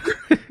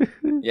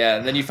 Yeah,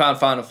 and then you found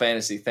Final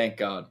Fantasy. Thank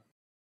God.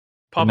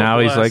 Now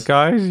he's like,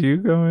 guys, you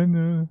go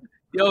in.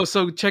 Yo,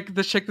 so check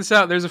this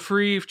out. There's a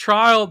free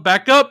trial.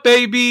 Back up,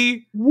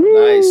 baby. Woo!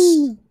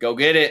 Nice. Go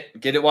get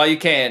it. Get it while you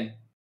can.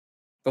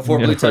 Before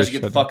Blue tells you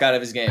get the fuck out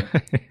of his game.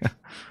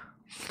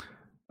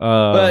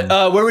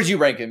 But where would you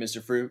rank it,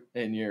 Mr. Fruit,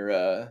 in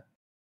your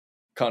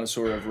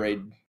connoisseur of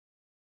raid?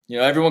 You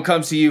know, everyone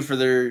comes to you for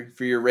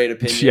your raid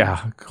opinion.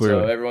 Yeah,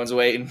 clearly. So everyone's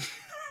waiting.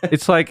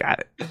 It's like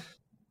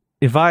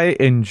if I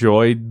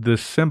enjoyed the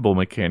symbol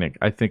mechanic,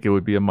 I think it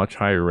would be a much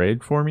higher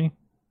raid for me.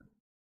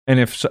 And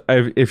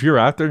if you're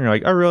out there and you're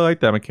like, I really like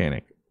that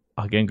mechanic,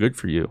 again, good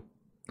for you.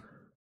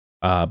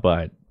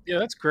 But yeah,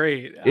 that's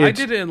great. I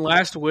did it in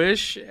Last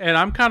Wish, and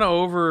I'm kind of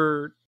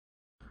over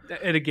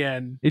it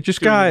again. It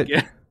just got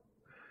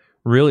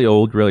really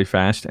old really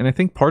fast, and I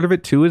think part of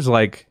it too is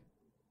like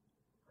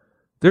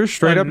there's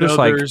straight up just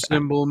like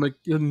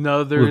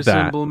another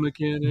symbol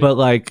mechanic, but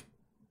like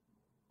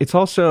it's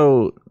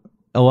also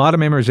a lot of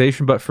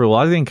memorization. But for a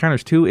lot of the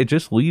encounters too, it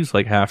just leaves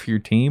like half your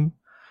team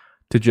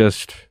to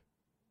just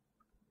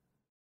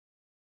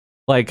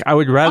like I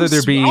would rather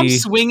I'm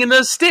swinging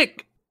a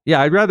stick. Yeah,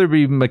 I'd rather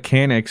be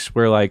mechanics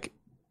where like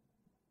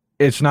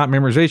it's not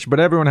memorization, but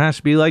everyone has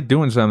to be like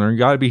doing something. You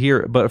got to be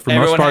here. But for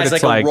everyone most part, has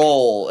it's like a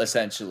role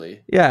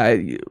essentially. Yeah,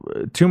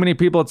 too many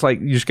people. It's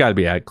like you just got to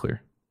be ad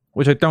clear,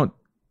 which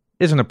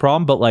isn't a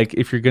problem. But like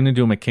if you're gonna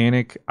do a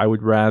mechanic, I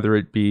would rather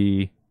it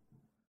be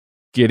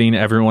getting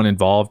everyone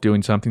involved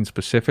doing something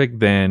specific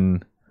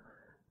than.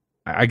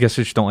 I guess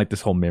I just don't like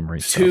this whole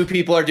memory stuff. 2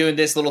 people are doing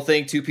this little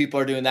thing, 2 people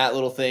are doing that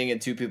little thing, and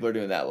 2 people are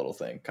doing that little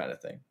thing, kind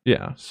of thing.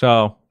 Yeah.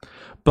 So,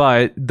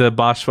 but the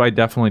boss fight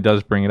definitely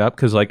does bring it up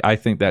because, like, I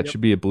think that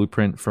should be a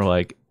blueprint for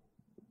like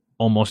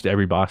almost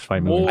every boss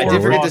fight movie. I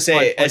did forget to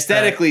say,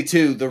 aesthetically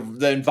too,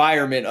 the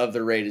environment of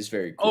the raid is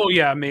very cool. Oh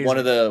yeah, amazing. One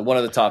of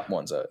the top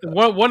ones.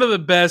 One of the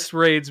best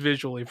raids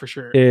visually for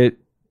sure. It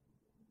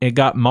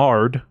got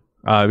marred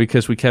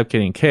because we kept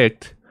getting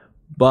kicked,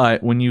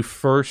 but when you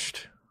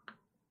first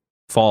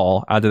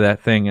fall out of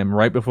that thing and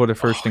right before the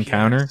first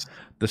encounter,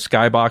 the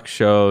skybox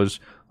shows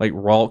like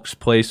Ralk's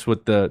place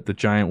with the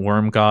giant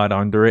worm god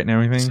under it and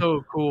everything.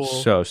 So cool.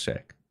 So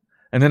sick.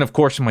 And then of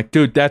course I'm like,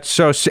 dude, that's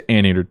so sick.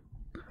 Anteater.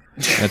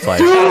 It's like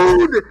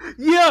dude,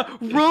 yeah,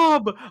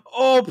 Rob.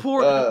 Oh,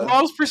 poor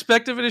Rob's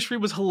perspective in his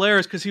stream was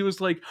hilarious because he was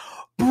like,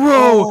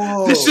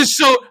 bro, this is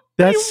so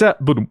that's it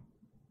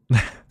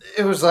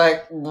was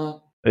like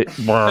and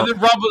then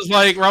Rob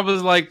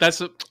was like,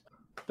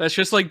 that's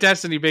just like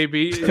Destiny,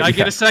 baby. I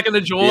get a second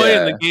of joy,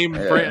 and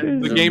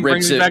the game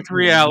brings it back to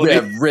reality.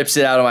 Yeah, rips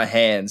it out of my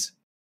hands.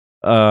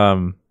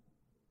 So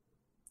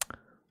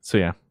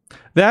yeah,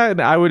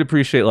 that I would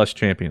appreciate less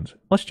champions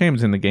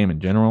in the game in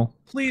general.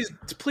 Please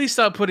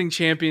stop putting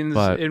champions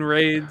in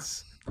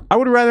raids. I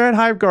would have rather had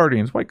Hive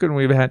Guardians. Why couldn't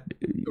we have had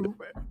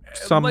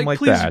something like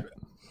that?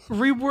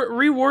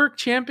 Rework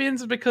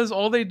champions because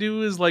all they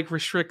do is like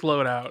restrict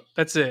loadout.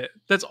 That's it.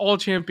 That's all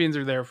champions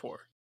are there for.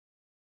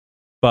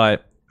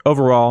 But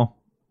overall,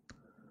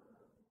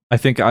 I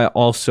think I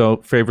also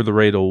favor the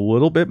raid a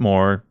little bit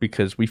more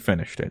because we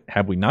finished it.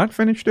 Had we not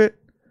finished it,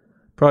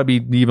 probably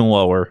be even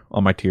lower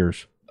on my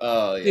tiers.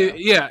 Oh yeah.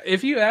 Yeah,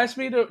 if you asked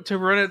me to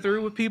run it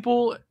through with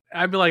people,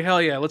 I'd be like,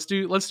 hell yeah, let's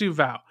do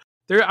VOW.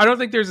 I don't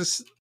think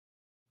there's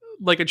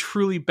a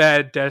truly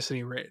bad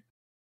Destiny raid.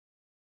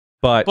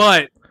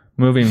 But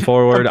moving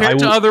forward, compared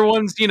to other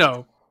ones,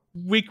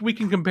 we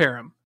can compare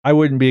them. I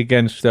wouldn't be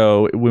against,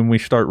 though, when we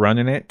start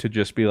running it, to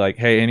just be like,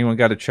 hey, anyone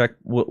got to check?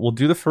 We'll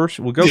do the first.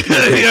 We'll go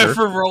Caretaker. Yeah,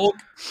 for Ralk.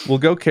 We'll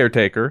go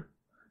Caretaker.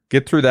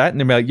 Get through that, and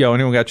then be like, yo,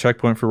 anyone got a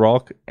checkpoint for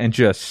Ralk? And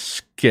just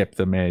skip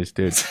the maze,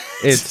 dude.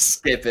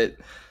 Skip it.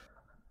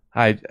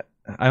 I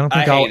don't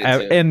think I'll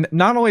ever. And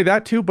not only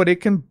that, too, but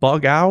it can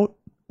bug out,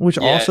 which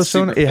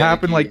also it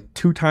happened like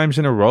 2 times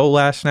in a row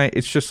last night.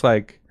 It's just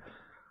like.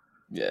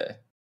 Yeah.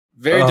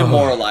 Very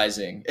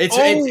demoralizing. It's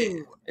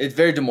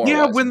very demoralizing.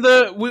 Yeah, when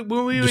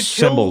we would kill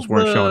symbols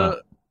weren't showing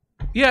up.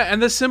 Yeah,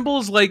 and the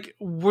symbols like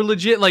were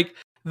legit. Like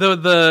the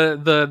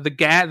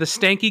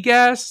stanky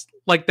gas,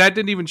 like that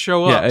didn't even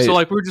show up. So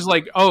like we were just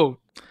like, oh,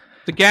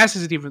 the gas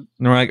isn't even.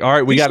 And we're like, all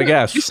right, we got a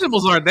gas. These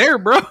symbols aren't there,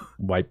 bro.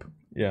 Wipe.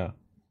 Yeah.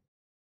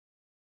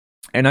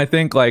 And I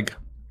think like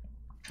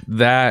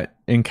that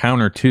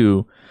encounter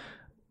too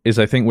is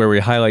I think where we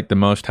highlight the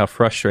most how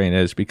frustrating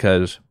it is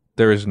because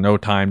there is no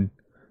time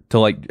to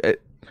like.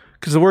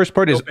 Because the worst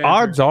part is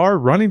odds are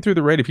running through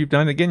the raid, if you've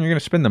done it again, you're going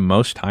to spend the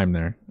most time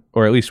there.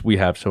 Or at least we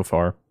have so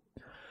far.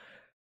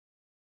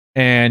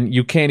 And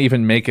you can't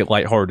even make it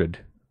lighthearted.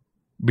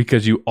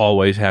 Because you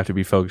always have to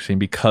be focusing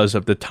because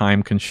of the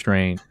time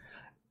constraint.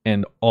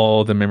 And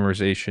all the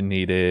memorization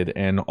needed.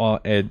 And all.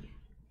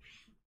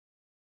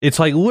 It's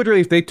like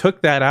literally if they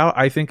took that out,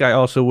 I think I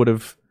also would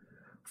have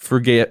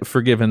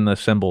forgiven the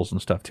symbols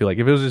and stuff too. Like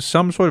if it was just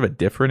some sort of a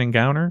different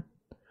encounter.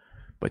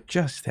 But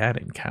just that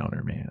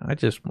encounter, man. I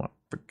just want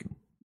freaking.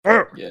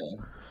 Yeah.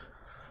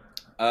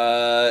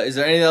 Is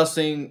there anything else?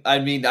 I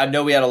mean, I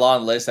know we had a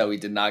long list that we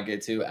did not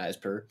get to, as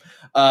per.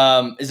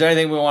 Is there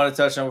anything we want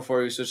to touch on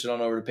before we switch it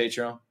on over to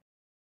Patreon?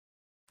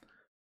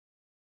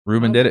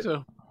 Ruben did it.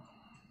 So.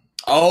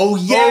 Oh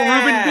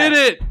yeah, Ruben did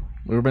it.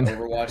 Ruben,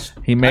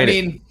 Overwatch. He made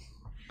it.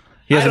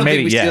 He hasn't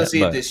made it yet. I don't think we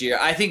still see it this year.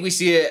 I think we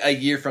see it a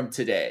year from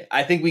today.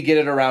 I think we get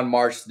it around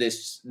March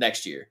this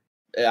next year.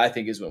 I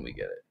think is when we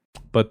get it.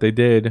 But they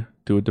did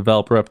do a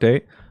developer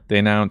update. They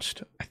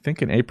announced, I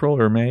think in April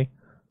or May,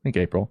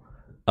 April,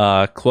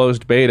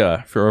 closed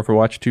beta for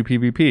Overwatch 2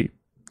 PvP.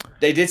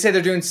 They did say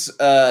they're doing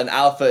an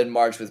alpha in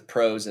March with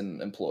pros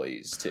and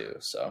employees too.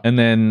 So, and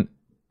then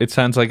it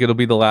sounds like it'll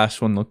be the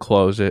last one. They'll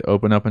close it,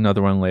 open up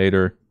another one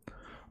later.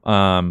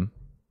 Because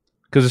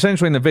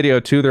essentially in the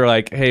video too, they're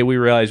like, "Hey, we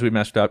realize we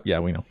messed up. Yeah,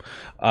 we know.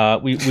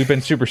 We've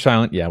been super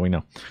silent. Yeah, we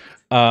know."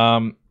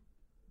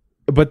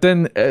 But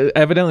then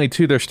evidently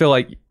too, they're still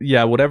like,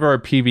 "Yeah, whatever our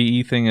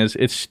PvE thing is,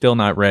 it's still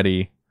not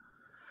ready."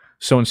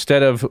 So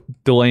instead of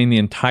delaying the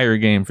entire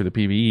game for the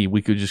PvE,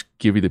 we could just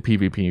give you the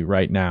PvP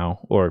right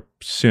now or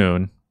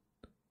soon,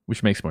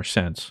 which makes more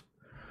sense.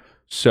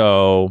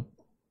 So,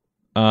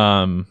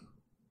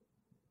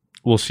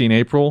 we'll see in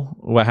April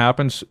what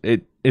happens.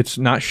 It's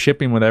not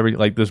shipping with every,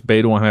 like this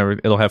beta one.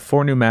 It'll have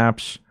 4 new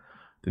maps,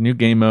 the new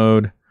game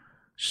mode,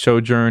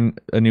 Sojourn,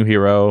 a new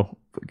hero,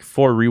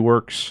 4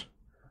 reworks.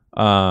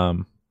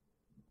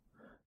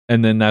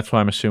 And then that's why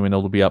I'm assuming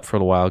it'll be up for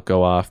a while,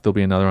 go off. There'll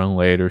be another one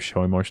later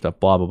showing more stuff,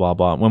 blah, blah, blah,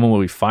 blah. When will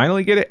we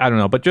finally get it? I don't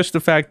know. But just the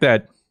fact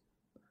that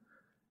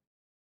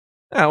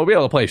we'll be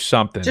able to play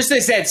something. Just they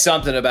said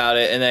something about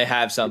it, and they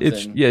have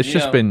something. It's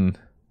just been...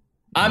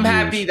 I'm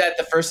happy that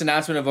the first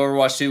announcement of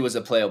Overwatch 2 was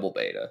a playable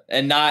beta,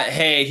 and not,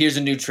 hey, here's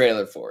a new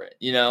trailer for it.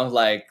 You know,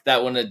 like,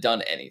 that wouldn't have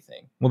done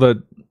anything. Well,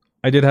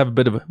 I did have a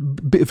bit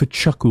of a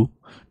chuckle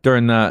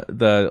during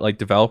the like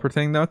developer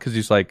thing, though, because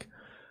he's like...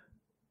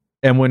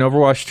 And when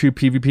Overwatch 2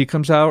 PvP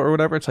comes out or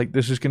whatever, it's like,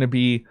 this is going to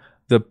be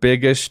the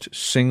biggest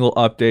single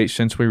update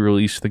since we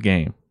released the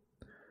game.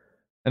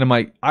 And I'm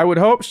like, I would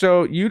hope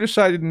so. You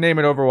decided to name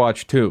it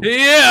Overwatch 2.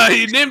 Yeah,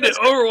 you named it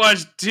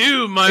Overwatch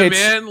 2,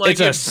 man. Like,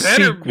 it's it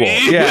better sequel.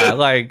 be. Yeah,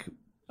 like...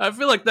 I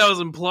feel like that was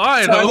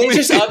implied. So are they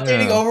just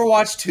updating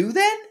Overwatch 2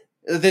 then?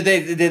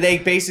 Did they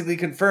basically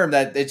confirm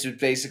that it's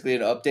basically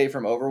an update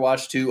from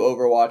Overwatch to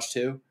Overwatch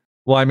 2?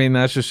 Well, I mean,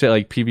 that's just it,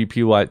 like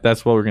PvP.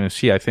 That's what we're going to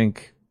see. I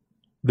think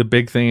the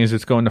big thing is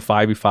it's going to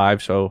 5v5,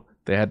 so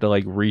they had to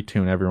like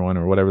retune everyone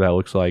or whatever that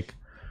looks like.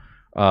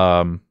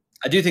 I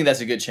do think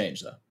that's a good change,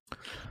 though.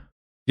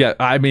 Yeah,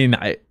 I mean,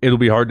 it'll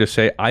be hard to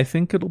say. I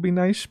think it'll be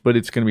nice, but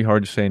it's going to be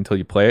hard to say until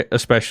you play it,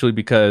 especially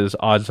because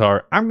odds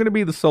are I'm going to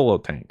be the solo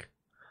tank.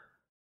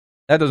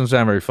 That doesn't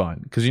sound very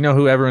fun, because you know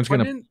who everyone's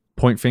going to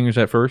point fingers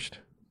at first?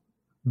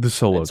 The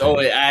solo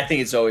tank. I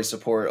think it's always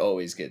support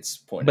always gets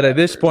pointed But at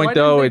this first. point,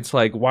 though, it's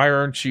like, why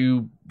aren't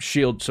you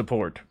shield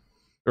support?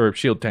 Or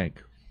shield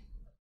tank?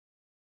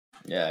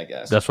 Yeah, I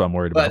guess. That's what I'm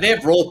worried about. But they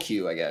have role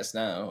queue, I guess,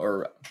 now.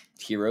 Or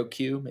hero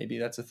queue, maybe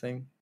that's a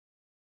thing.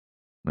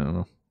 I don't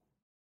know.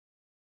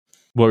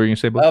 What were you going to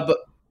say, Bo? But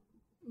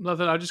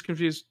nothing. I'm just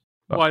confused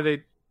why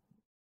they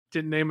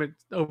didn't name it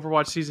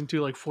Overwatch Season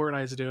 2 like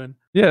Fortnite's doing.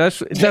 Yeah,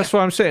 that's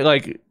what I'm saying.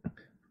 Like,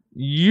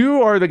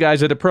 you are the guys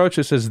that approach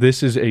us as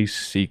this is a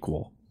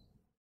sequel.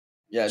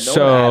 Yeah, no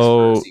one asked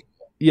for a sequel.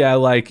 Yeah,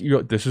 like,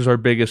 this is our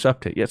biggest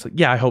update. Yeah, it's like,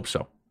 yeah, I hope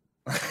so.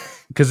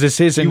 Because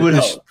this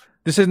isn't...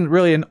 This isn't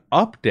really an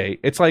update.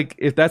 It's like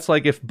if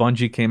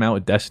Bungie came out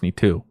with Destiny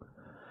 2.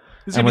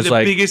 This is gonna be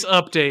the biggest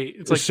update.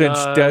 It's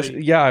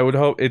like yeah, I would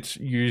hope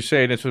you're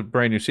saying it's a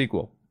brand new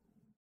sequel.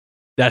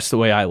 That's the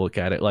way I look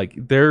at it. Like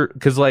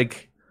because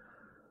like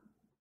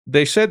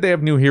they said they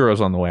have new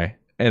heroes on the way,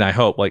 and I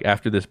hope like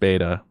after this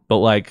beta. But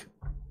like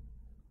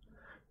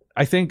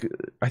I think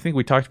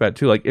we talked about it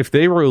too. Like if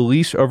they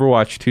release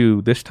Overwatch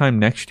 2 this time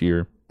next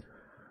year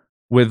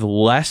with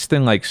less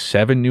than like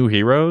 7 new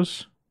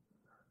heroes,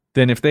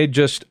 then if they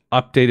just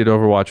updated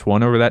Overwatch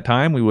 1 over that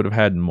time, we would have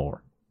had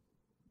more.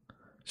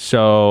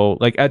 So,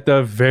 like, at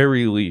the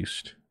very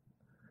least,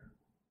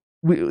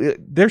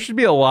 there should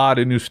be a lot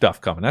of new stuff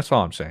coming. That's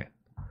all I'm saying.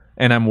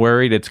 And I'm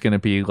worried it's going to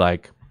be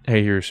like,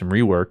 hey, here's some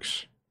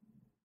reworks.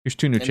 Here's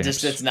 2 new champs.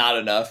 Just it's not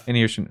enough. And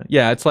here's some...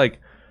 Yeah, it's like...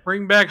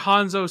 Bring back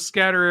Hanzo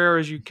scatter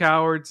arrows, you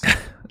cowards.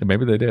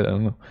 Maybe they did. I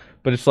don't know.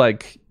 But it's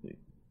like,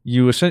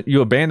 you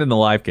abandon the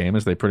live game,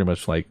 as they pretty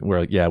much like,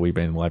 we're like, yeah, we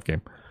abandoned the live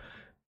game.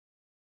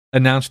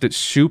 Announced it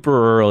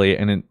super early,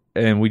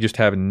 and we just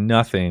have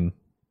nothing.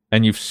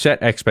 And you've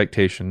set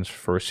expectations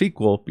for a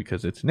sequel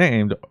because it's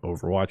named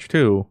Overwatch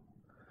 2.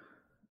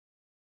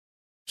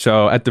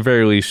 So at the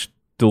very least,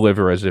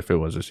 deliver as if it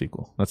was a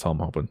sequel. That's all I'm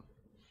hoping.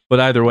 But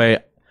either way,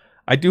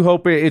 I do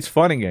hope it's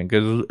fun again,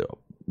 because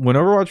when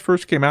Overwatch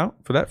first came out,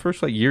 for that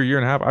first like year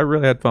and a half, I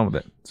really had fun with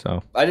it.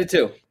 So I did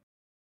too.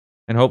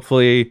 And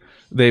hopefully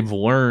they've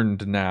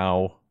learned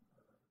now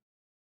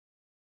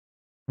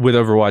with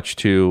Overwatch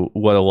 2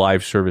 what a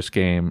live service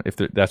game,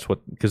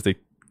 because they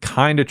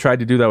kind of tried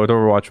to do that with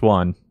Overwatch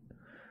 1,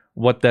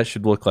 what that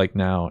should look like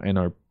now, and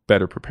are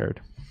better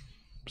prepared.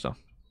 So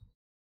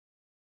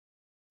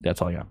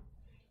that's all I got.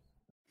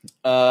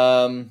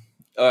 All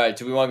right,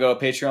 do we want to go to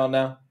Patreon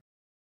now?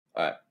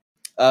 All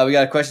right. We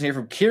got a question here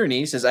from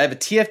Kierney. Says, I have a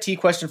TFT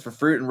question for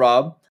Fruit and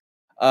Rob.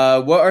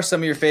 What are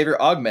some of your favorite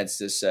augments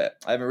this set?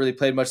 I haven't really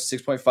played much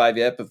 6.5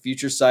 yet, but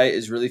Future Sight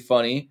is really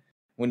funny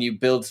when you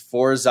build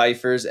 4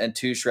 Zyphers and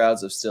 2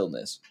 Shrouds of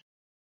Stillness.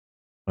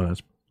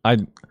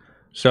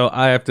 So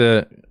I have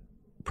to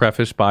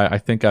preface by, I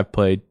think I've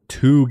played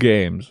 2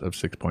 games of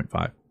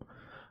 6.5.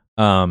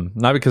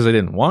 Not because I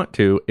didn't want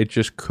to, it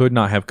just could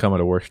not have come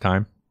at a worse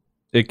time.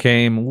 It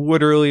came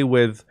literally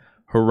with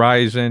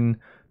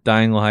Horizon,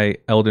 Dying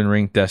Light, Elden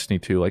Ring, Destiny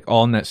 2, like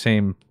all in that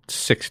same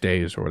 6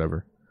 days or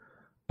whatever.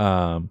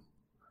 So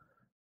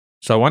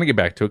I want to get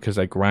back to it because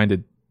I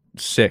grinded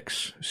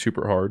 6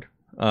 super hard.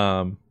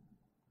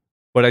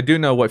 But I do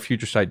know what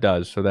Future Sight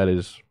does, so that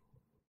is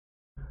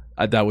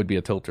that would be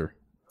a tilter.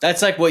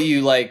 That's like what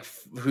you like.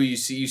 Who you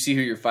see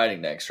who you're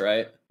fighting next,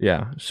 right?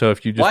 Yeah. So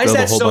if you just why build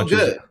is that a whole so bunch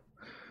good?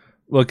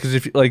 Well, because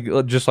if like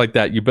just like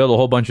that, you build a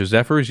whole bunch of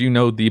Zephyrs, you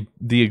know the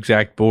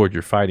exact board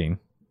you're fighting,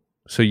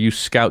 so you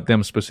scout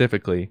them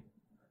specifically.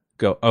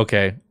 Go,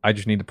 okay, I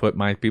just need to put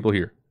my people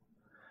here.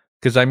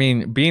 Because I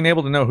mean, being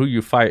able to know who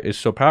you fight is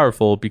so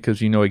powerful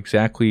because you know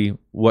exactly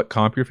what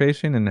comp you're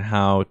facing and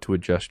how to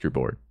adjust your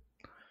board.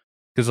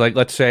 Because like,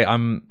 let's say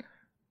I'm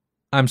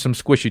some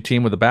squishy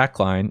team with a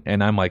backline,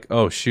 and I'm like,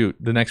 oh shoot,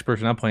 the next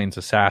person I'm playing is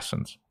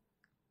Assassins.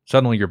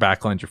 Suddenly your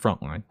backline's your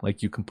front line.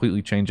 Like you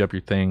completely change up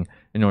your thing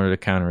in order to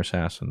counter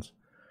Assassins.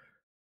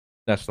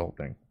 That's the whole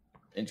thing.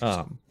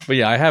 Interesting. But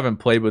yeah, I haven't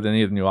played with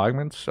any of the new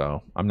augments,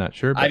 so I'm not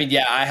sure. But I mean,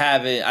 yeah, I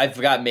haven't. I've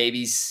got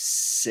maybe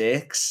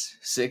 5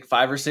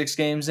 or 6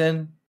 games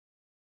in.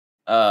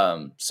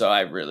 So I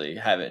really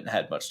haven't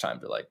had much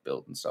time to like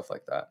build and stuff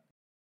like that.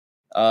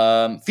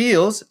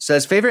 Feels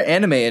says favorite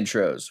anime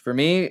intros. For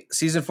me,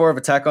 season 4 of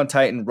Attack on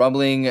Titan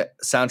rumbling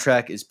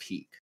soundtrack is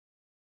peak.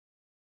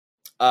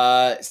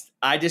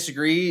 I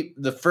disagree.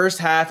 The first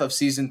half of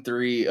season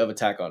 3 of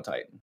Attack on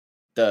Titan,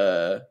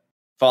 the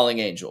Falling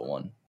Angel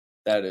one,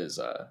 that is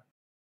for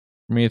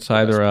me it's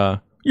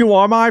either You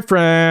Are My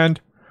Friend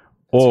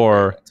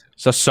or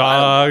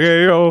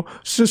Sasageo.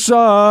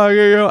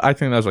 I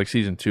think that was like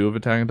season 2 of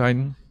Attack on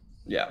Titan.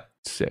 Yeah.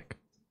 Sick.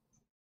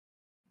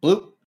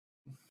 Blue.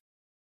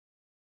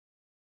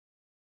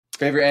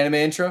 Favorite anime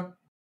intro?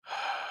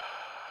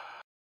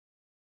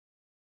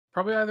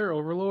 Probably either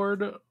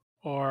Overlord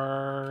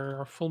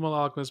or Full Metal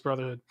Alchemist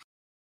Brotherhood.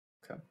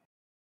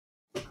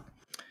 Okay.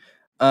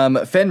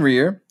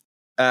 Fenrir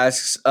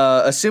asks,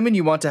 assuming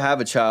you want to have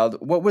a child,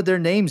 what would their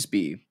names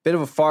be? Bit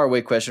of a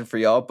faraway question for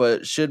y'all,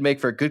 but should make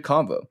for a good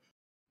convo.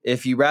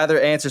 If you rather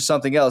answer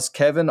something else,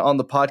 Kevin on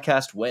the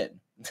podcast when?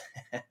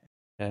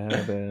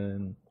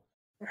 Kevin.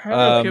 I don't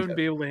know if Kevin would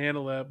be able to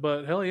handle that,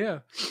 but hell yeah.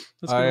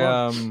 Let's go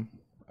on.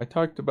 I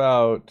talked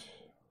about,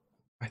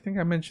 I think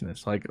I mentioned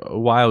this like a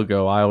while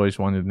ago. I always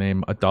wanted to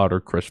name a daughter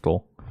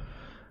Crystal.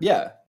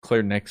 Yeah.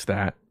 Claire next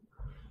that.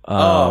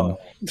 Well,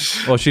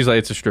 she's like,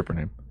 it's a stripper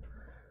name.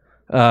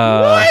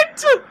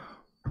 What?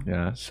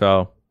 Yeah.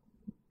 So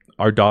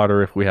our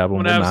daughter, if we have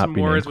one, will not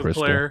be named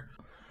Crystal. Claire.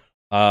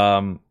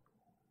 And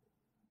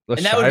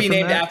that would be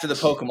named after the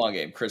Pokemon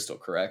game, Crystal,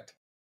 correct?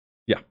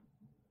 Yeah.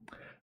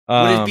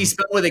 Would it be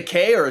spelled with a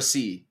K or a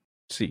C?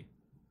 C.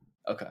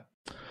 Okay.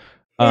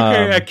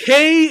 Okay, a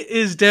K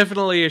is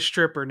definitely a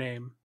stripper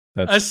name.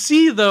 A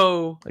C,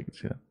 though, I can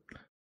see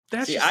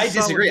that. See, I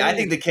disagree. I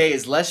think the K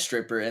is less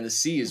stripper and the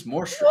C is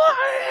more stripper.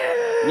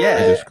 What? Yeah.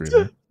 I disagree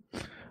there.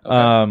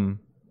 Okay.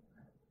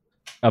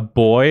 A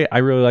boy, I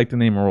really like the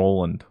name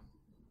Roland.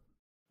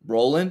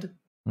 Roland?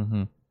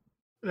 Mm-hmm.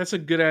 That's a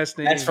good ass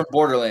name. That's from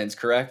Borderlands,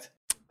 correct?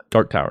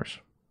 Dark Towers.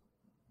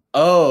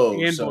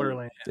 Oh. And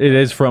Borderlands. It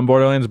is from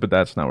Borderlands, but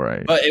that's not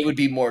right. But it would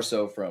be more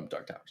so from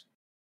Dark Towers.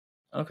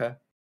 Okay.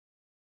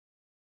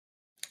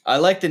 I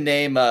like the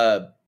name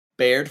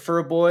Baird for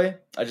a boy.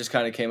 I just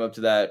kind of came up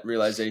to that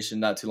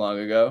realization not too long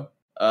ago.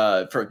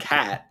 For a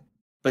cat.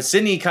 But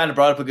Sydney kind of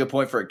brought up a good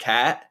point for a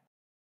cat.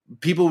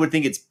 People would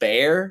think it's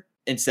bear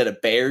instead of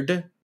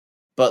Baird.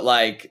 But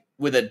like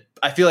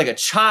I feel like a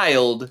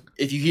child,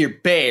 if you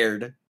hear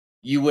Baird,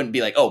 you wouldn't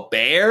be like, oh,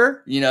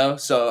 bear? You know?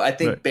 So I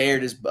think right.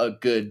 Baird is a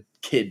good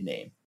kid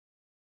name.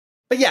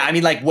 But yeah, I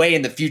mean, like way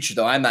in the future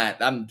though, I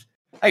can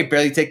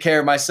barely take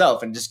care of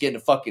myself and just get a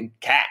fucking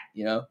cat,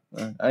 you know?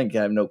 I ain't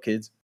gonna have no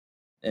kids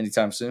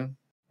anytime soon.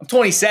 I'm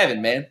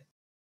 27, man.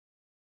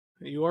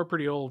 You are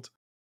pretty old.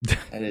 It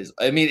is.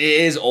 I mean, it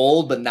is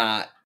old, but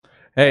not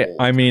Hey, old.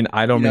 I mean,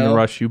 I don't mean to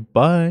rush you,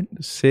 but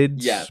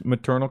Sid's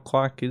maternal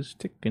clock is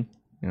ticking,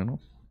 you know?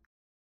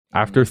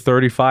 After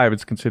 35,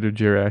 it's considered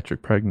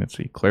geriatric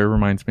pregnancy. Claire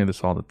reminds me of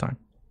this all the time.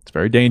 It's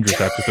very dangerous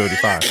after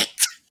 35.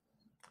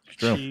 It's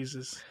true.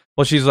 Jesus.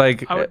 Well, she's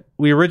like,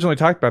 we originally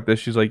talked about this.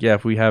 She's like, yeah,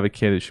 if we have a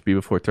kid, it should be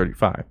before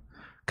 35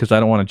 because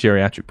I don't want a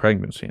geriatric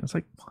pregnancy. And it's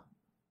like,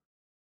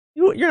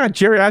 you're not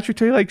geriatric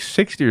till you're like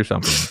 60 or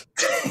something.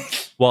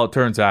 Well, it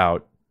turns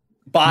out.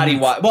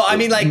 Body-wise. Well, I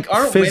mean, like,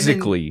 aren't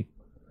physically.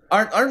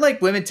 Aren't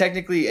like women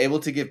technically able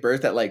to give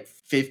birth at like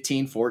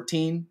 15,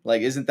 14?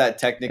 Like, isn't that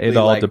technically it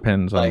all like,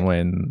 depends on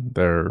when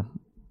their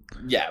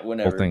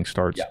whenever whole thing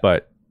starts. Yeah.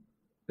 But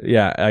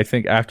yeah, I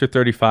think after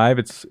 35,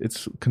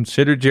 it's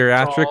considered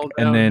geriatric,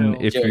 and then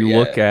if you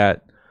look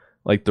at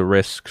like the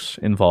risks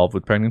involved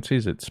with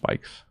pregnancies, it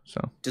spikes.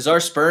 So does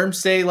our sperm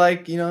say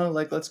like, you know,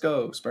 like let's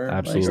go sperm?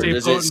 Absolutely.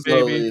 Like, does it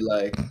slowly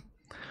like?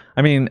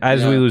 I mean,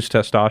 as we lose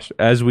testosterone,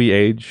 as we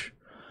age,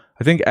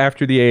 I think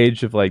after the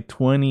age of like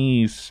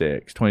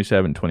 26,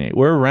 27, 28,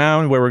 we're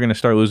around where we're going to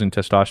start losing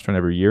testosterone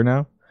every year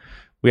now.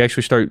 We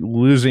actually start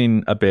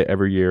losing a bit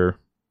every year,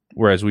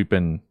 whereas we've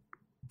been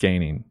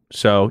gaining.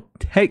 So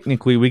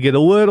technically we get a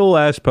little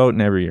less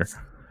potent every year.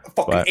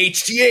 Fucking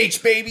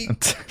HGH, baby.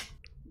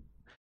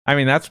 I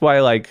mean, that's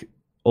why like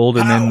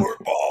older men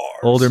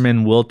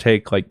will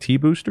take like T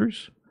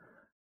boosters,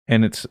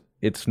 and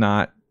it's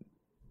not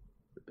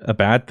a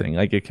bad thing.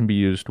 Like it can be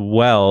used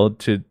well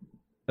to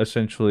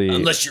essentially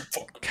unless you're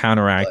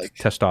counteract like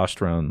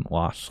testosterone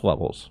loss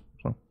levels.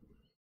 So.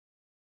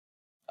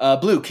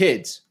 Blue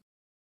kids.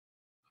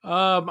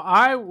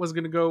 I was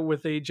gonna go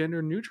with a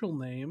gender neutral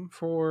name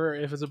for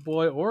if it's a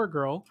boy or a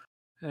girl,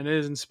 and it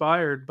is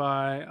inspired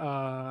by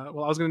I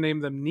was gonna name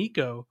them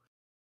Nico.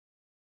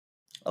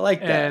 I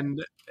like that.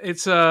 And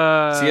it's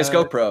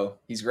CS:GO Pro.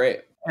 He's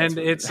great. And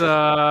it's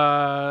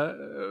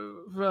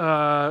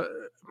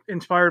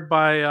inspired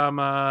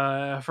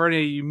by for any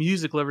of you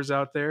music lovers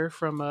out there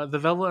from the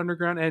Velvet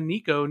Underground and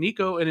Nico.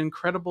 Nico, an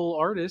incredible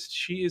artist.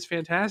 She is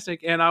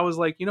fantastic. And I was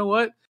like, you know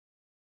what?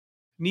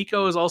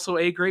 Nico is also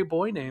a great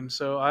boy name,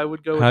 so I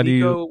would go with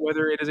Nico,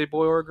 whether it is a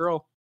boy or a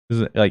girl.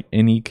 Is it like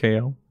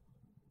N-E-K-O?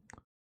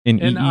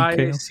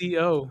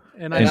 N-I-C-O.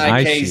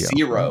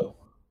 N-I-K-0.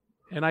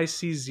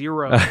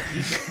 N-I-C-0. I'm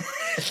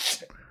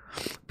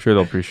sure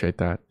they'll appreciate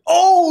that.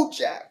 Oh,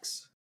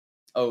 Jax.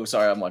 Oh,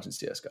 sorry, I'm watching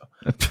CSGO.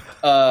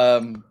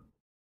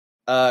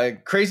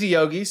 Crazy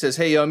Yogi says,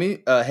 hey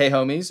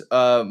homies,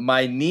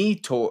 my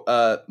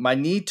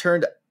knee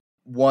turned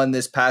 1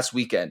 this past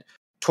weekend.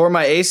 Tore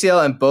my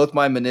ACL and both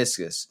my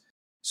meniscus.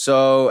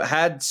 So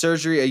had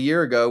surgery a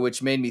year ago,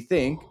 which made me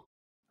think,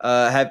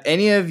 have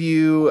any of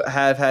you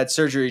have had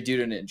surgery due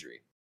to an injury?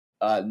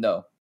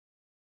 No.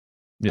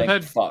 Yeah.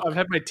 I've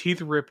had my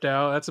teeth ripped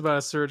out. That's about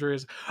as surgery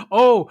as.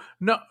 Oh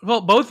no!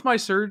 Well, both my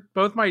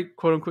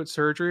quote unquote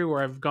surgery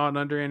where I've gone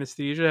under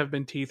anesthesia have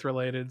been teeth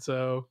related.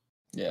 So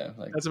yeah,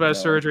 that's about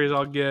as surgery as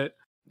I'll get.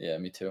 Yeah,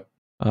 me too.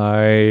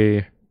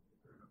 I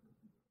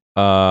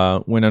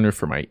went under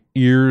for my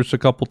ears a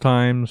couple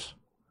times.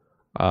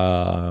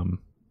 But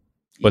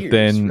ears,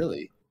 then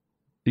really?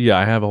 Yeah,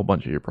 I have a whole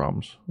bunch of ear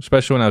problems.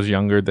 Especially when I was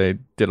younger, they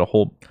did a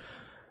whole.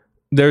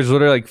 There's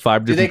literally like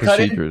 5 different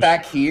procedures. Do they cut it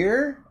back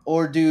here,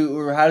 or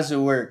how does it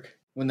work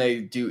when they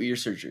do ear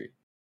surgery,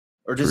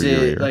 or does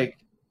it like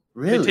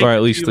really, or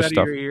at least the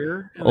stuff?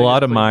 A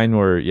lot of mine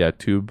were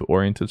tube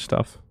oriented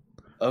stuff.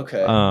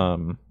 Okay.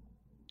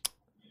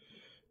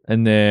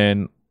 And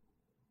then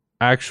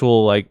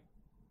actual like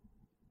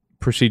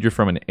procedure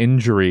from an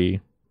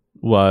injury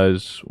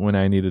was when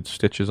I needed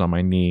stitches on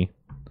my knee.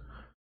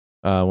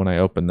 When I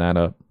opened that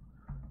up.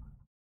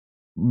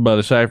 But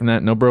aside from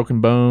that, no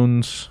broken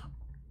bones.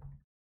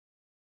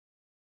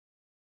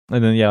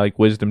 And then like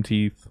wisdom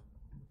teeth.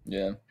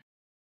 Yeah.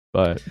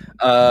 But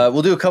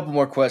we'll do a couple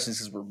more questions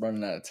because we're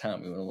running out of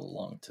time. We went a little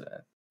long today.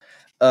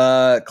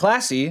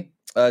 Classy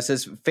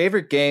says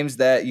favorite games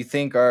that you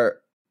think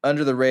are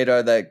under the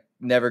radar that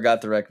never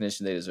got the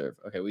recognition they deserve.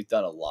 Okay, we've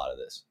done a lot of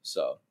this,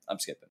 so I'm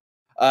skipping.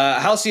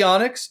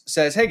 Halcyonics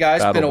says, hey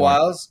guys, been a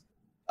while.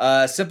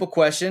 Simple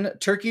question: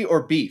 turkey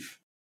or beef?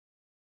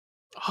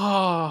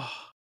 Oh,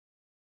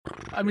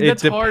 I mean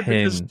that's hard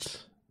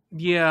because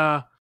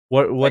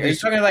What are you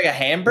talking like a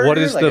hamburger? What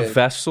is like the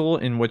vessel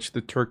in which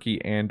the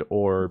turkey and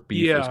or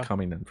beef is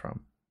coming in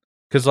from?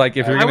 Because like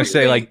if you're gonna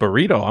say like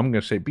burrito, I'm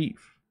gonna say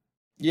beef.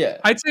 Yeah,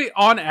 I'd say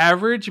on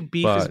average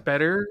beef is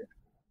better.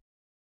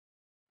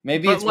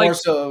 Maybe it's like, more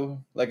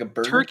so like a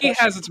burger. Turkey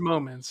has its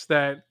moments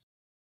that,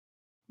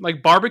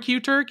 like barbecue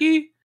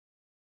turkey.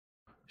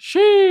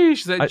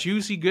 Sheesh, that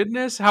juicy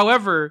goodness.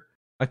 However,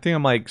 I think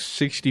I'm like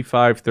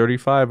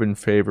 65-35 in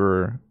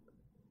favor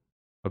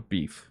of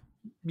beef.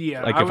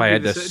 Yeah, like if I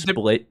had to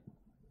split.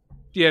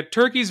 Yeah,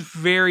 turkey's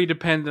very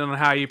dependent on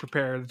how you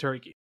prepare the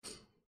turkey.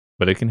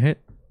 But it can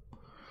hit.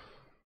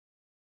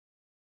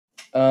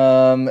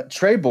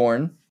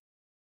 Treyborn.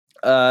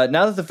 Now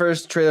that the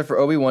first trailer for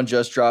Obi-Wan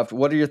just dropped,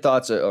 what are your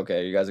thoughts?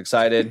 Okay, you guys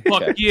excited?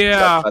 Fuck okay.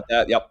 Yeah. About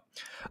that. Yep.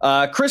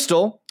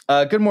 Crystal.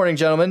 Good morning,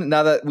 gentlemen.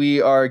 Now that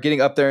we are getting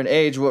up there in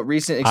age, what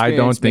recent experience I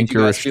don't think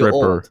you're a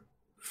stripper,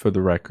 for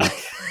the record.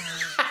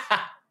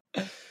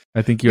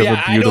 I think you have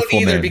a beautiful I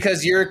don't either man.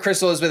 because your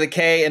Crystal is with a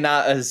K and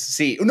not a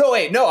C. No,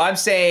 wait, no, I'm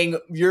saying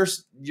you're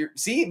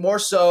see more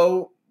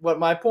so. What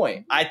my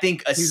point? I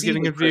think a He's C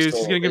getting with confused. Crystal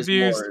He's getting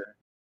confused. is more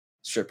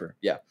stripper.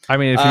 Yeah. I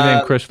mean, if you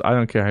name Crystal, I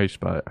don't care how you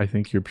spell it. I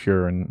think you're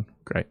pure and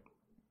great.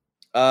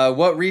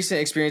 What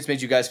recent experience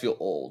made you guys feel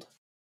old?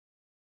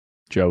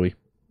 Joey.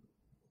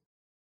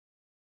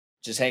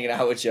 Just hanging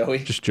out with Joey.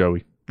 Just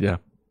Joey. Yeah.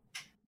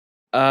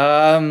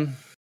 I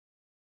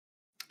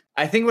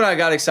think when I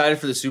got excited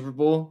for the Super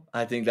Bowl,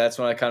 I think that's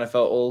when I kind of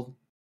felt old.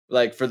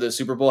 Like for the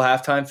Super Bowl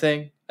halftime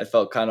thing, I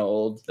felt kind of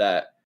old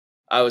that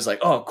I was like,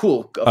 oh,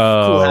 cool. Cool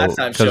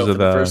halftime show for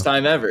the first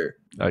time ever.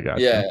 I got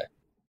you.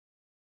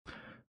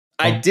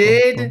 I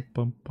did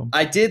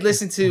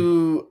listen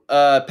to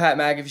Pat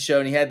McAfee show,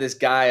 and he had this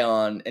guy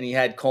on, and he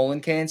had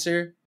colon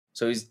cancer.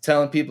 So he's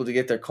telling people to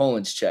get their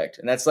colons checked.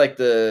 And that's like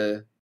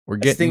the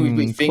thing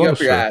we finger up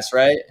your ass,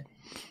 right?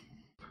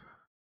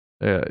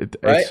 Yeah,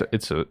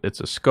 it's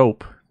a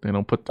scope. They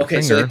don't put the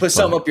finger. So they put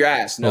something up your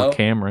ass, no?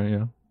 Camera,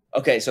 yeah.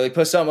 Okay, so they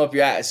put something up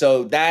your ass.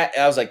 So that,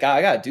 I was like, God,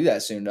 I got to do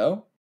that soon,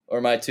 no? Or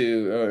am I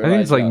too? Or I am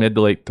think it's like young? mid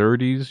to late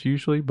 30s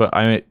usually, but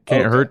it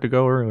can't Okay. hurt to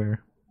go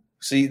earlier.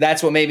 See,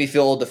 that's what made me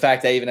feel old. The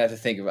fact that I even have to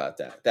think about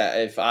that. That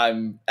if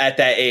I'm at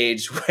that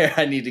age where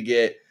I need to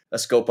get a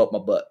scope up my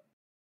butt.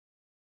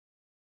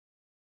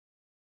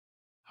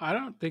 I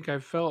don't think I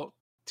felt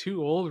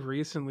too old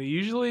recently.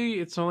 Usually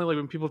it's only like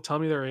when people tell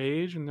me their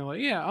age and they're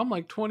like, yeah, I'm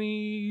like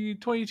 20,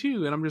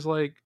 22. And I'm just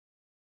like,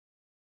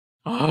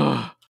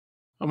 oh,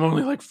 I'm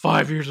only like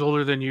 5 years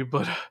older than you,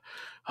 but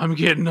I'm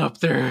getting up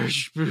there,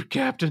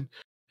 Captain.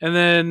 And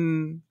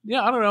then,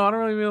 yeah, I don't know. I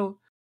don't really feel.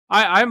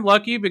 I'm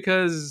lucky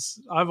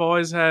because I've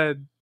always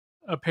had,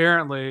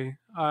 apparently,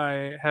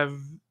 I have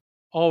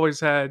always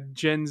had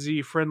Gen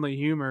Z friendly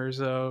humor.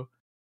 So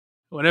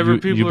whenever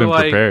You've people been are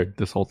like, prepared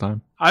this whole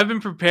time. I've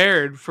been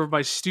prepared for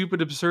my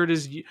stupid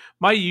absurdist.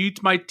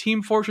 My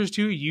Team Fortress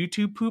 2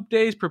 YouTube poop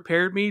days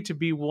prepared me to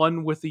be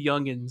one with the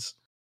youngins.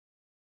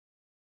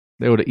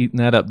 They would have eaten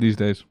that up these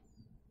days.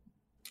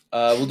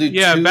 We'll do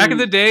Back in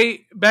the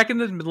day,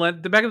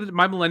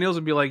 my millennials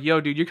would be like,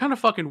 "Yo, dude, you're kind of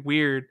fucking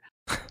weird."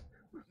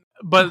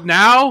 But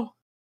now,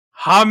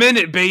 I'm in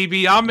it,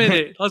 baby. I'm in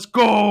it. Let's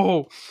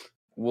go.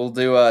 We'll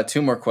do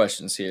 2 more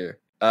questions here.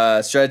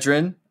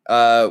 Stredrin,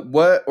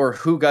 what or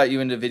who got you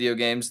into video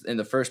games in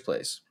the first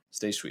place?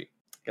 Stay sweet.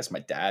 I guess my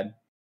dad.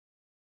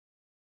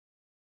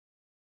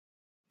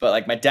 But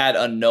like my dad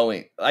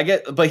unknowing.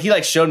 But he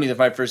like showed me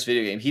my first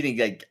video game. He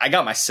didn't I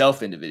got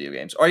myself into video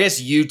games. Or I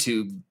guess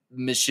YouTube,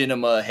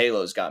 Machinima,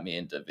 Halos got me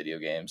into video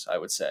games, I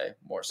would say,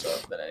 more so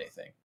than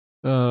anything.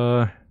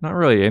 Not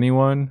really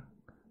anyone.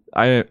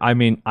 I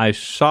mean, I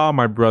saw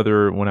my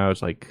brother when I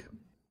was like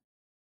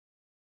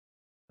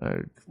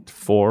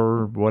 4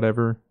 or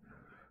whatever,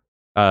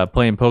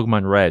 playing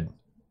Pokemon Red.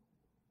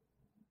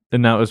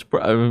 And that was,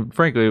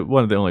 frankly,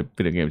 one of the only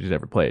video games he's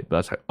ever played. But I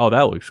was like, oh,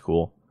 that looks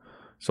cool.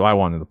 So I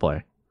wanted to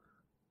play.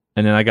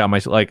 And then I got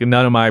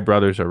none of my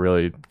brothers are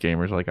really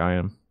gamers like I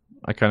am.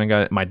 I kind of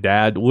got my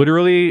dad,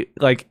 literally,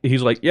 like,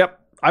 he's like, yep,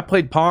 I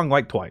played Pong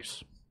like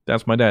twice.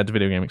 That's my dad's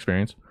video game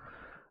experience.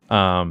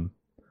 So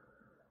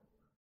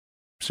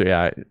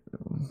yeah,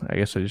 I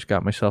guess I just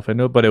got myself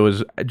into it, but it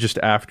was just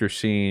after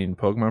seeing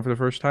Pokemon for the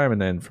first time,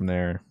 and then from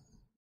there,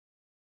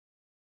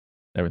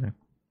 everything.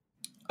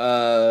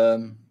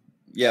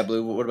 Yeah,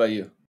 Blue. What about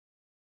you?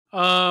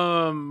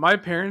 My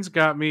parents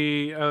got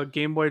me a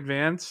Game Boy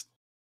Advance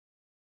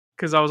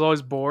because I was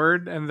always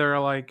bored, and they're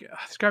like,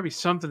 "There's got to be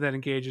something that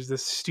engages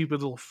this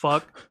stupid little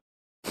fuck."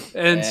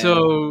 And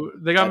so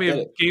they got me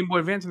a Game Boy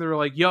Advance, and they were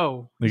like,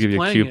 "Yo, they give you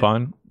a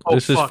coupon. Oh,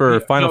 this is for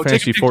Final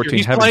Fantasy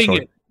 14 Heaven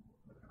Sword.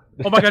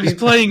 Oh my god, he's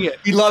playing it.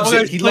 He loves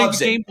it. He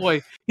loves it. Game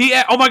Boy.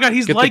 Oh my god,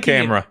 he's Get liking the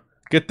camera. it.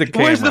 Get the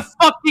camera. Where's the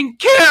fucking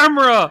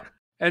camera?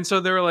 And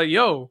so they were like,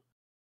 "Yo,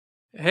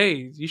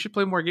 hey, you should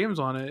play more games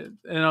on it."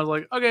 And I was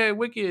like, "Okay,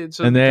 wicked."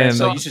 So and then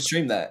so you should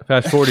stream that.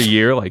 Fast forward a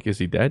year, like, is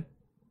he dead?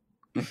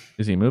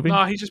 Is he moving?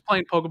 No, he's just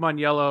playing Pokemon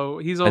Yellow.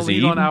 He's Has he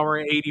only on eaten? hour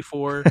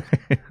 84.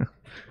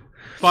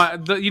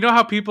 But you know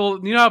how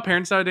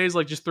parents nowadays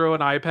like just throw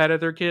an iPad at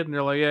their kid and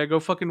they're like, "Yeah, go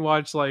fucking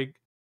watch go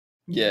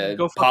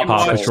fucking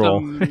Paw watch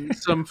Patrol.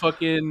 some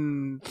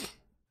fucking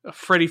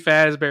Freddy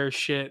Fazbear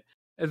shit."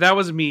 And that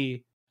was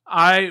me.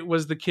 I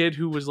was the kid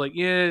who was like,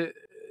 "Yeah,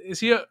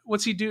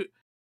 what's he do?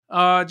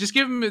 Just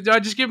give him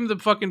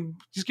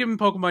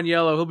Pokemon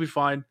Yellow. He'll be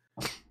fine."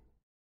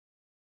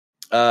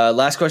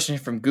 Last question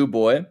from Goo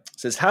Boy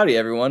says, "Howdy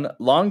everyone.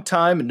 Long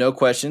time, no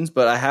questions,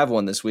 but I have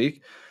one this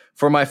week.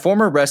 For my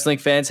former wrestling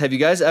fans, have you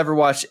guys ever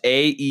watched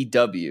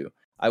AEW?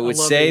 I would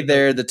say AEW.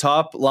 they're the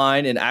top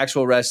line in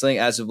actual wrestling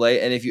as of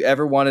late, and if you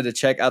ever wanted to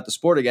check out the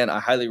sport again, I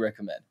highly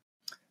recommend."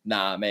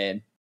 Nah,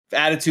 man.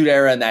 Attitude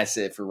Era, and that's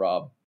it for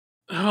Rob.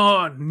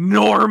 Oh,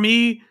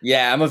 normie.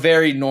 Yeah, I'm a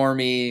very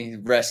normie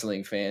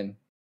wrestling fan.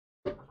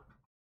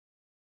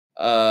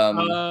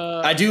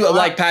 I do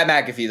like Pat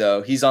McAfee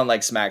though. He's on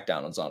like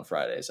SmackDown on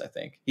Fridays, I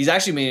think. He's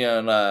actually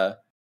been on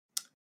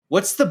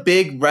what's the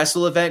big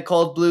wrestle event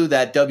called, Blue,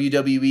 that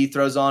WWE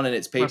throws on and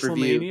it's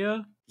pay-per-view?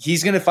 WrestleMania?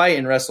 He's going to fight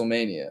in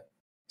WrestleMania.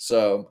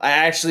 So I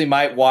actually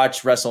might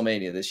watch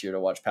WrestleMania this year to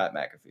watch Pat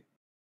McAfee.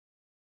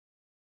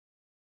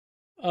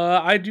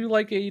 I do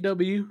like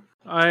AEW.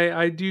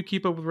 I do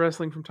keep up with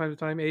wrestling from time to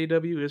time.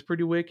 AEW is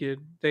pretty wicked.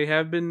 They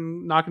have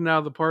been knocking it out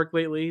of the park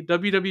lately.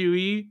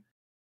 WWE,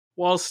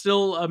 while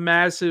still a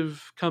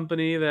massive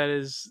company that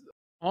is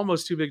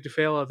almost too big to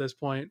fail at this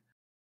point,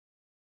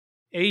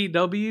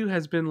 AEW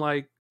has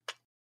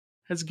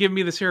given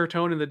me the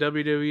serotonin that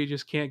WWE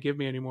just can't give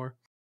me anymore.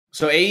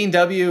 So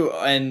AEW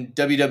and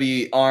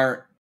WWE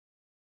aren't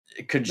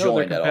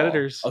conjoined they're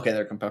competitors. at all. Okay,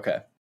 they're okay.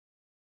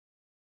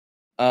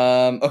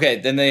 Okay,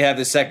 then they have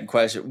the second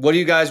question. What do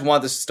you guys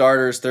want the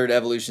starters, third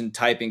evolution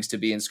typings to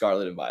be in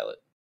Scarlet and Violet?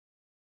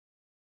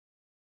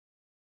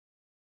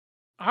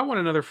 I want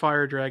another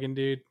Fire Dragon,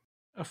 dude.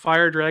 A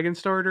Fire Dragon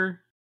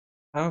starter.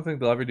 I don't think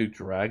they'll ever do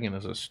Dragon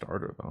as a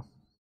starter, though.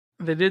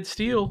 They did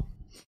Steel.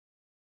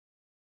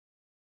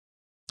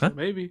 Huh?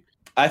 Maybe.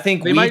 I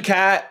think They might-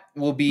 Cat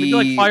will be Maybe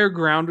like Fire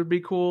Ground would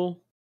be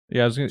cool.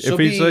 Yeah, I was gonna, She'll if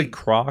he's be- like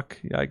Croc,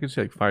 yeah, I could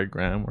see like Fire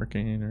Ground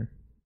working or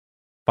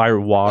Fire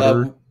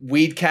water.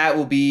 Weed cat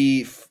will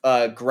be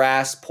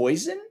grass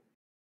poison.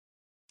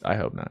 I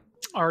hope not.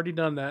 Already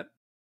done that.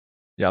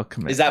 Yeah, I'll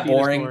commit. Is that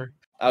boring?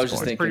 I was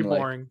just boring. thinking, Pretty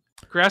boring.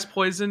 Grass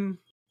poison,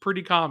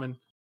 pretty common.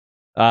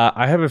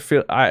 I have a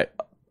feel. I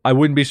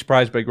wouldn't be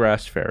surprised by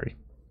grass fairy.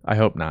 I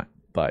hope not,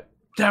 but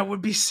That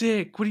would be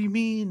sick. What do you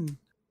mean?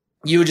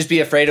 You would just be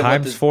afraid of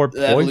what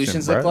the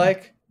evolutions look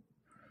like?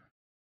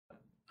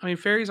 I mean,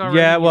 fairies already.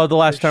 Yeah, well, the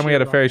last time we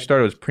had a shit fairy on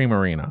starter was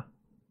Primarina.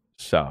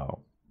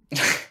 So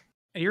it.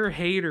 You're a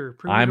hater.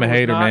 I'm a Primarina was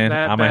hater, not man.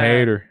 that I'm a bad.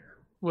 hater.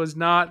 Was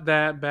not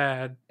that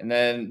bad. And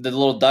then the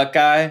little duck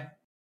guy.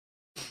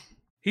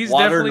 He's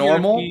Water definitely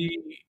normal? Gonna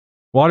be,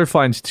 Water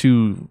flying's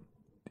too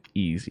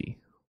easy.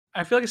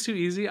 I feel like it's too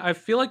easy. I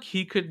feel like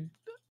he could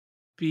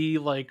be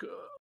like.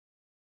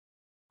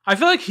 I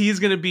feel like he's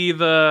gonna be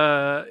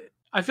the.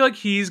 I feel like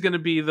he's gonna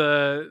be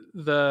the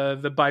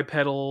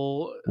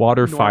bipedal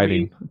Water normie.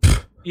 fighting.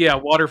 Yeah,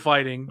 water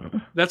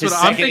fighting. That's His what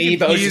I'm second thinking.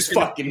 Evo is He's just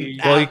gonna fucking be.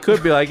 Well, he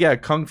could be like, yeah,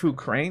 Kung Fu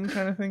Crane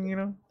kind of thing, you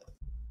know?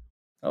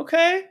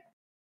 Okay.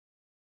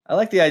 I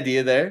like the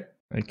idea there.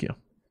 Thank you.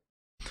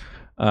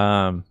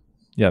 Yeah,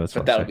 that's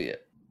what But that'll be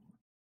it.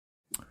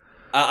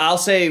 I'll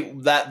say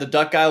that the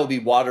duck guy will be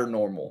water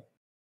normal.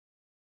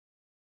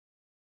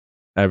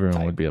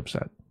 Everyone would be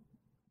upset.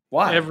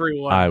 Why?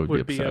 Everyone I would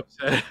would be be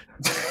upset.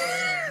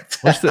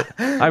 What's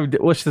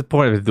the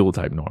point of a dual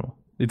type normal?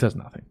 It does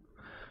nothing.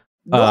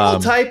 Normal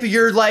type,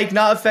 you're like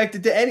not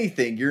affected to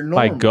anything. You're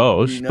normal. By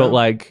ghost, you know? but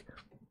like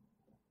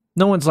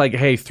no one's like,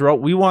 hey,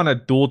 we want a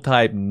dual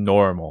type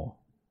normal.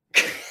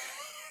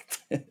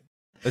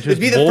 It's just It'd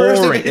be the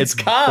first of boring. its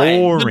kind.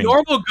 Boring. The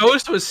normal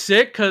ghost was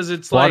sick because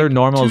it's Water like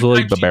normal is two like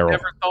types the you barrel.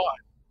 Never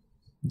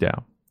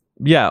thought.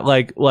 Yeah,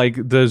 like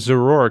the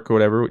Zerork or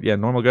whatever. Yeah,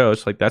 normal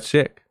ghost, like that's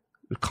sick.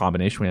 The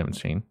combination we haven't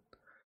seen,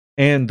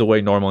 and the way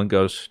normal and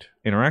ghost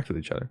interact with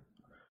each other.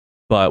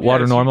 But Yeah,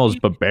 water it's normal is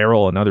unique.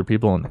 Barrel and other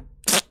people, and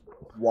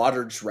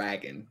Water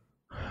dragon.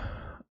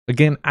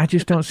 again, I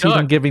just don't see them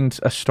duck. giving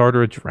a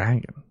starter a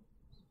dragon.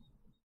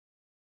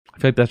 I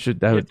feel like that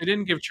If would. they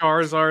didn't give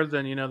Charizard,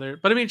 then they're.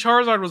 But I mean,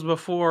 Charizard was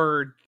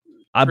before.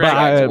 But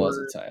Dragon was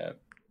a tie-up.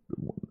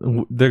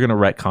 they're gonna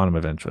retcon him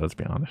eventually. Let's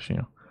be honest.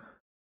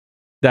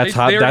 That's they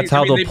already-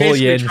 how they'll they pull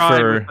you basically in tried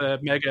for with the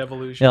Mega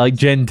Evolution. like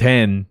Gen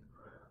 10.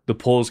 The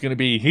pull is gonna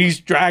be he's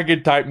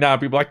dragon type now.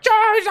 People are like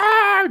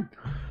Charizard.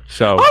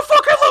 So I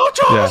fucking love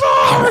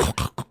Charizard.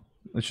 yeah.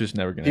 It's just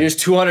never gonna. Here's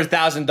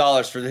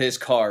 $200,000 for his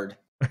card.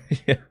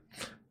 Yeah.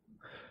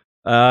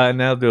 And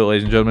that'll do it,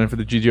 ladies and gentlemen, for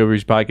the GG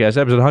Overeasy Podcast,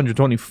 episode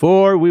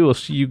 124. We will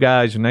see you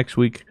guys next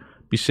week.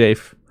 Be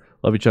safe,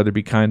 love each other,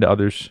 be kind to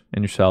others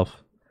and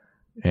yourself.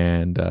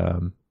 And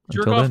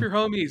Jerk until off then, your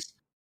homies.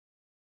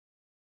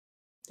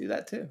 Do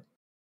that too.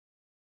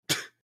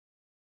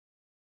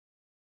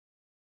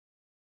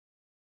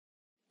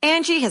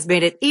 Angie has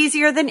made it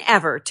easier than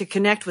ever to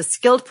connect with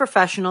skilled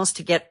professionals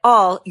to get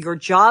all your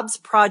jobs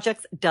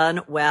projects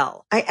done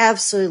well. I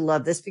absolutely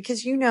love this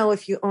because,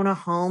 if you own a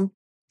home,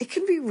 it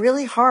can be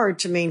really hard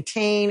to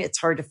maintain. It's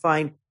hard to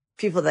find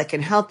people that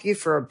can help you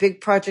for a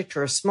big project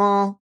or a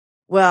small.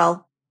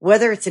 Well,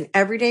 whether it's in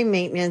everyday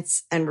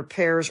maintenance and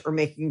repairs or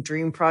making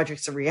dream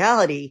projects a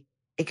reality,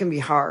 it can be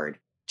hard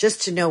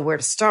just to know where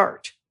to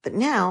start. But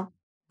now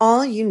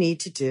all you need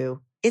to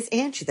do is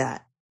Angie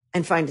that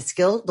and find a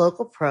skilled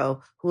local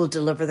pro who will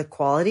deliver the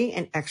quality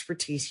and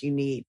expertise you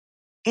need.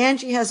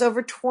 Angie has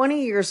over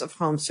 20 years of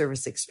home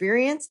service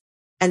experience,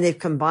 and they've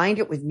combined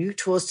it with new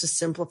tools to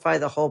simplify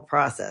the whole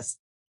process.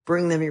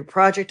 Bring them your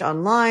project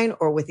online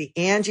or with the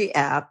Angie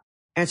app,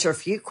 answer a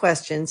few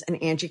questions,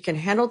 and Angie can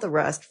handle the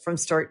rest from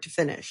start to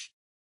finish.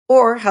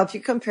 Or help you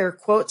compare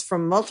quotes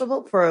from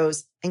multiple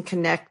pros and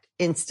connect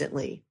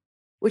instantly,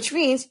 which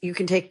means you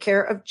can take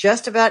care of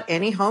just about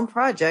any home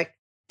project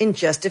in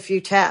just a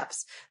few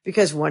taps.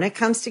 Because when it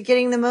comes to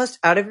getting the most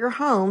out of your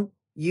home,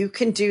 you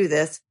can do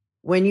this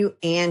when you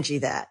Angie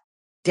that.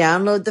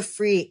 Download the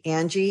free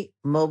Angie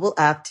mobile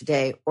app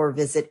today or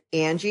visit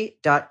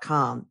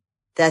Angie.com.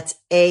 That's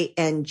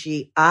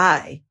ANGI.com.